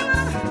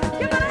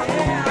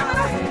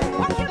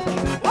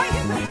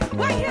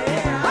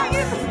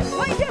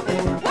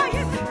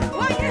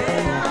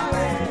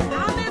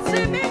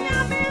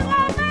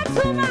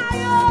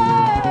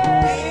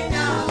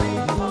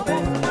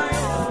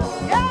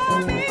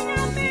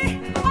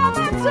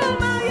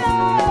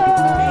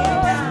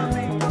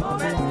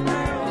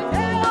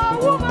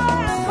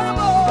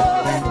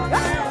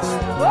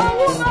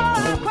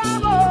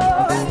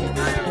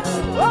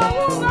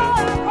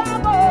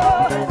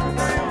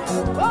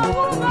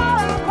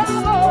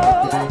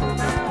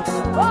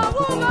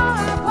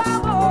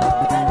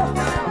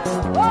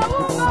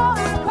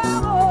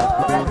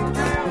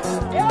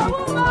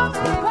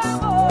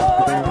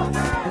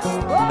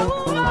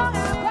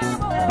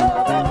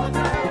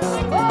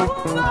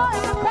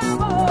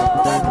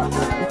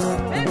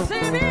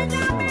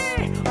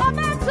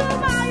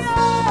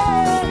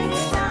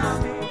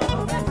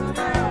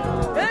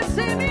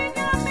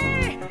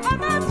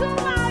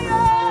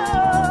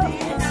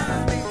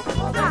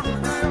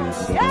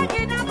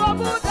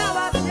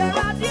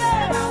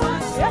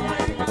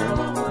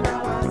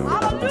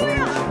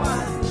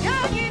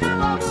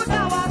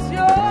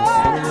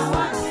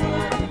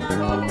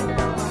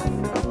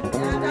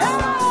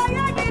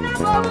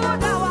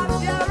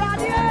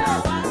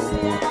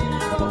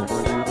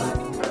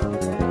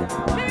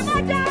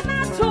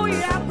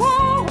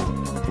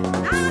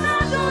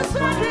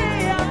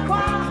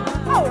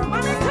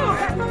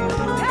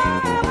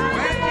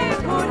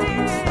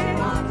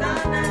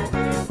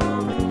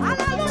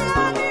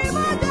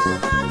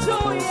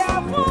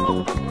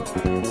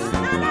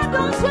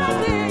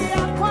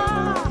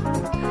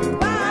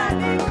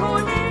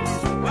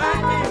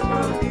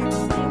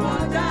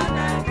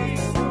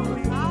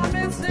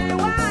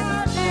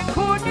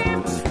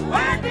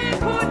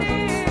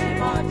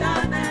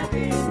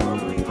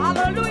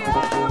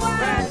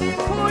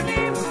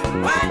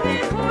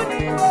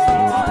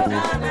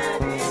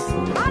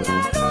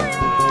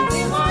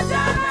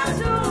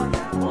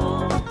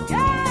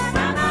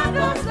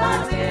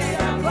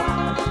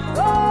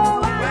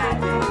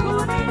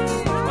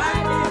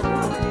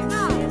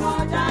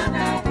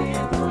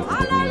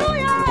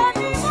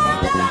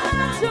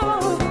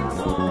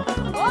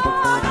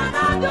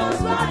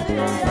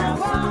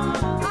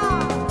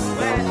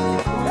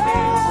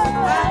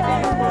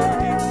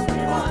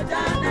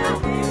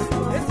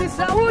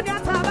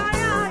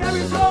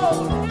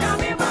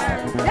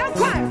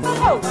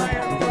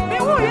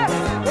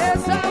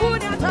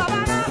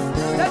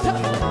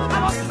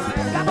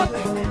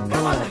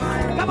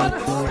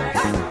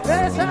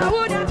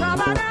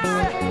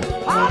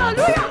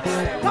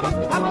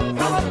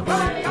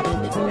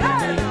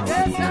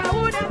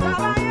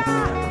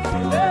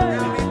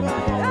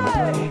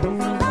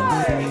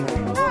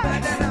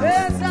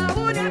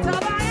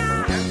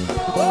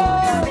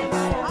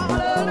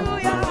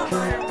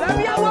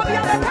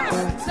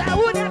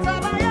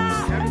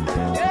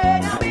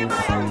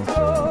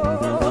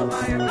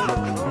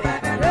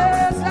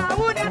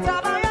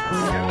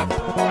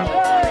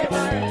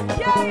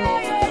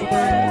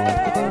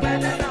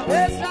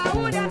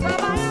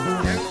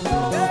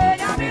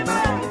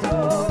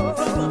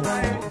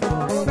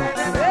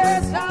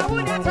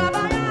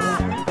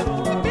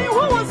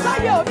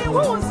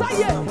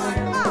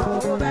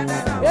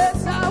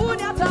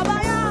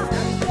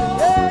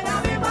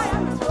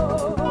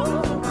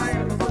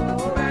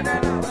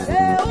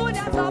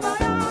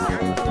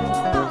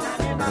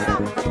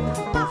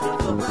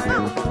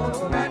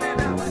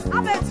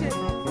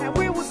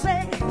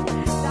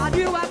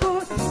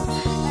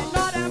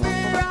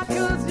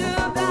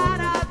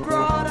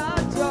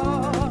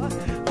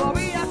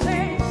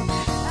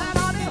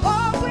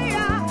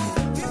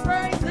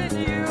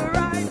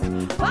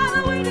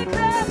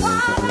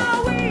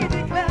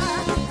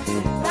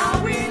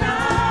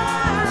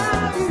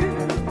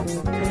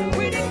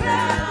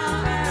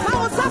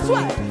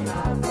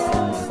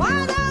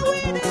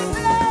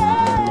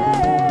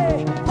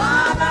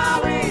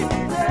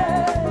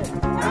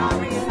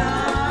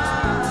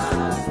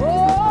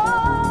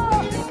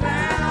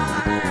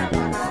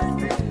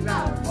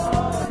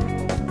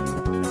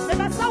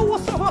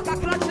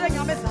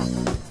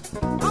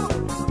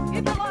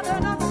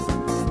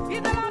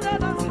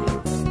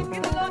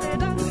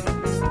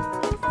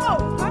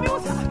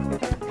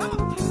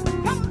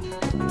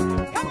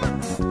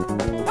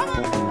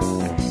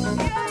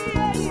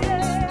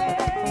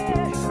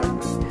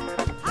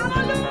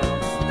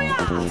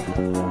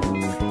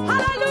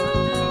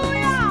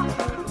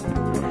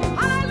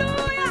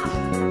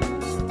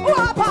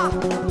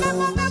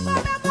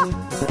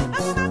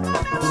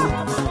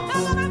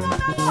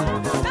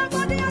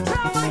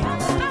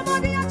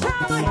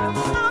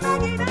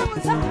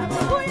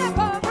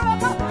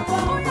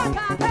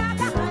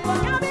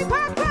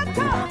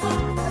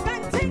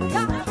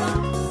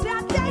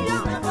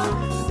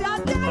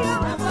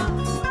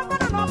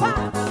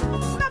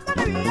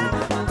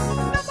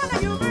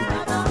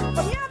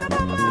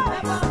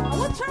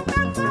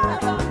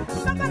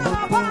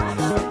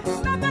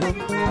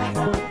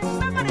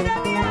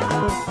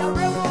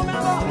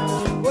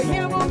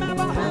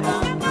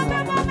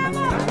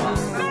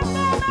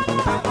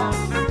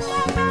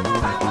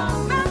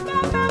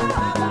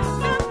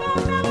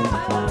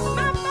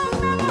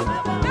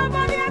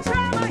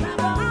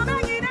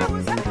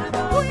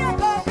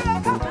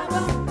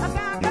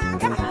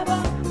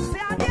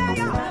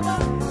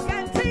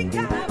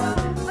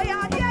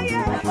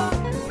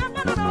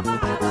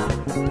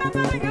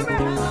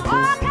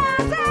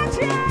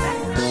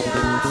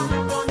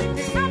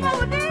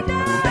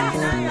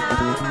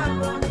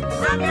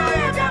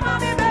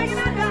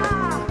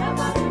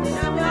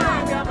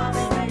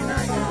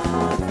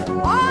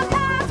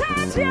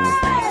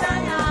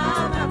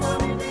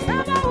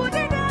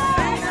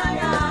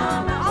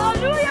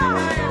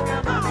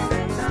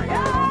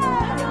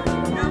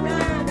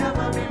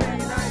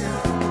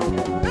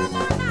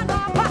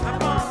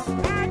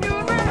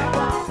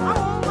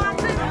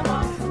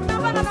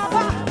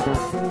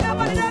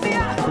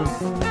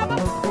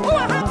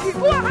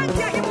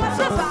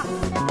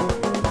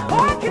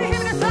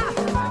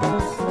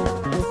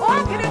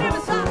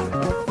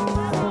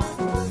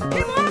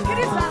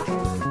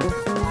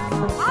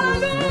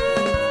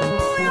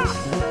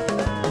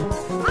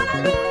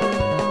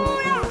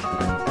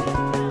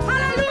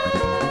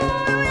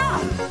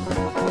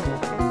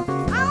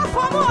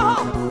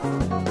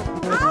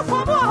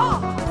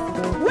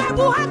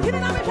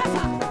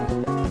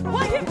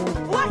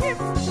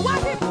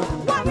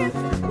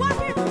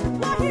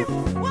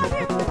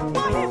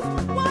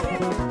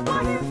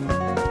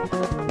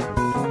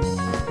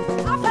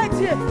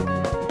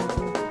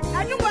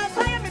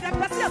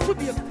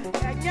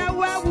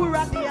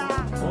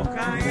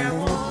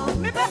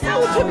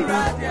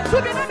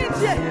 To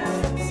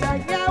be